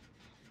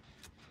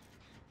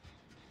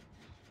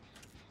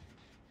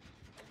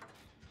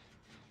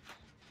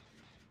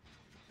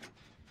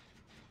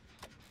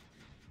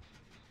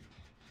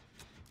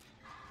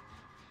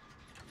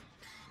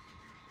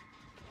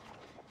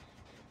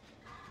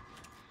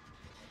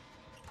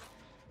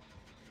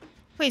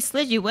 Wait,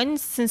 Slidgy,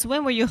 since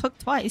when were you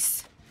hooked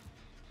twice?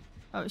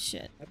 Oh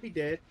shit. I'd be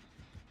dead.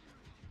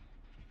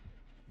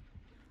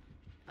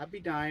 I'd be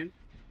dying.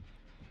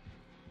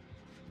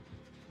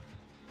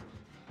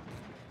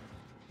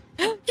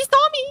 He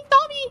saw me! He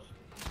saw me!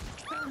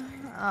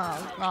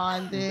 Oh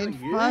god, dude.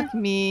 you? Fuck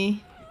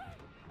me.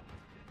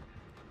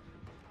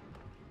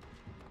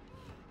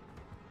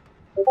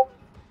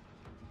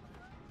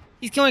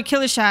 He's going to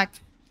Killer Shack.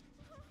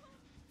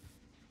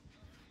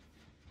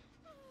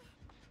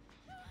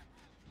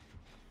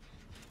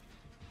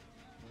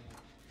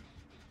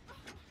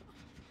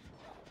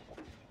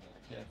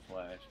 I can't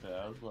flash, but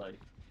I was like,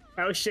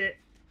 Oh shit.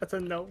 That's a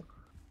no.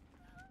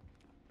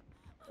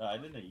 I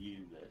didn't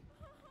use it.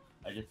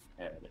 I just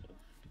had it.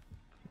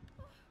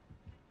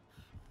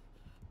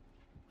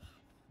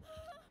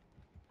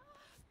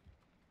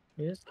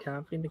 You're just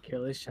camping the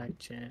Killer Shack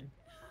chan.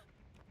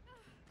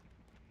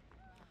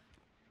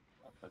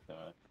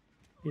 Okay.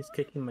 He's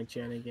kicking my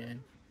gen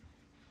again.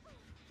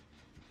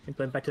 And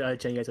going back to the other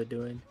gen you guys are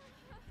doing.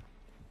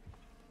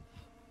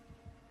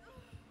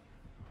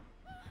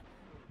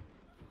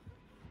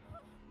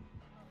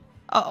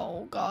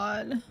 Oh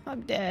god.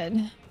 I'm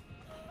dead.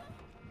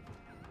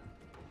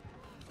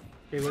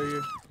 Hey, where are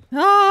you?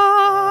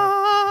 Ah!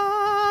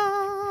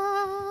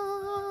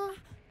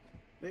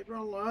 Leave her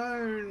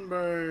alone.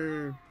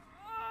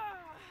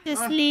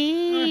 Just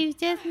leave.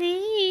 Just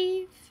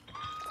leave.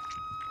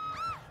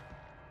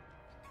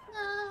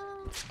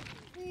 No.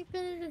 He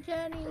finished the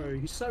journey. Oh,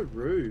 he's so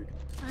rude.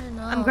 I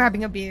know. I'm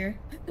grabbing a beer.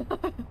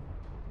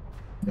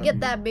 Get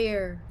that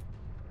beer.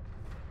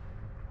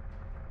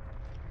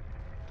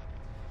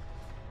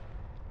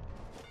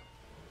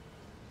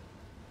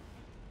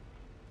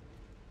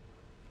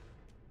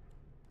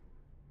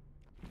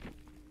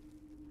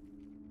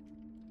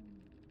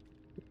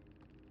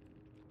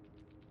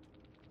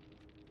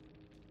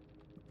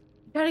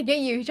 He's trying to get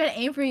you. He's trying to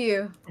aim for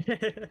you.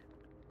 God.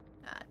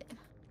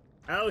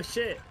 Oh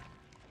shit.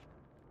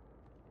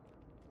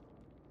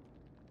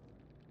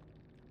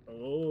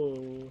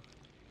 Oh.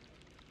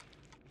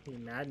 You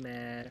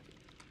madman.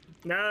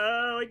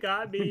 No, it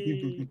got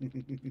me.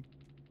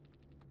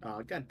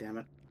 Oh, god damn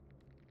it.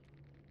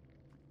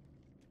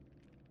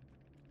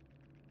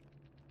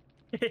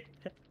 Okay.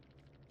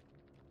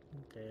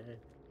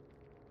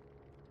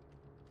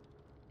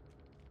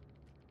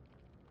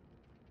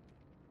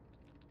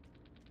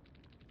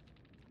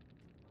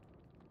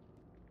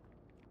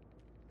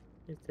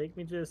 Just take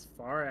me to this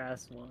far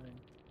ass one.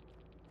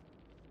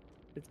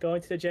 It's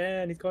going to the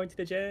gen. He's going to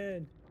the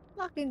gen.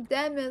 Fucking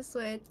damn it,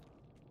 Switch.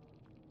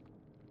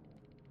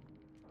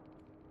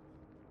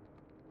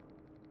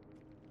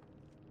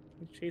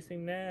 He's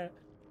chasing that.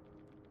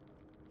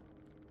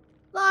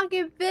 Lock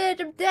it, bitch.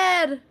 I'm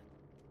dead.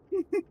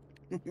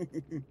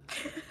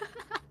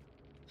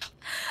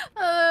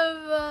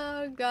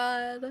 Oh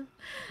god.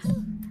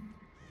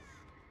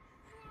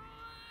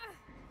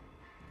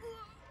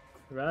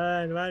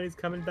 Run, run, he's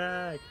coming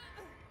back.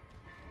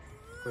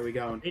 Where we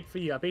going? I'll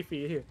wait for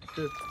you here.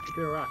 Just give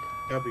me a rock.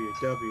 W.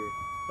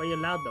 But you're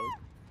loud though.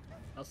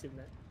 I'll see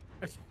that.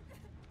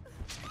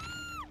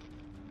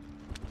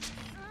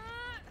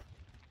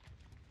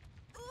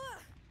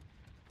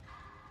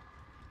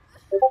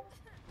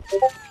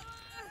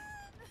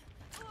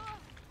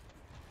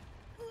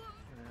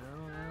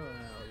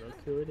 Ow, look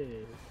who it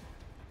is.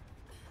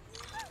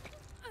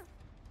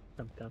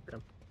 Come.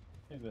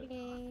 Hey, but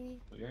Yay.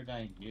 we're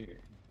dying here.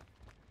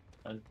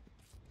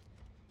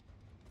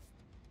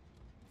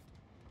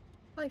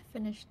 I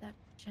finished that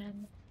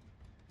gen.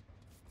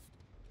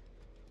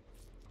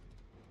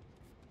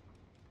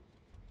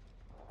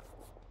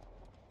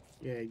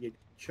 Yeah, you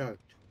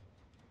choked.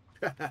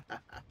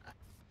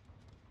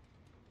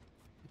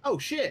 Oh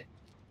shit!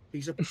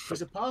 He's a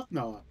path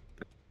knower.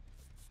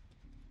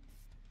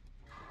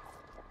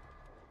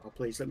 Oh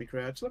please let me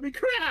crouch. Let me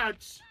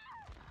crouch!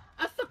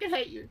 I fucking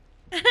hate you.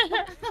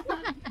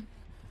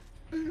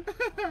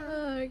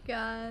 Oh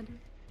god.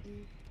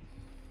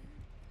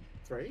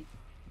 3.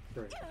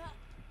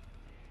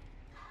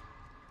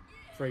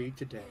 Free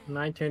today.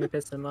 My turn to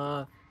piss him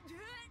off.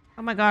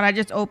 Oh my god, I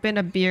just opened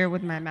a beer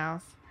with my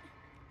mouth.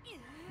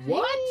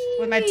 What?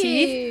 With my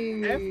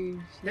teeth? You're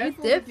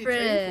Careful with your teeth,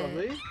 different.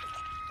 lovely.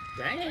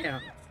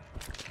 Damn.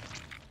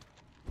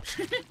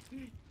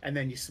 And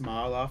then you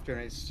smile after,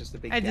 and it's just a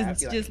big. I gap.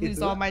 just You're just like,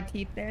 lose all my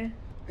teeth there.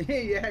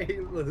 Yeah,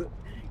 you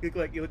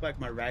look like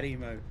my rat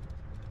emo.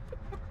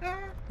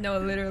 No,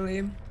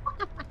 literally.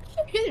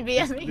 You'd be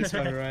at me. This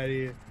one right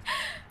here.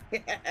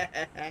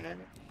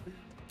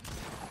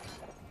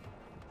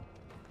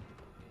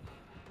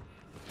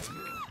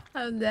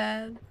 I'm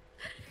dead.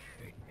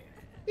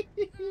 He's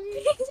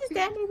just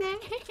standing there.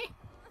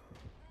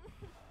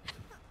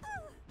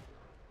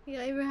 You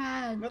ever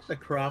had? Not the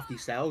crafty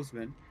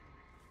salesman.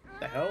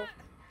 The hell?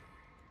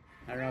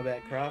 I don't know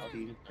about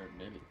crafty.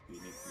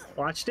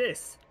 Watch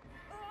this.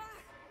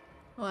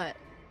 What?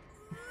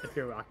 If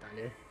you're rock down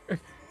here.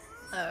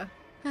 Oh.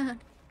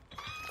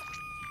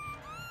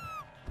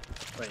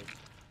 Wait.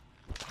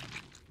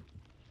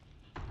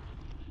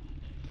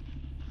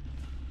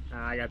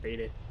 Ah, I got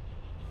baited.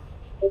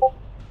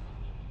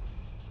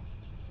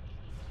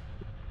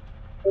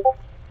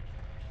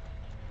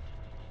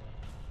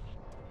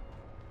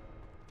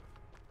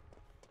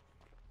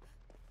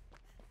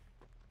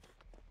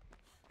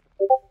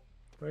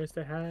 Where's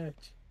the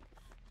hatch?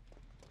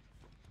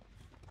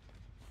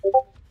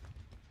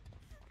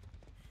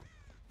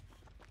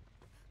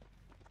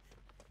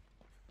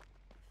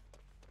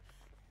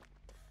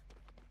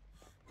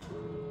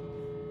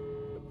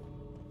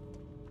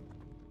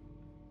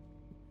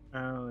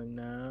 Oh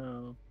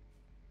no.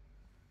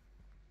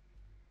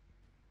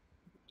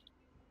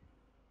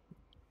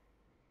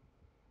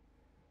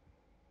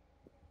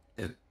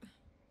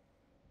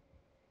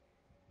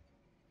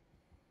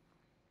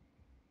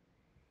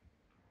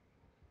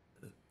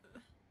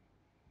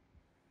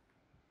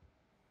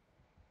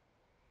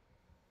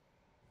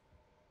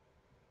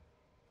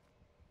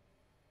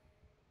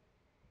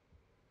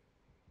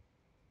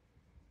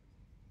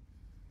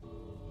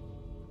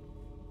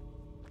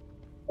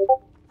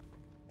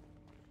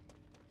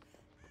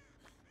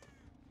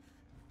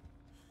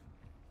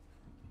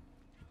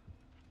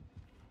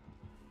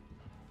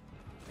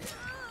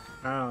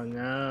 Oh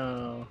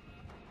no.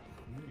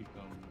 Where are you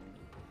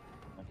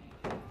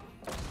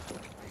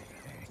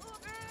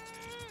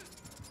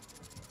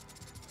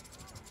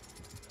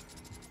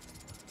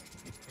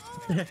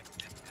going?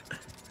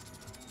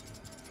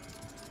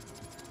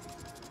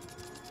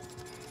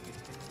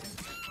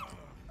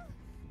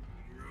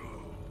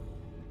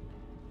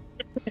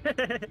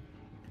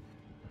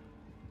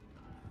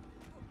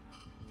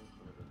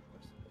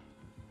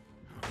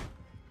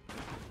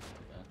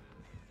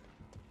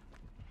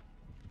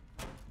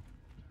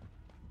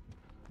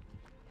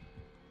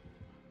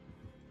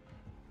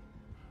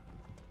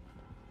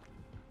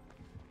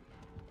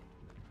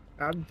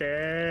 I'm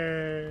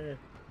dead.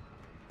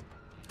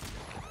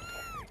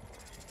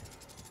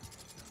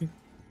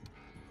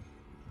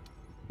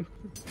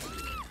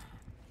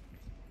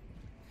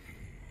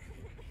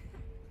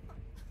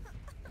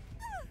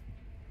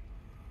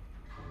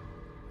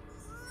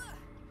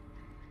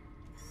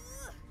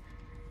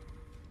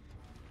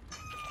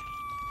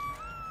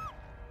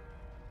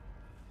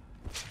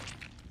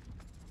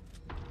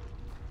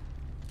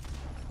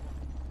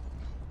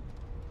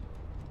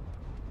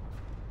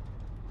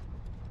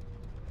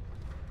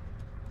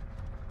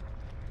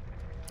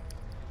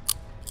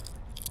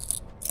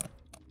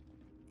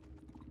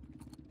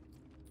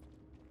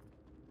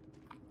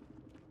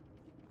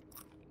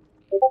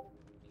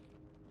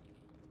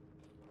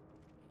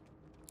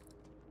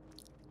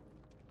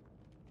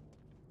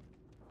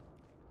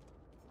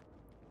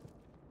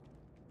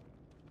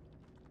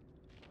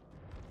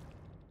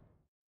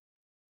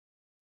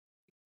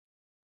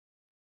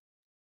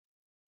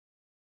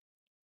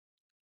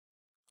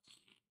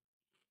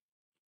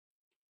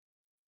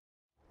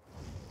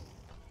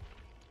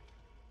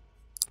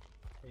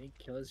 I think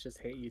killers just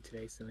hate you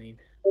today, Celine.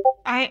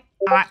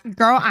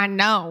 Girl, I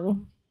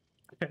know.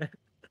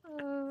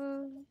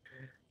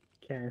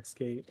 Can't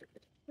escape.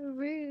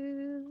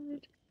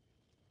 Rude.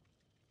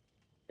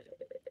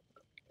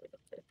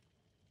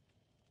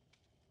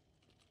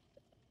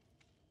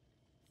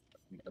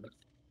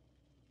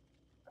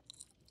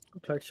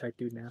 What should I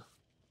do now?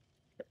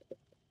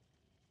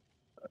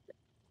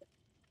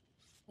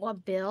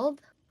 What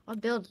build?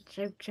 What build?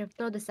 Should I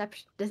throw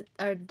deception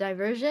or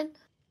diversion?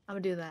 I'm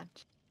gonna do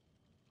that.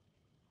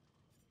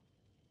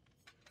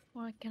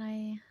 What can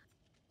I?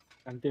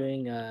 I'm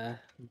doing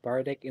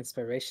bardic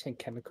inspiration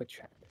chemical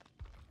trap.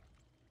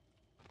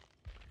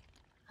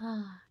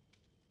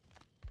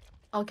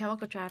 Oh,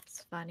 chemical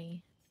trap's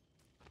funny.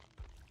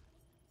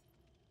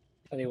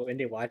 When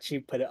they watch you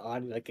put it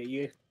on, look at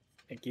you,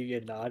 and give you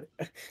a nod.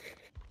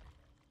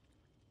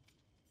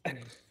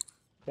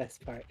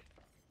 Best part.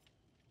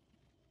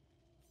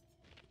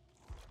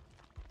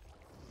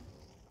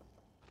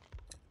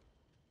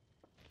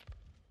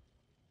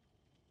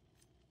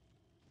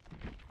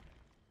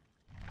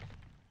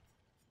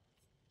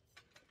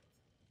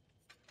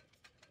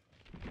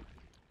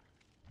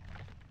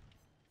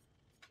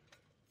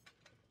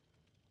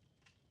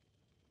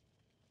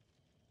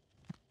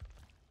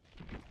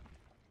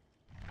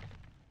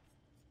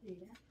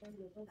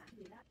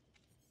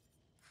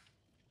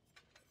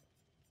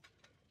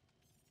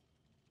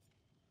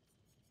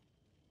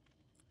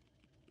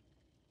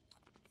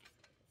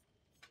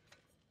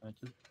 I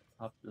just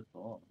popped this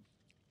on.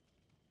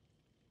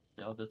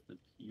 See how this is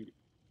cute.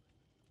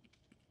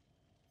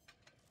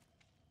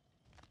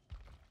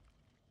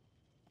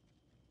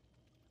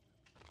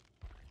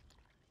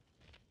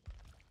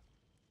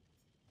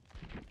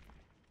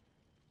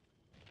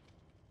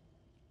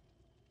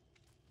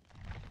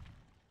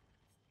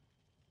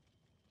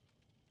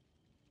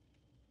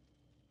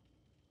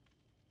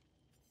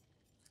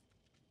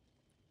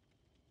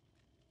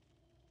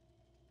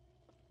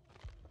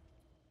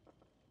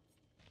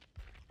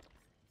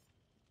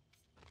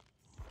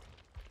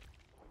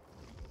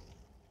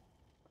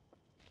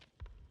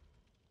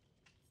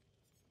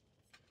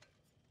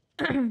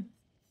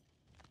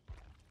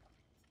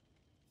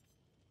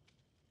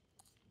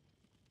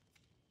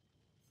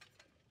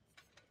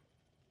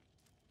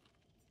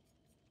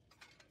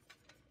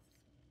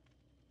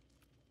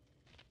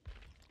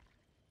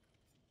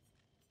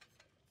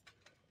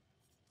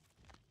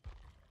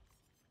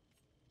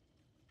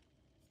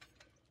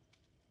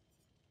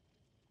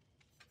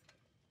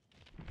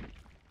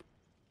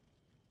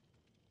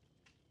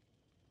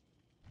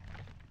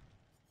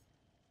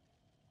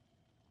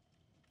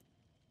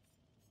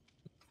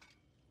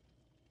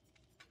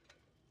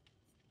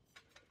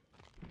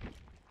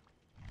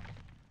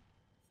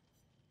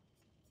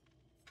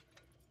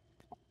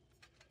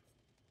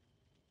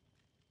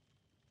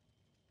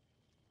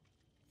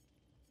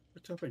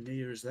 What type of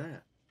Nia is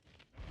that?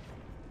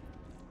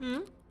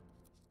 Hmm?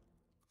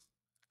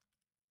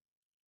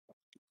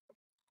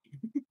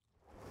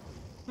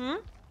 Hmm?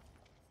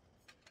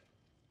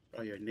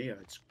 Oh yeah, Nia.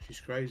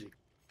 She's crazy.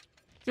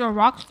 You're a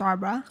rock star,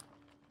 bruh.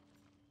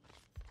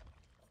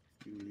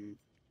 Mm.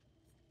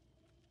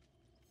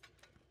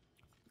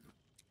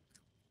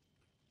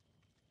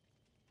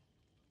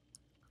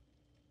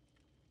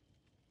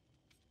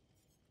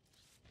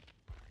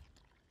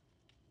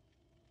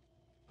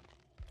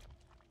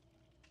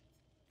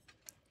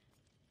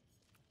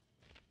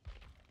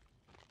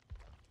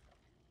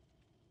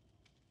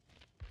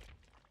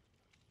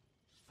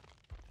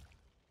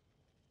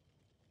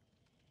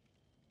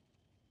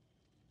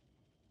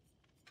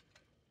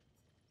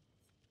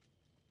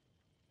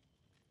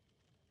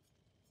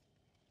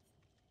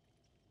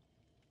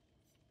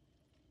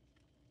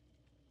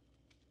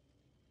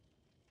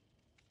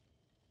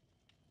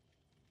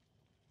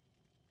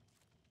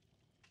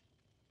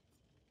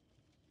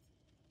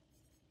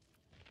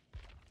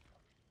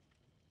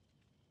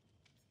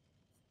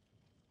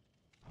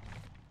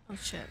 Oh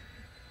shit.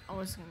 I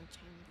was gonna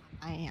change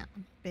my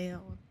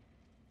build.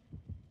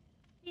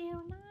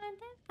 Build 9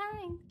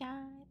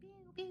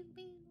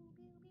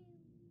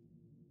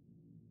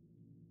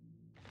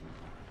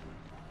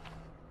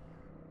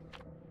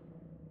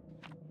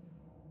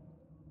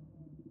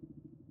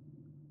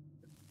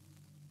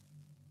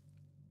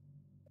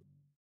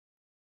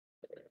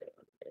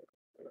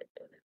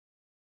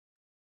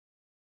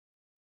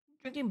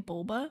 Drinking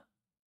boba?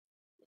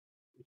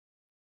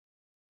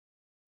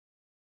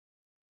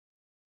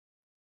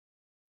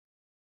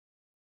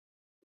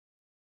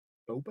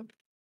 Boba?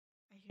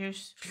 I hear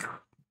sucking.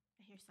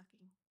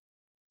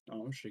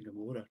 Oh, I'm drinking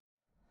water.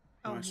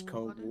 Oh, Nice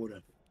cold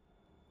water.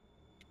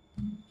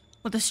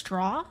 With a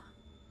straw?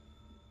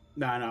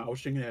 No, I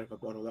was drinking out of a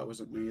bottle. That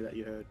wasn't me that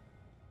you heard.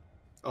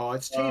 Oh,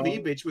 it's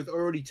TV, bitch, with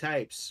already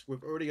tapes.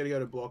 We've already got to go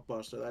to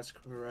Blockbuster. That's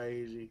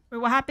crazy. Wait,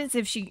 what happens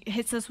if she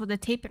hits us with a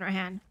tape in her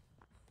hand?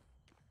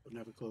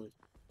 Wouldn't have a clue.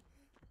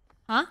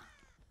 Huh?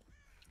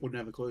 Wouldn't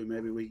have a clue.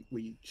 Maybe we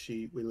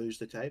lose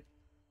the tape,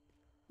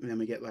 and then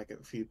we get like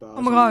a few bars.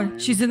 Oh my on the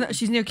god, name.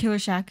 she's near Killer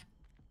Shack.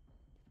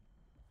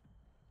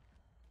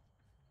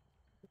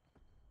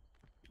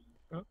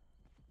 Oh,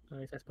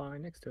 nice. I spawned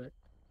right next to it.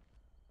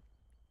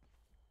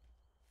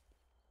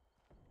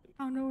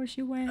 I don't know where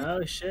she went.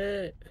 Oh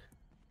shit.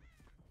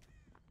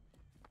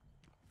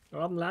 Oh,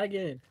 I'm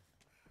lagging.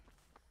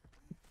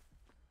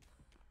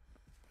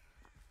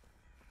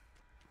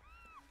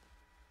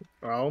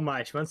 Oh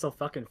my, she went so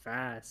fucking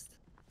fast.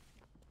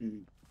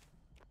 Mm.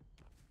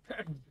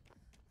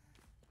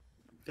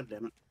 God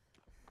damn it.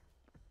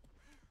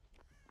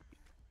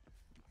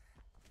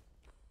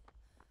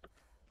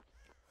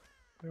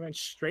 I went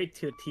straight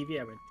to the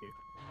TV I went to.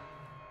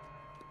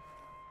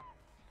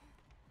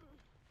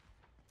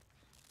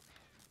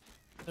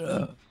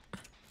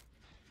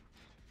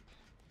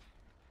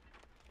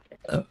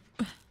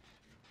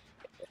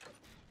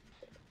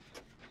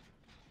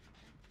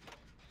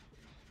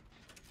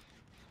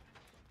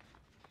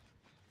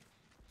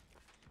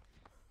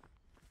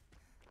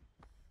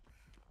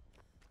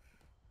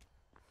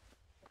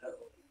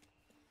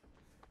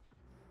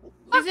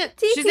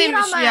 She's in,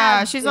 on my yeah,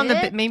 ass, she's on the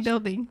bitch. main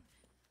building.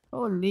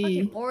 Holy.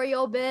 Fucking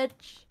Oreo,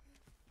 bitch.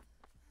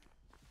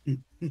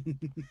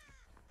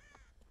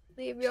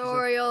 Leave your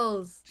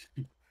Oreos.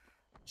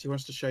 She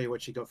wants to show you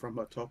what she got from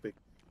Hot Topic.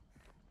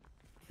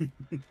 Oh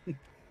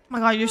my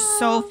god, you're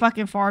so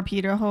fucking far,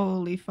 Peter.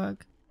 Holy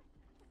fuck.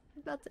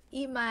 I'm about to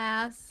eat my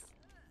ass.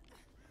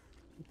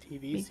 Let me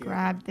TV's here.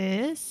 grab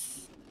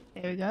this.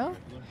 There we go.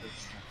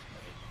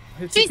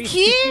 It's She's TP.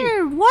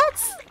 here!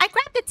 What? I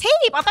grabbed the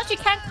tape! I thought she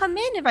can't come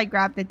in if I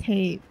grab the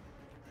tape.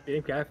 You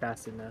didn't grab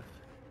fast enough.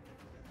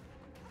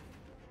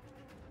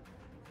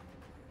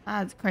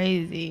 That's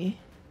crazy.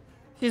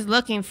 She's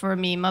looking for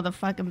me,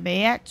 motherfucking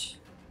bitch.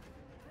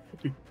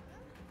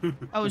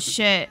 Oh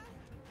shit.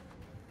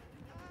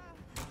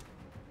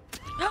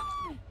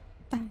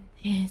 That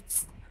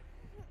hits.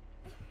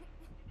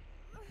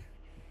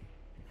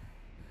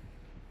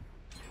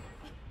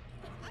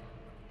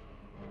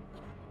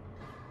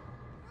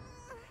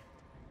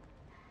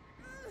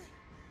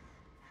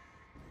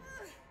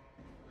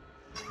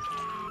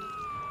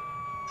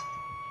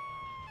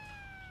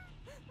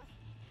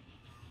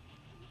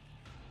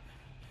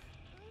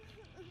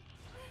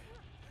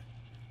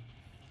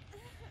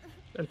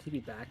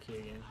 MTV back here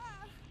again.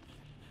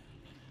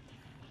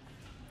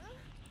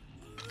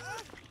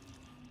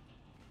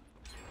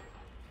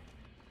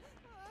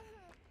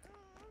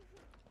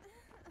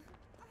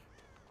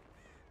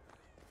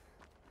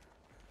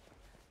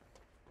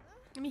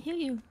 Let me heal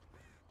you.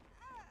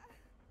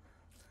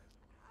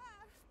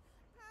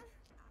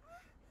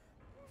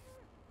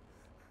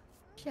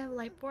 She have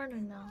Lightborn or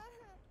no?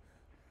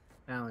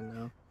 I don't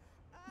know.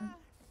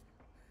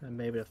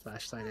 Maybe a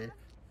flashlight in.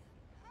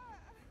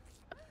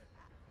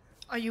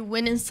 Are you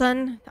winning,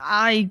 son?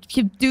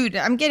 Dude,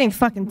 I'm getting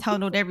fucking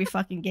tunneled every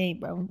fucking game,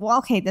 bro. Well,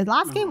 okay, the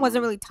last game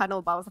wasn't really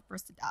tunneled, but I was the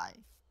first to die.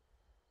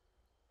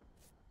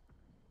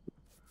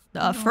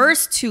 The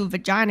first two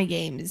vagina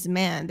games,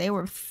 man, they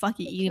were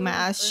fucking eating my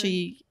ass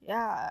cheek.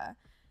 Yeah.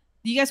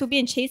 You guys will be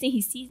in chasing,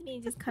 he sees me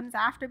and just comes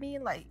after me.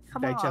 Like,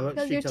 come on.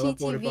 Because She you're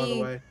teleported, by the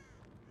TTV. way.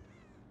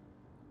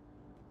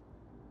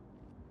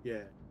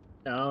 Yeah.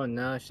 Oh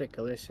no, shit,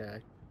 Killer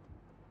Shack.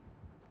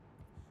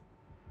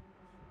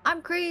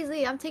 I'm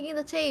crazy. I'm taking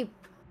the tape.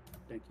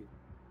 Thank you.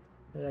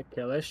 Yeah,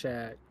 Killer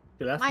Shack.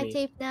 You left My me.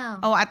 tape now.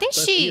 Oh, I think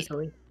Left she... me,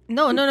 Sully.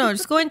 No.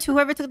 Just go into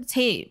whoever took the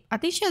tape. I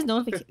think she has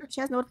notifications.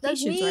 She has That's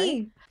notifications, me.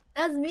 right?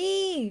 That's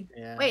me.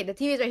 Yeah. Wait, the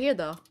TV's right here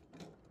though.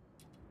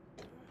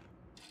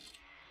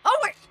 Oh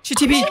my! She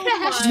TP.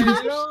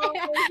 Oh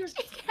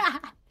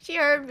my she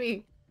heard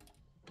me.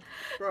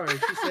 Bro,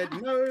 she said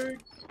no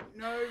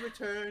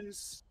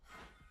returns.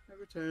 No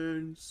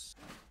returns.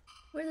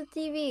 Where's the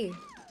TV?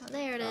 Oh,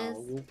 there it is.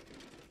 Oh, well,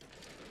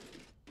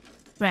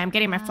 Wait, I'm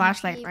getting my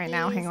flashlight right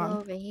now. TV's Hang on.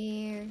 Over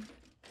here.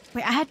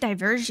 Wait, I had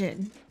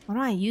diversion. Why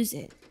don't I use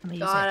it? I'm gonna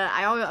use God,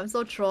 it. I'm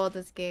so troll at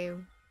this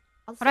game.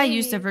 Why do I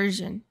use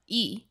diversion?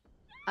 E.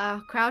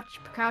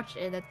 Crouch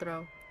and then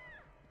throw.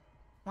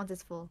 Once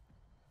it's full.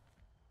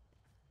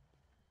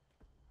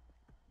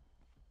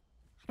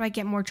 How do I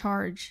get more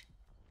charge?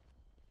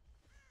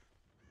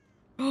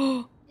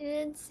 You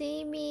didn't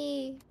see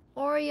me.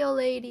 Oreo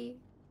lady.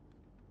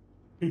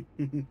 She's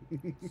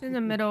in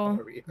the middle.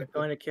 I'm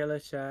going to Killer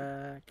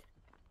Shack.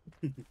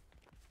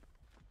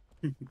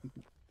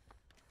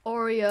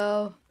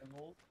 Oreo.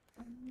 Ooh,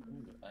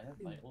 I have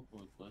my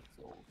ultimate foot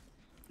soul.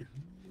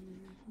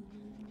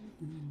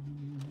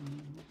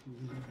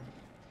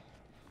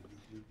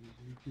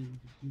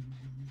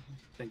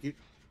 Thank you.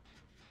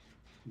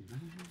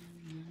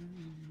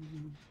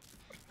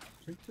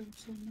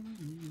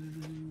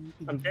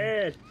 I'm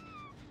dead.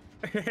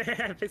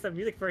 I played some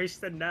music for her. She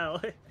said no.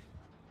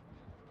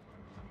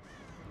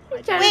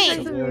 I'm trying to Wait.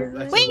 play some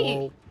music.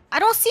 Wait. I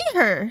don't see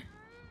her.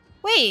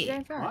 She's right Wait.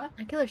 in front. What?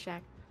 A Killer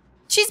Shack.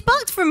 She's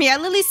bugged for me. I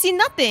literally see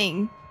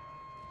nothing.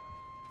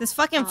 This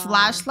fucking Aw.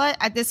 flashlight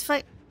at this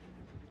fight.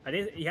 I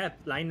think you have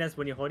blindness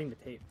when you're holding the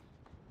tape.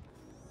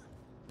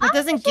 It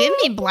doesn't give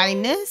me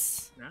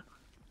blindness.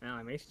 No,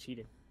 I mean she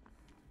cheated.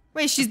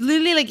 Wait, she's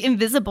literally like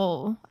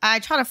invisible. I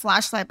tried a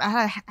flashlight, but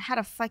I had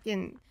a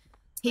fucking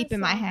tape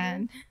in my saw her.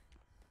 hand.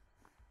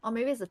 Oh,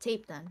 maybe it's the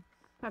tape then.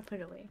 I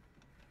put it away.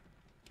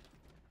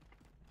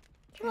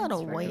 A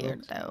little Transfer.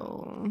 weird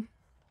though.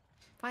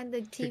 Find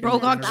the TV. Bro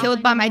got that's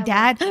killed by my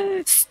behind the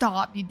dad.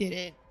 Stop, you did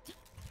it.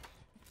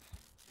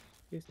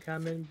 He's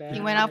coming back. He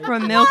went out for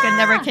milk and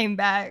never came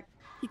back.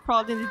 He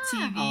crawled into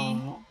TV.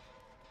 Oh.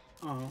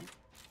 Oh. yellow.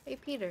 Hey,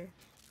 Peter.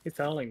 He's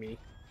telling me.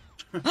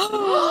 What?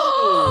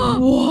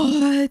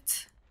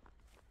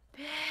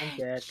 I'm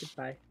dead.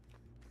 Goodbye.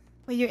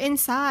 Wait, you're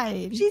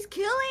inside. She's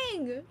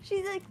killing.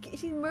 She's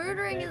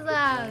murdering his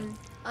ass.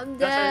 I'm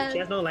That's why dead. she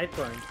has no life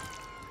point.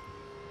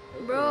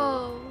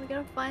 Bro, we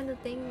gotta find the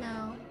thing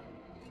now.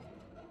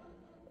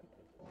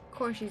 Of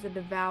course she's a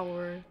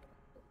devourer.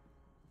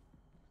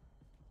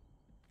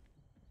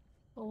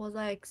 What was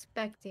I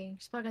expecting?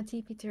 She's probably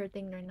gonna TP to her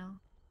thing right now.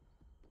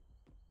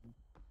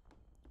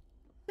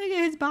 Look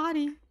at his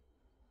body.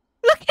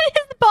 Look at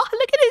his body.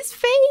 Look at his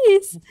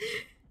face.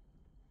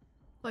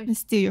 Wait. Let's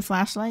steal your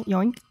flashlight.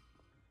 Yoink.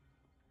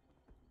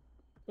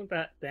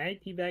 That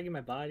teabag in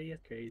my body.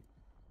 That's crazy.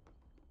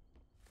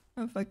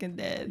 I'm fucking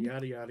dead.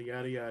 Yada yada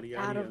yada yada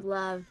yada. Out of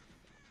love.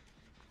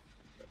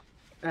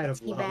 Out of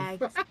Tea love.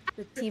 bags.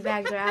 The tea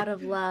bags are out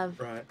of love.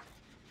 Right.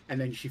 And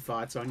then she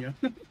farts on you.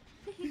 I'm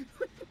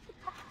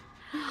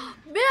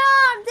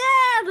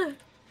dead!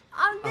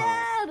 I'm Oh.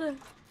 dead!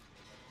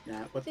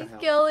 Nah, what the She's hell?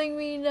 killing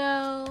me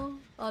now.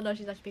 Oh no,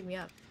 she's not picking me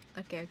up.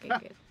 Okay, okay,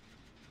 good.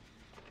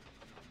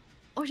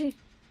 Oh, she.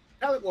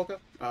 Alec Walker.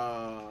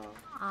 Ah.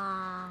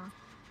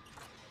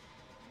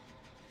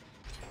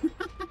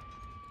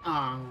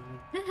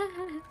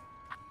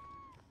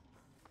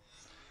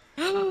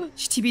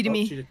 She TB'd Oh,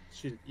 me. she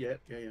did,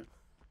 yeah.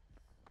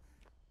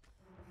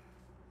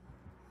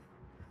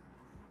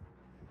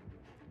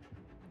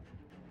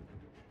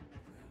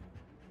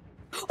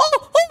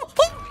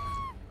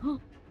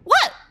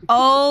 What?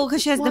 Oh,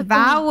 because she has What the-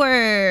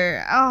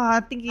 Devour. Oh,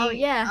 I'm thinking. Oh,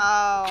 yeah.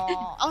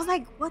 Oh, I was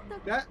like, what the?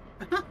 That.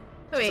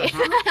 Wait.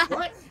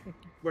 What?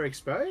 We're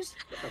exposed?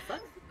 What the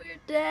fuck? We're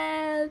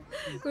dead.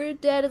 We're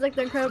dead. It's like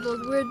the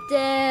Incredibles. We're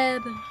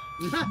dead.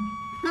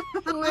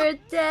 We're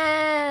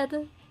dead.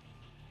 Stop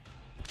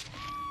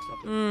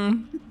it.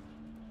 Mm.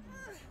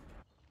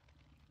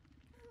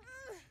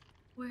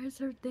 Where's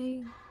her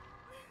thing?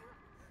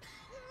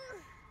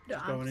 No,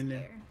 Just going in there.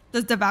 scared.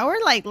 Does Devour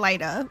like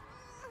light up?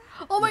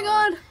 Oh my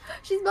god!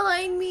 She's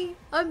behind me.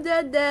 I'm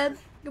dead, dead.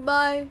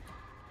 Goodbye.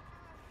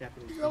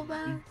 Capital So T.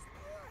 fast.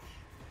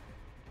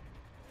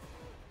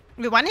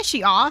 Wait, why didn't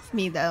she off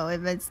me though?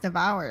 If it's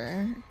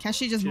Devour, can't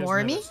she just She doesn't more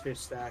have me? a fifth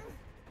stack.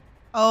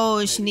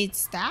 Oh, she Maybe. needs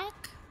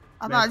stack.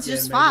 I Maybe- thought it's yeah,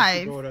 just maybe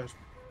she 5. bought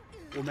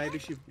well, maybe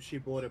she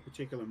bought a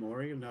particular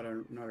Mori, not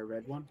a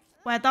red one.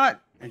 Well, I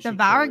thought And she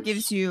Devour chose-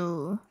 gives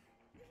you.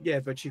 Yeah,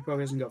 but she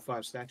probably hasn't got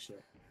 5 stacks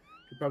yet.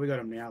 She probably got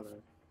them now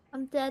though.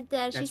 I'm dead,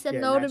 dead. She That's- said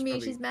yeah, no to that's me.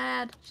 probably- She's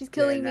mad. She's Yeah,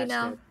 killing and me that's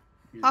now. dead.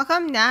 Yeah. How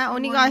come Nat Good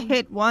only got morning.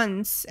 hit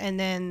once and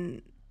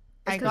then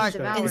I 'cause got it's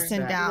Devour.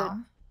 instant Stack.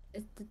 down?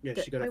 It's Yeah,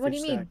 she got a wait, what do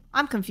fifth you mean? stack.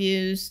 I'm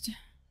confused.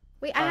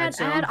 Wait, Alright, I had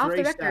so I had on off the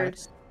 3 record.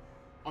 stacks-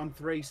 on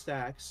 3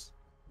 stacks,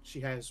 she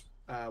has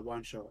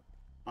 1 shot.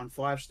 On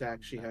 5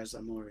 stacks, she has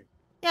a Mori.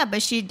 Yeah,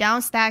 but she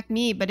down stacked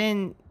me, but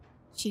then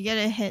she get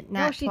a hit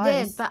Nat No, she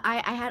twice. did, but I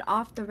had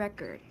off the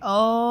record.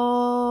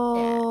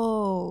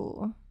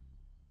 Oh.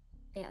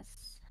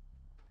 Yes.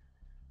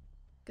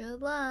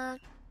 Good luck.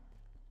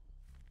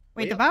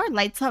 Wait, Yep. Devour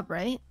lights up,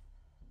 right?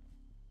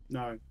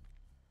 No,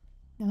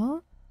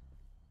 No?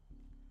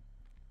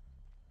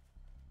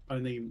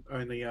 only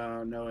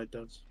no, it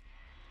does.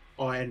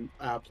 Oh, and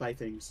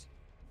playthings.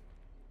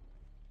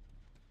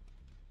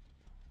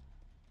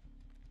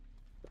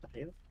 What the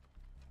hell?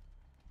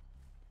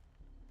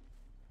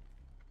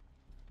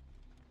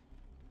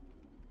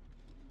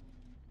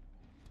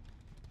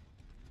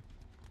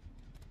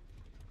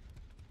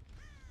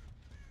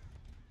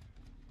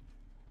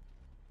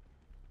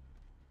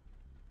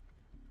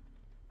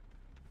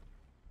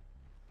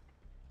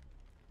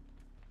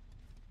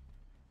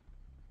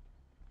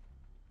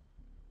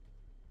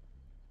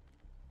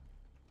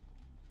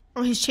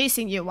 Oh, he's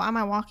chasing you. Why am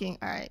I walking?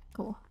 All right,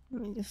 cool.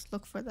 Let me just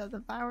look for the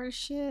devour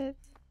shit.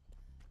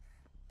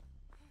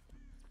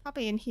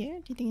 Probably in here.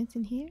 Do you think it's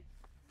in here?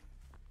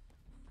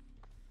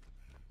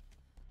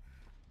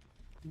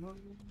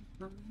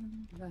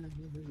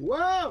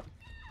 Whoa!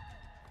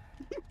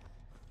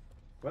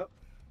 Well,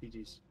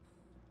 GG's.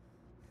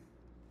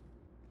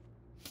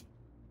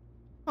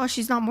 Oh,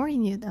 she's not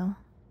mooring you though.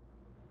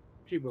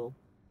 She will.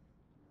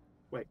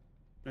 Wait.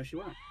 No, she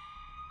won't.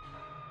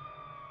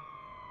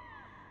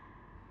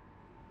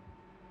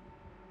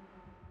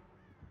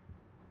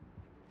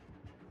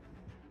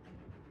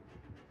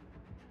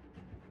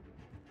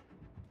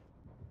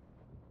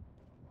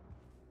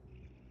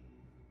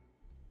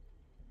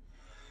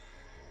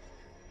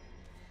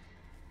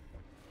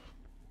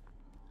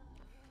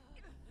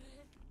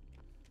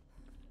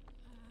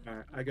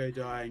 Alright, I go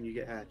die and you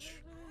get hatch.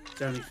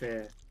 It's only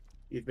fair.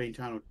 You've been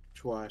tunneled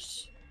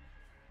twice.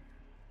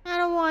 I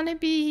don't want to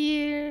be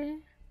here.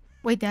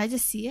 Wait, did I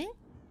just see it?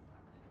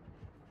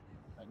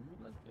 I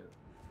need like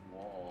a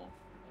wall.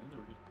 I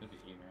think we're just gonna be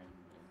aiming.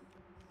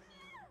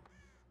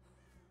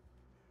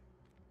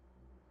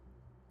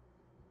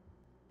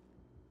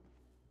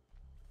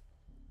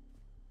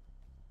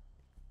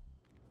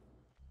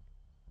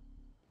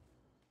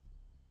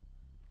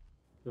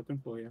 Looking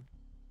for you.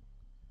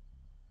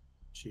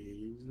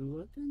 She's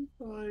looking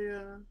for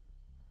you.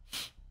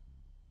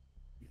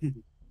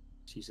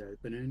 She's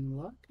opening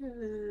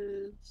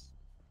lockers.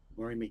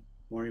 Worry me.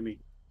 Worry me.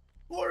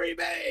 Worry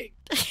me!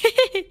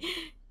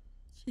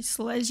 She's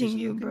sledging She's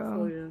you, looking bro.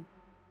 for you.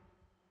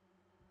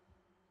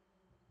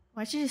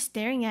 Why is she just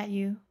staring at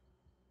you?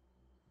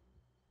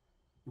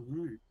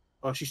 Alright.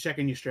 Oh, she's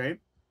checking your stream?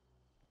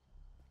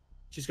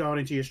 She's going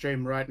into your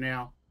stream right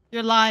now.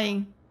 You're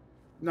lying.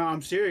 No,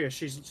 I'm serious.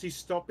 She's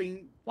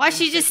stopping. Why is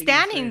and she just checking your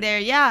standing stream. there?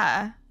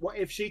 Yeah. What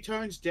if she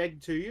turns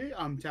dead to you?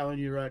 I'm telling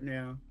you right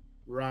now,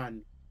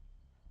 run.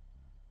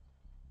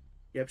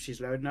 Yep, she's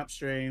loading up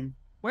stream.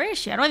 Where is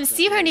she? I don't even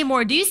see her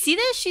anymore. Do you see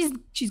this?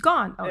 She's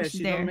gone. Oh, Yeah, she's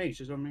she's there. on me.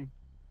 She's on me.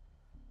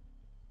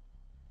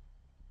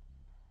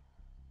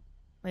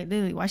 Wait,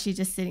 Lily, why is she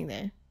just sitting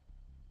there?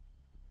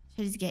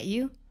 Should I just get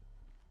you?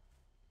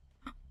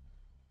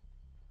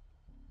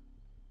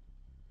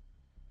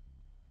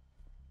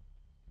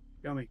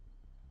 Kill me.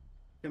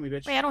 Kill me,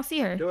 bitch. Wait, I don't see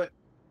her. Do it.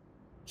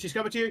 She's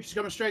coming to you. She's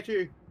coming straight to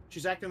you.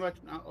 She's acting like.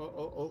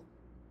 Oh.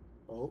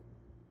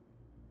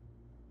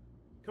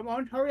 Come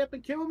on, hurry up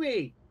and kill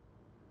me.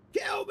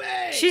 Kill me.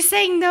 She's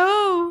saying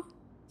no.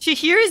 She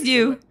hears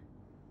you.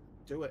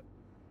 Do it.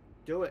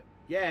 Do it.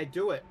 Yeah,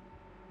 do it.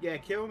 Yeah,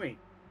 kill me.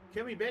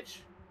 Kill me, bitch.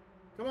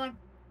 Come on.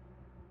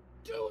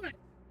 Do it.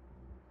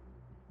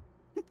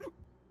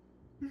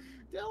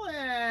 Do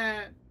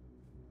it.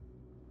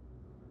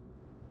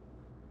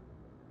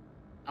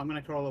 I'm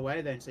gonna crawl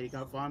away then, so you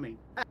can't find me.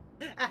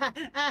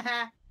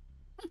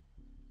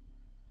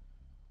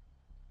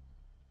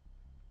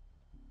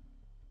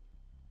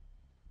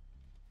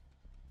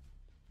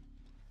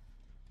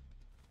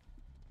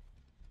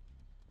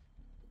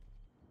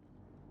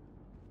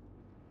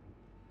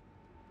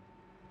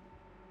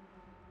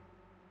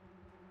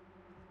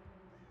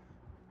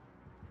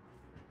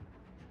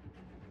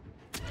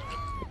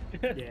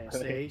 Yeah,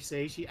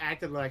 see, she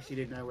acted like she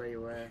didn't know where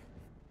you were.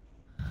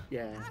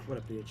 Yeah, what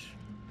a bitch.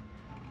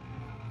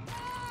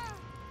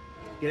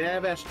 Get out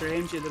of our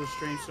streams, you little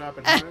stream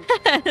sniper.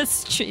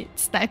 Street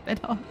snipe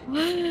it off.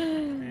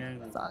 Yeah,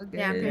 It's all good.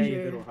 Yeah, I'm yeah, pretty you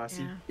sure. little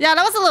hussy. Yeah,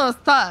 that was a little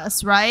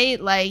sus, right?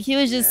 Like he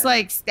was just Yeah.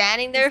 like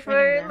standing there Just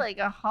standing for there. like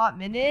a hot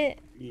minute.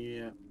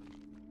 Yeah.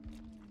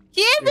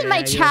 He is in my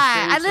Yeah, you're a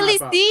chat. I stream literally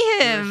sniper. see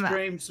You're a him.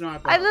 stream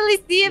sniper. I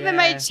literally see him in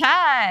my Yeah.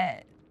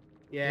 chat.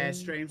 Yeah,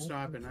 stream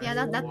sniping. Yeah,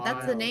 that's the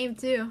wild. name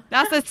too.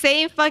 That's the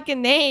same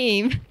fucking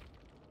name.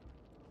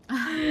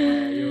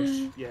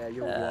 Yeah,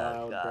 you're Oh,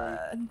 wild, bro.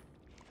 God.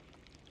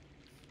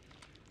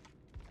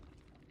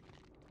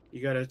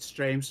 You got a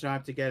stream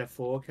snipe to get a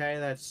 4K.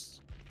 That's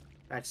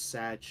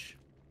sad.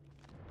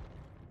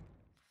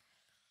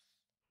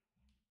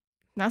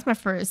 That's my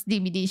first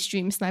DBD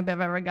stream snipe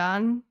I've ever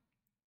gotten.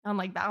 On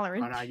like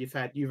Valorant. I know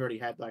you've already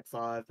had like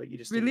 5, but you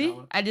just Really? didn't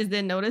know it. I just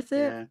didn't notice it.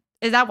 Yeah.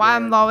 Is that why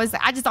I'm Yeah. always?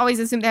 I just always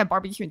assume they have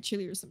barbecue and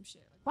chili or some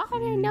shit. Why do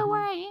they know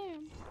where I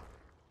am?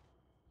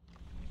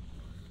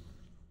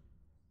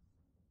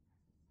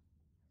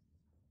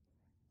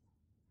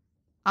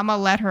 I'm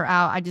gonna let her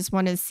out. I just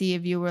want to see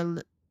if you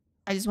were.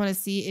 I just want to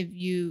see if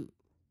you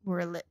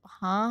were lit.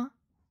 Huh?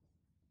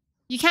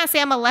 You can't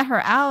say I'm gonna let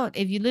her out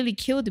if you literally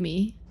killed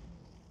me.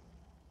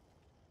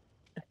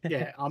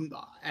 Yeah, I'm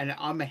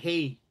a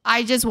he.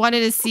 I just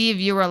wanted to see if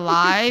you were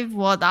alive.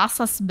 Well, that's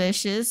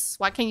suspicious.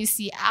 Why can't you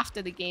see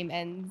after the game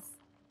ends?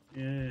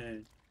 Yeah.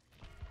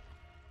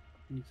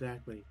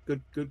 Exactly.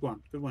 Good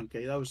one. Good one,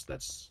 Kay.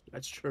 That's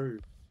true.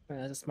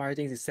 The smart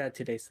things he said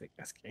today. So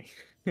that's kidding.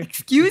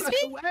 Excuse me?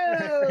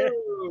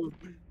 Whoa!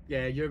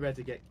 Yeah, you're about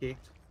to get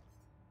kicked.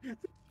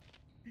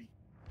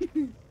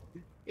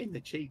 In the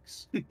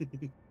cheeks.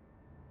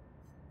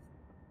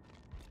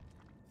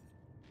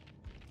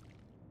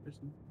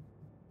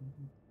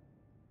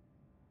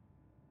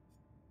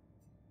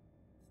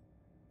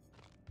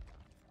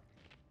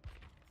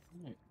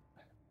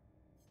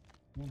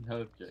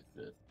 No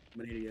objective.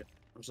 I'm an idiot.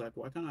 I was like,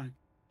 why can't I?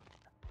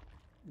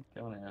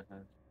 Killing her.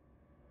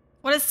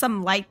 What does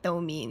some light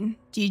though mean?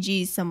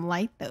 GG, some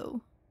light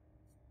though.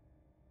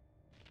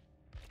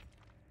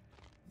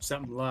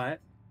 Something light.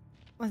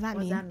 What does that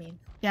What does mean? that mean?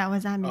 Yeah, what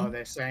does that mean? Oh,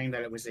 they're saying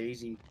that it was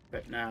easy,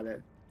 but now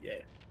that yeah,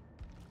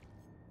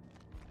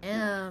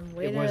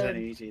 Way it to, wasn't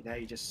easy.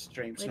 They just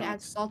stream way to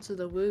add snipes. salt to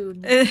the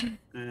wound.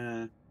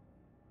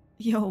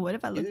 Yo, what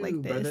if I look Ew, like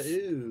brother, this?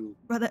 ew.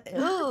 Brother,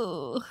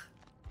 ooh. I'm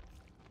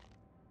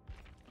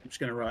just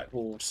gonna write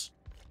horse.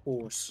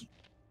 Horse.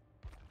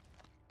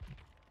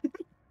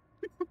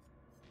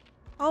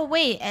 Oh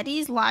wait,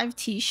 Eddie's live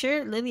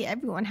T-shirt. Literally,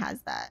 everyone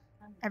has that.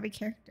 Every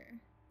character.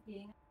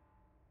 Yeah.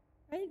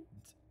 Right.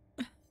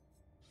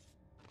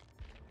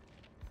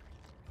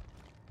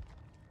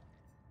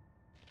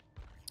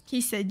 He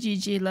said,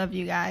 "GG, love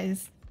you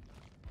guys."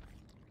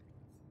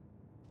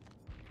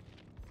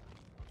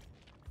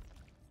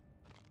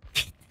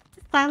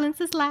 The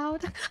silence is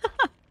loud.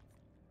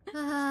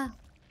 Ha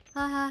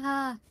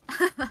ha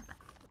ha.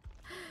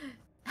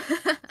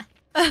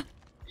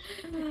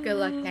 Good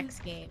luck next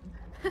game.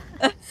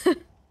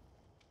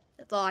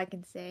 That's all I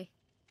can say.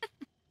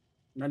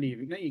 Not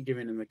even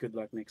giving him a good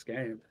luck next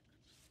game.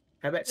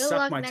 How about Good suck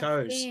luck my next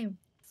toes? game.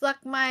 Suck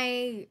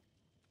my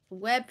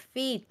web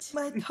feet.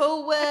 My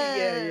toe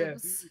Yeah,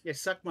 webs. yeah.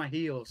 Suck my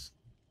heels.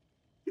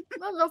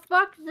 What the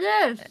fuck's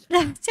this?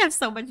 You have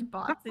so much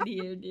bots in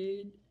here,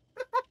 dude.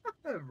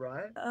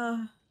 Right.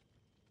 Uh,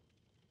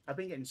 I've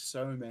been getting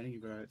so many,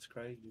 bro. It's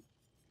crazy.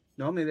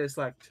 Normally there's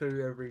like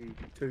 2 every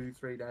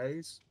 2-3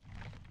 days.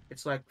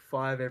 It's like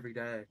 5 every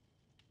day.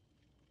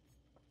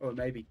 Or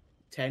maybe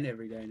 10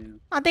 every day now.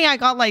 I think I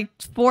got like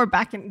 4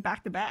 back to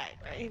back,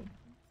 right?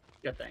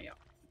 God dang it.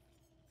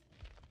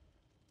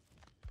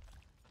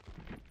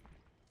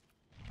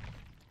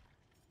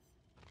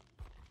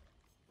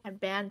 I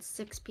banned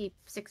 6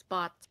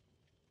 bots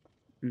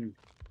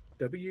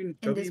W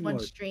in this one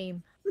mode.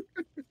 stream.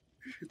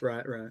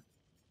 Right, right.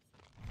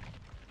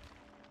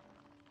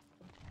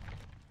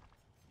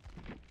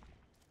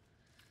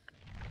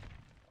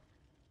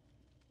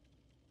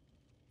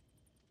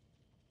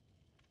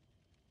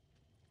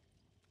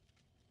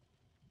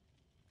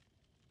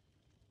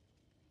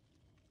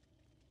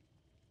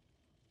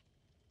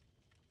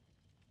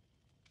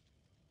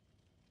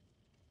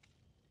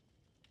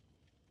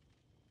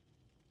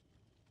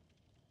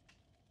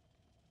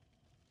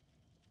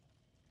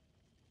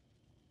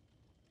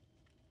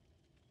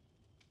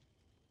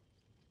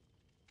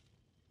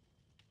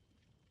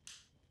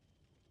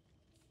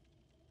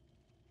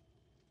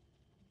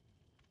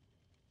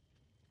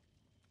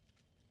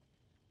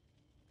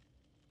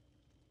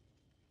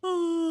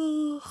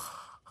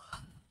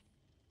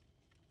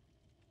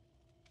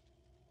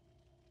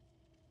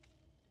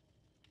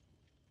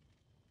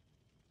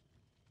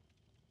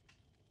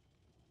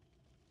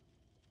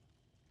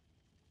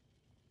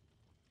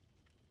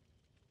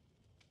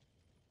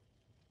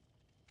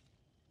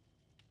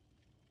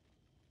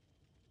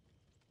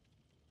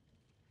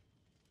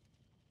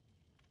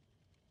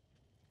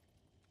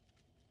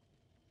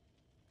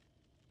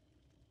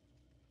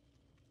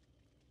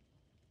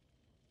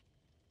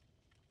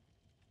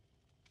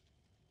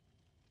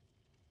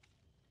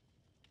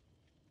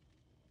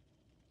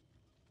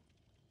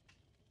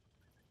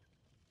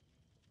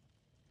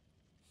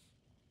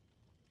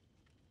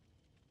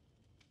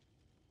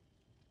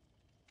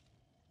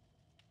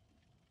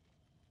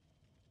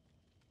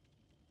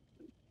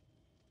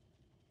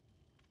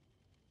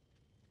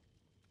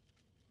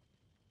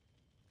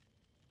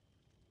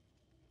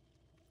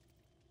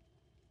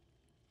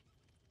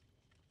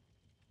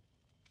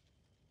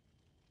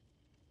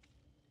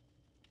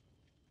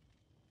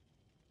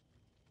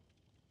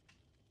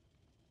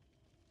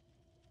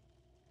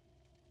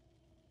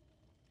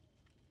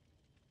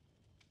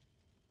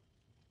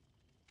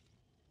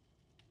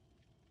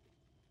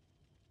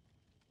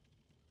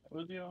 It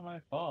was even my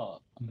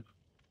fault.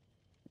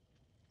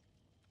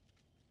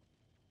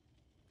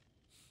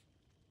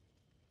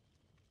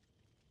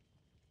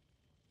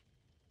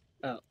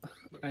 Oh,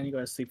 I need to go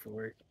to sleep for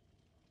work.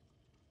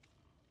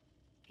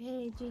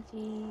 Hey,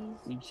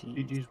 GG's.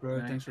 GG's, bro.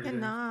 Night. Thanks for the Good game.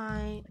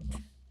 night.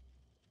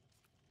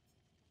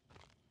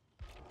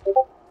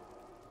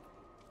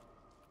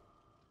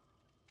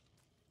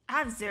 I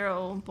have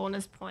 0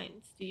 bonus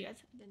points. Do you guys?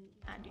 Then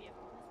do you have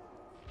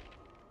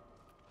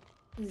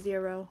bonus?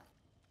 0.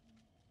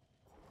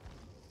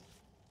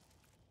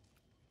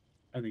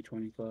 Only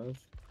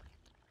 25.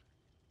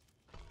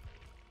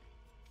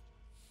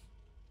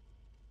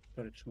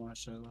 But it's my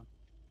solo.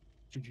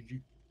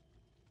 GG.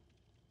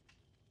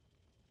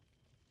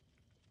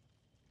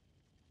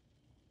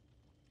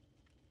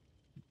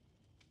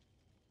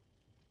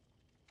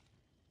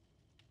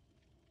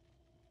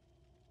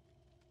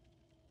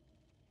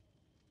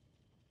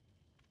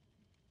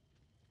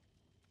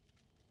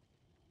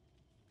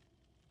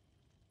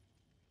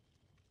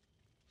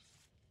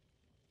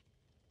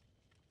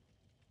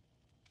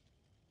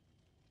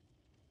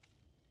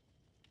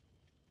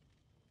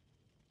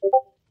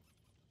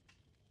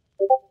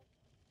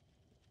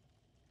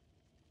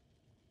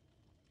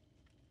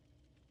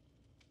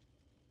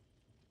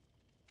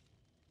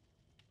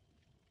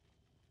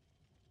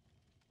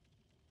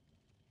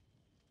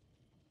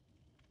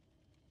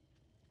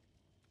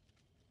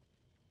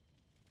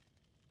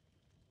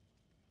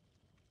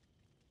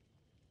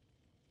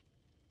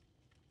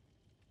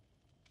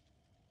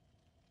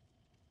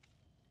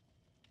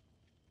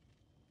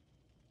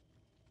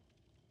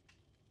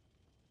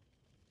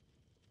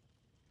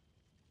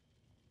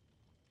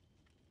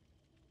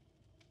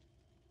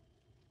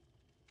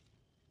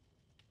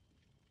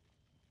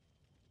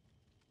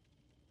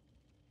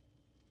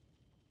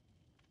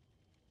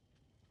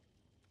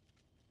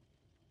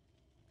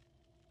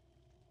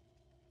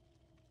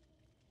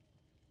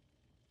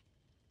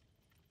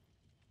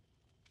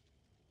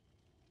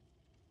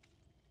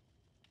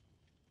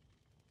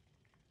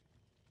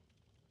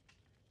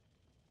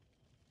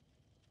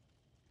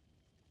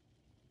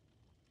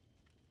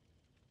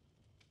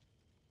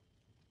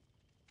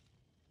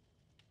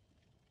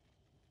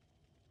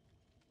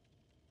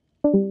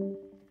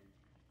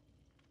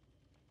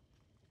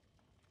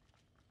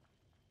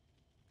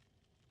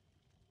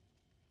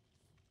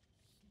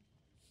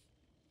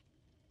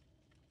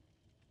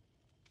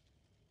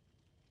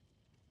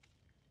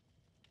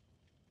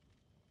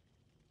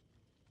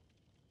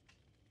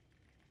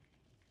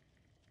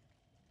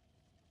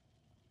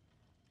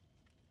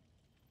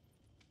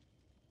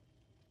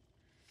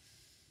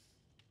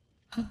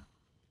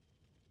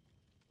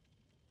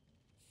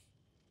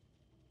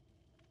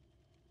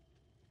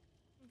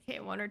 Okay,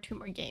 1 or 2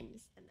 more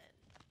games and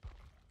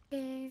then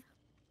Okay.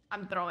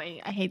 I'm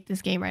throwing. I hate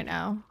this game right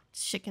now.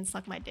 Shit can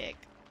suck my dick.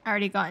 I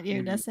already got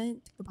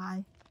iridescent.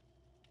 Goodbye.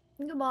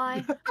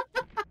 Goodbye.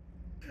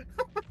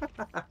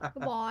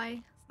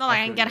 Goodbye. It's not like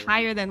I I can feel get you.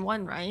 higher than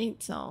 1,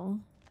 right? So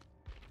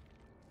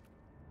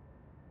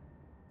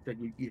That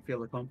you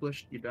feel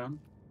accomplished. You're done.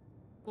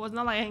 well, it's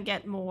not like I can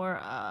get more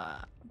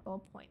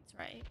gold points,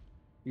 right?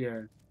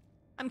 Yeah.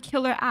 I'm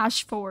Killer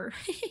Ash 4.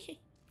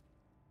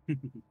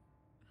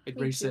 It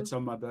Me resets too.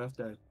 on my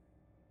birthday.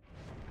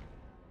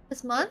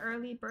 This month?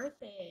 Early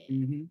birthday.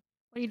 Mm-hmm.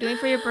 What are you doing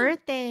for your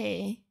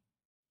birthday?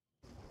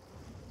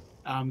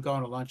 I'm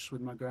going to lunch with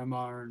my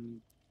grandma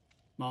and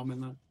mom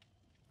and that.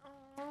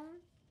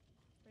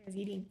 What is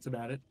eating? That's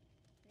about it.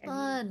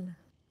 Fun.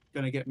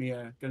 Gonna get me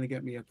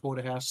a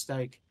porterhouse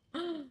steak.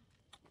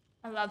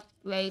 I love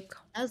steak.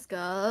 Let's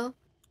go.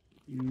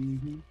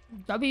 Mm-hmm.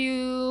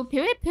 W.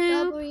 Period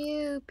poop.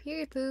 W.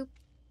 Period poop.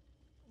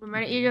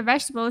 Remember to eat your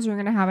vegetables. You're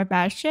gonna have a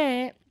bad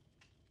shit.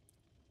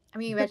 I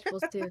mean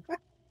vegetables too.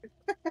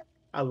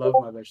 I love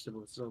my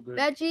vegetables. So good.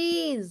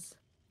 Veggies.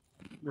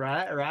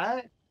 Right,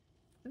 right.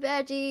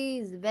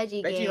 Veggies.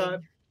 Veggie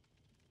Veggie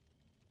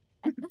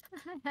gang.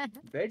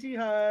 Veggie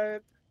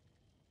hype.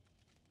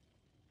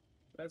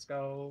 Let's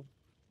go.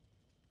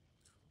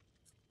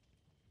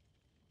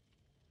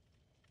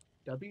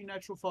 W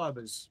natural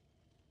fibers.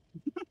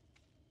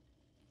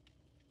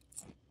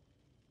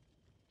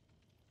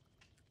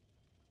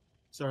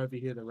 Sorry if you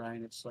hear the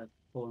rain. It's like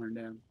pouring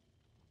down,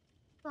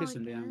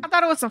 pissing down. I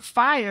thought it was a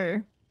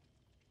fire.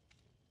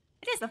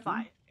 It is a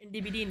fire. In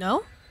DBD,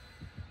 no?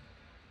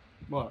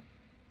 What?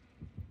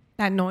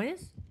 That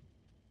noise?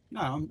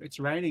 No, it's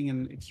raining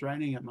and it's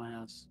raining at my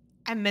house.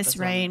 I miss That's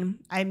what I meant. rain.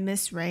 I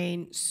miss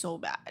rain so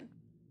bad.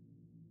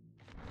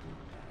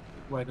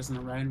 Why doesn't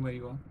it rain where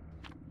you are?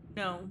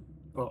 No.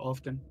 Or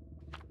often?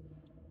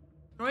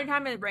 The only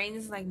time it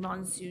rains is like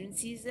monsoon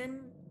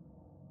season.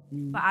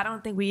 Mm. But I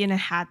don't think we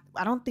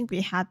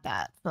had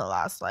that for the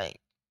last like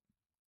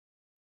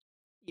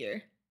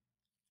year.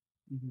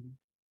 Mm-hmm.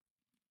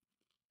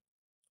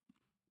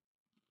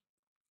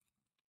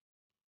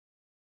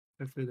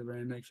 Hopefully the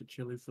rain makes it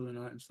chilly for the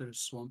night instead of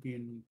swampy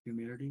and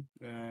humidity.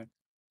 Yeah,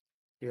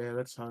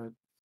 that's hard.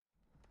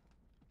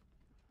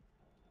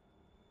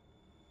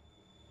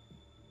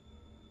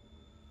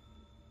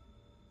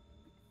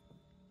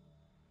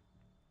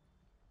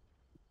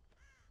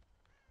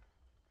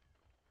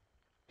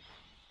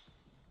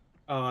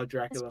 Oh, It's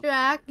Dracula.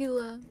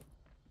 Dracula.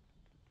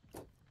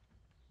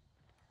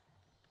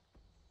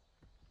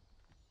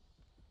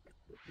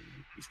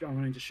 He's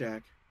going into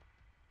shack.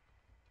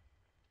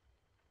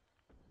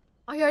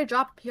 Oh, he already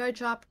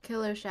dropped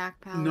Killer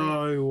Shack palette.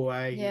 No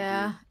way. he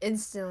Yeah,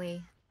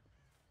 instantly.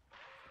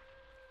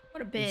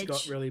 What a did. He's got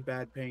bitch. really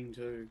bad ping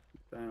too.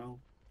 What the hell?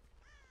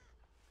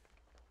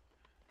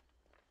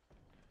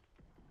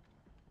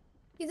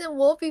 He's in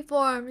wolfie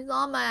form. He's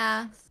on my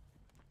ass.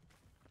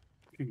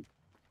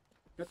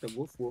 Got the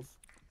woof woof.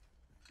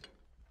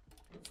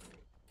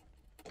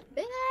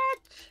 Bitch!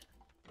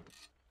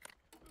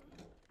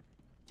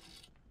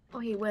 Oh,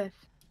 he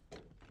whiffed.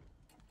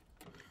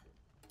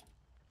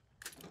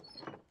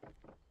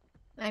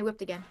 And I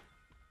whipped again.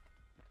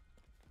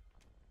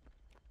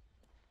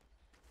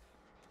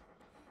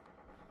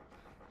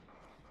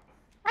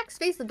 Rex,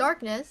 face the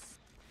darkness.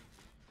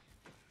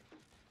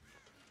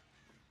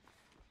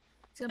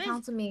 He's gonna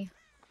pounce on me.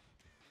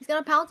 He's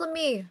gonna pounce on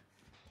me.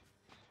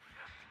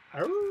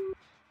 Oh.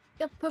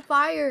 Yeah, put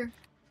fire.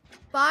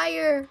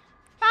 Fire.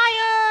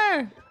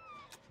 Fire!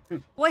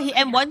 What, he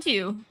M1'd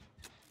you?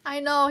 I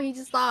know, he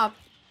just stopped.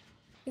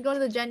 He's going to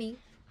the Jenny.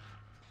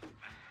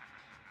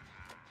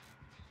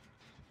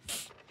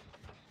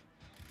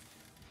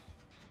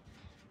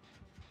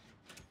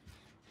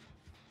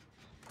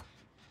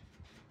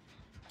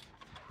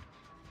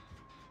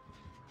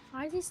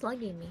 Why is he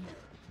slugging me?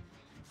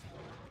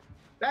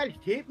 That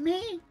hit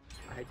me?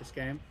 I hate this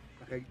game.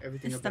 I hate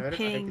everything It's the about it.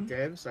 I hate ping. the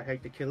devs. I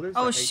hate the killers.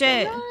 Oh, I hate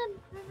shit. Run, run,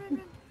 run,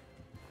 run.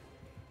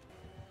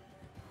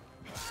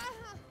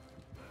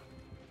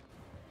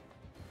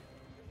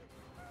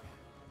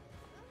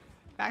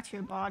 Back to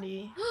your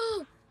body.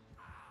 I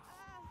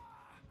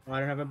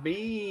don't have a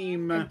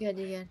beam. You're good,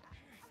 you're good.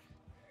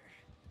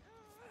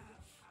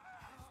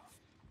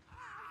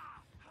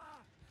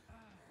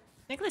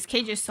 Nicolas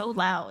Cage is so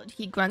loud.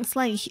 He grunts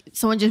like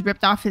someone just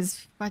ripped off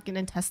his fucking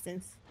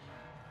intestines.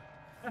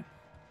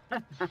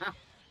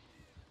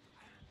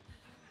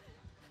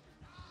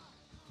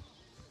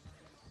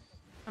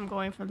 I'm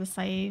going for the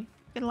save.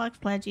 Good luck,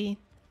 Pledgy.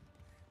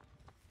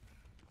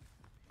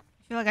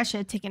 feel like I should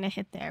have taken a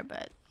hit there,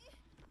 but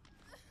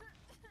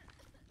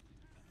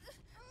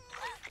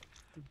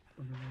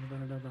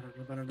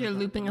your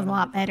looping is a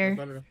lot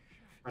better.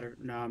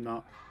 No, I'm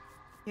not.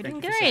 You're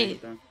Thank doing you for saying great.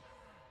 it, though.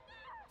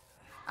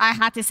 I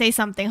had to say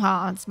something,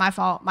 huh? It's my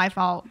fault. My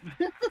fault.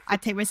 I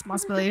take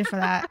responsibility for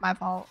that. My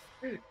fault.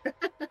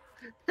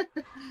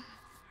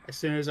 As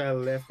soon as I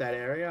left that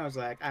area, I was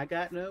like, I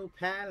got no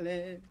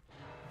palate.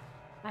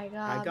 I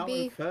I got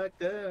beef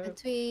fucked up.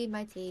 between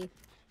my teeth.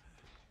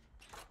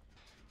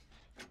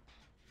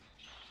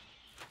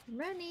 I'm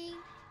running.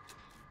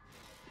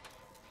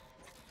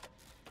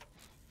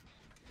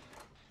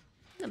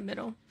 In the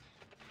middle.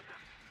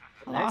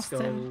 I Let's lost go.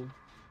 him.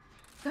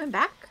 Coming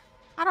back?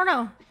 I don't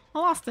know. I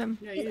lost him.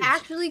 Yeah, He's he is.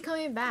 actually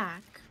coming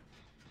back.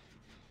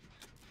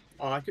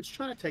 Oh, I could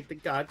try to take the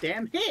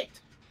goddamn hit.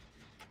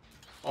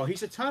 Oh,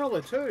 he's a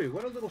tunneler too.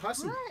 What a little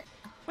hussy. What?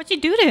 What'd you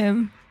do to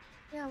him?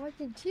 Yeah, what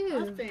did you do?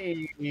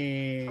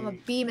 Nothing. I'm gonna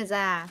beam his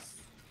ass.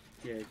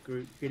 Yeah,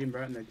 hit him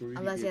right in the groove.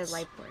 Unless he has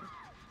light point.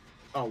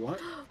 Oh, what?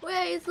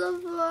 Wait, so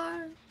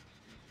far.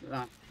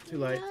 Nah, too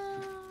late. No.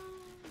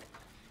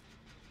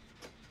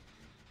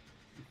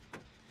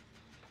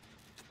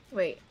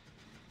 Wait,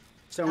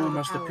 Someone Oh,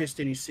 must have Alex. pissed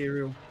in his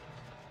cereal.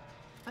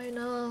 I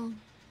know.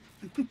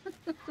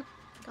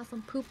 Got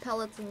some poop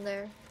pellets in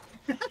there.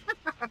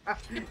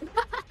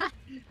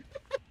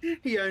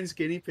 He owns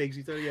guinea pigs.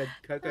 He thought he had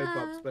Cocoa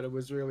Pops, but it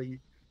was really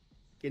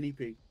guinea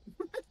pig.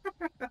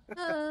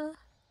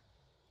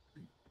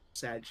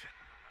 Sag.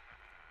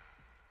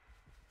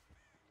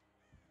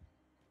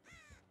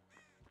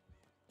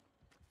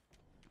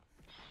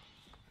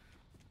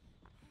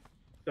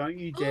 Don't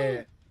you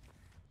dare.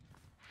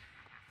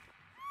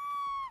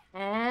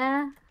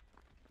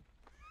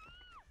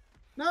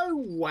 No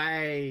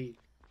way.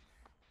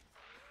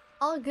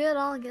 All good,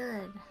 all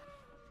good.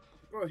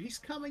 Bro, he's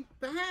coming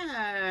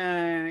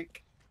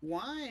back.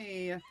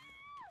 Why?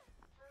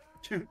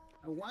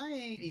 Why?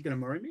 Are you gonna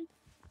marry me?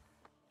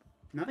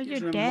 No, But he's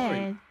you're gonna marry.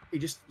 dead.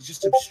 He's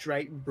just a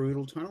straight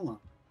brutal tunneler.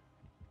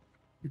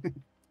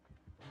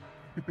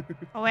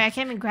 Oh wait, I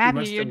can't even grab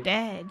you. must You're have-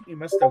 dead. He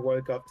must have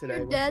woke up today.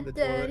 You're went to dead, the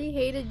toilet. Dad. He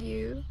hated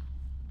you.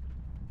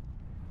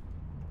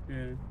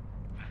 Yeah.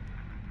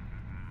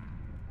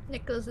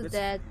 Nicholas is Let's-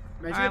 dead.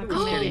 Imagine I'm if it was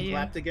coming to getting you.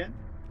 clapped again.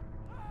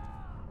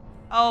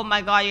 Oh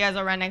my god, you guys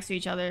are right next to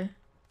each other.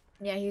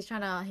 Yeah, he's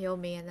trying to heal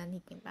me and then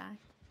he came back.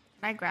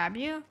 Can I grab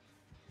you?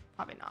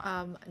 Probably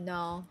not.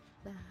 No.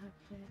 The heck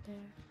right there.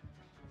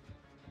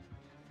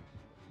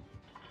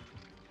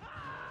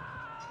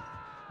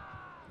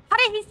 How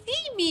did he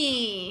see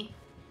me?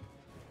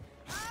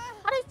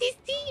 How did he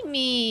see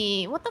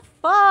me? What the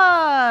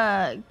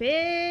fuck,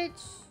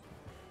 bitch?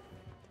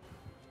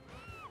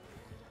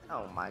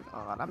 Oh my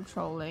god, I'm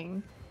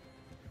trolling.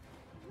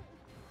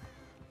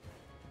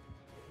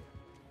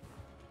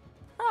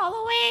 Roll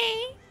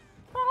away!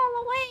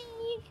 Roll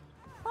away!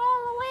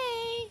 Roll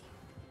away!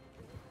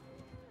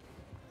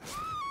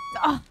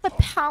 Oh, the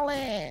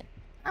pallet!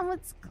 I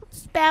was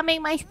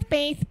spamming my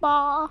space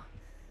bar.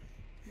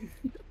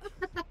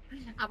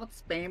 I was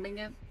spamming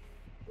it.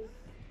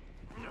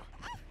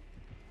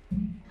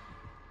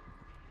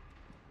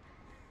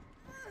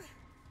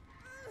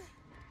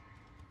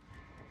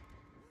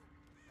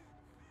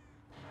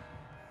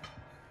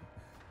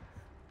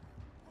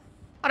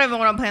 I don't even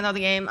want to play another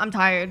game. I'm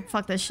tired.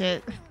 Fuck this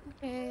shit.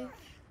 Okay.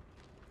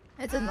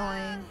 It's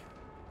annoying.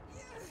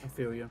 I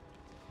feel you.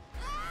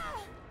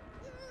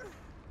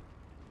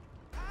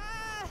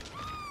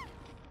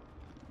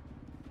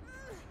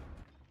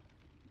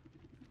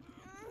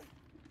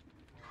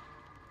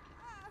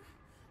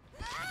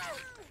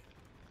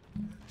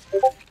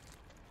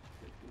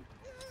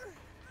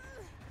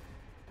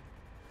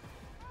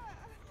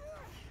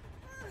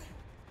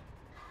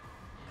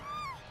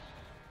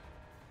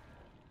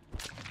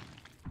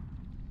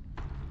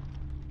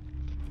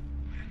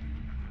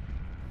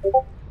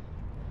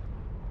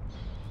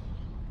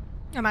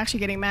 I'm actually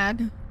getting mad.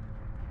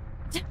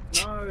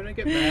 No, don't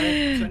get mad.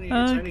 It's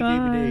only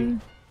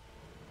DBD.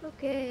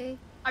 Okay.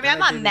 I mean, I'm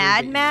not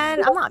mad, mad.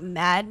 I'm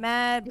not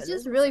mad. It's but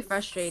just this really is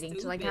frustrating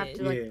to like have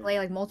to like Yeah. play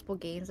like multiple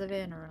games of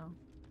it in a row.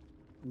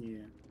 Yeah.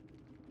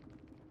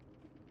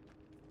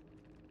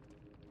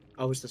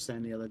 I was the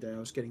same the other day. I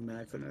was getting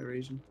mad for no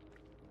reason.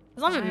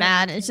 It's not even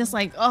mad. It's just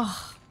like,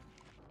 oh.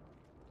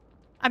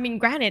 I mean,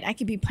 granted, I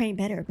could be playing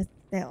better, but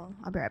still,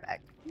 I'll be right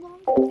back.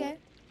 Okay.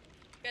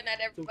 Good night,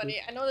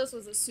 everybody. I know this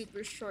was a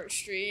super short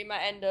stream.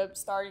 I ended up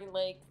starting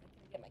like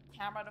get my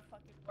camera to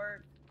fucking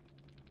work.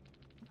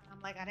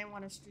 I'm like, I didn't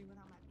want to stream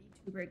without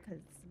my VTuber because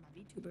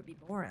my VTuber be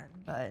boring.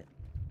 But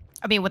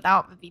I mean,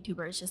 without the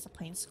VTuber, it's just a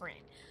plain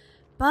screen.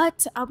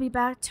 But I'll be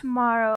back tomorrow.